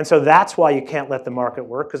 And so that's why you can't let the market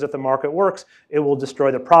work, because if the market works, it will destroy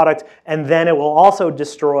the product, and then it will also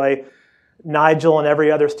destroy Nigel and every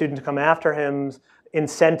other student to come after him's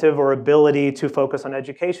incentive or ability to focus on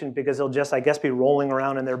education, because they'll just, I guess, be rolling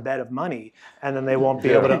around in their bed of money, and then they won't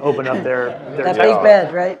be able to open up their that big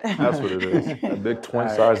bed, right? That's what it is. A big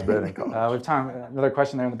twin-sized bed in college. We have time. Another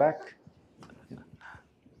question there in the back.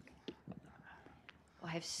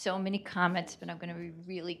 I have so many comments, but I'm going to be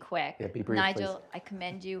really quick. Yeah, be brief, Nigel, please. I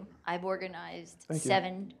commend you. I've organized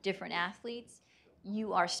 7 different athletes.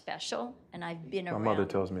 You are special, and I've been around. My mother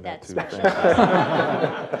tells me that too. Special.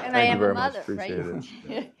 Thank And I am a mother, Appreciate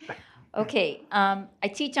right? Okay, I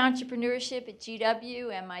teach entrepreneurship at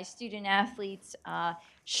GW, and my student athletes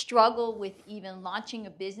struggle with even launching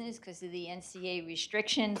a business because of the NCAA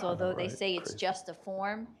restrictions, although they say it's just a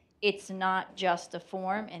form. It's not just a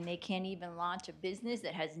form, and they can't even launch a business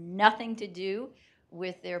that has nothing to do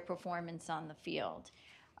with their performance on the field.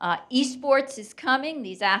 Esports is coming.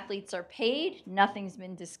 These athletes are paid. Nothing's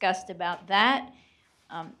been discussed about that.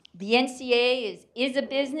 The NCAA is a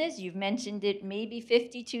business. You've mentioned it maybe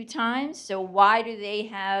 52 times. So why do they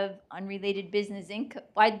have unrelated business income?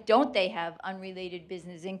 Why don't they have unrelated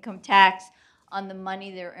business income tax on the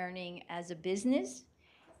money they're earning as a business?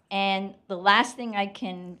 And the last thing I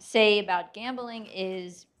can say about gambling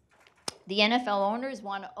is the NFL owners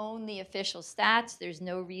want to own the official stats. There's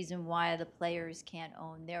no reason why the players can't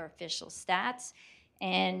own their official stats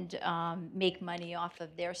and make money off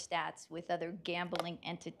of their stats with other gambling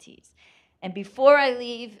entities. And before I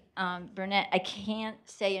leave, Burnett, I can't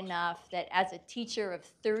say enough that as a teacher of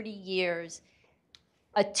 30 years,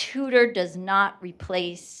 a tutor does not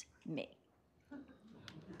replace me.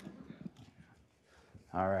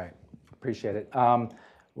 All right, appreciate it.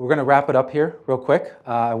 We're going to wrap it up here real quick.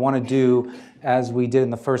 I want to do, as we did in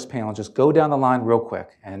the first panel, just go down the line real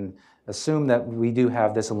quick and assume that we do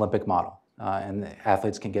have this Olympic model and the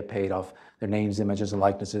athletes can get paid off their names, images, and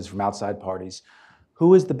likenesses from outside parties.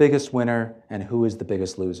 Who is the biggest winner and who is the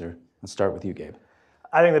biggest loser? Let's start with you, Gabe.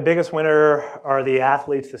 I think the biggest winner are the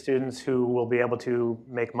athletes, the students who will be able to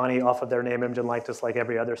make money off of their name, image, and likeness like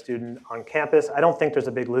every other student on campus. I don't think there's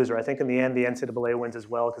a big loser. I think in the end, the NCAA wins as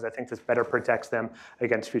well because I think this better protects them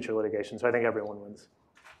against future litigation. So I think everyone wins.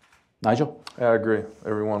 Nigel? Yeah, I agree.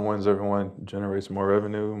 Everyone wins. Everyone generates more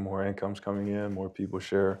revenue, more incomes coming in, more people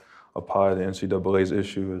share a pie. The NCAA's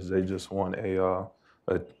issue is they just want a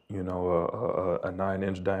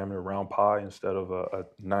 9-inch diameter round pie instead of a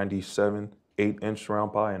 97 8-inch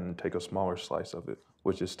round pie and take a smaller slice of it,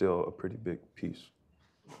 which is still a pretty big piece.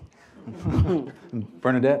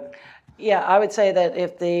 Bernadette? Yeah, I would say that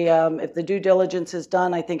if the due diligence is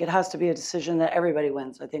done, I think it has to be a decision that everybody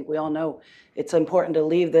wins. I think we all know it's important to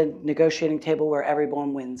leave the negotiating table where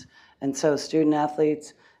everyone wins. And so student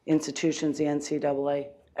athletes, institutions, the NCAA,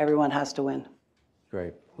 everyone has to win.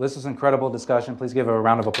 Great. Well, this was an incredible discussion. Please give a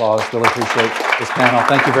round of applause. Really appreciate this panel.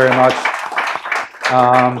 Thank you very much.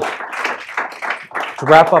 To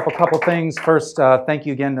wrap up a couple things, first, thank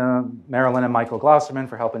you again to Marilyn and Michael Glosserman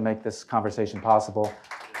for helping make this conversation possible.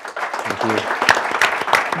 Thank you.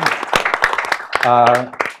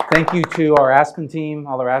 Thank you to our Aspen team,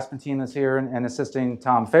 all our Aspen team that's here and assisting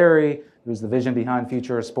Tom Ferry, who's the vision behind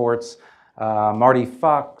Future of Sports. Marty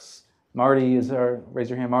Fox. Marty is raise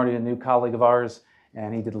your hand, Marty, a new colleague of ours,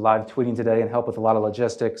 and he did live tweeting today and helped with a lot of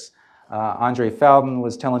logistics. Andre Fowden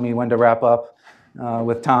was telling me when to wrap up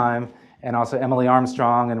with time. And also Emily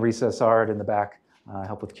Armstrong and Risa Sard in the back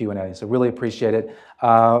help with Q&A. So really appreciate it.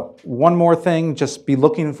 One more thing, just be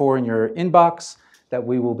looking for in your inbox that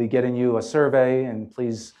we will be getting you a survey, and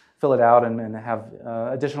please fill it out and have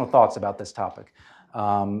additional thoughts about this topic.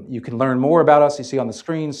 You can learn more about us. You see on the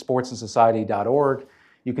screen, sportsandsociety.org.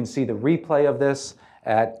 You can see the replay of this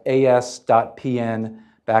at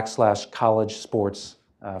as.pn/college sports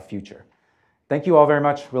future. Thank you all very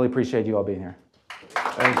much. Really appreciate you all being here.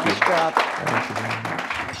 Thank you. Nice job. Thank you very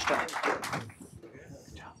much. Nice job.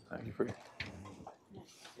 Thank you for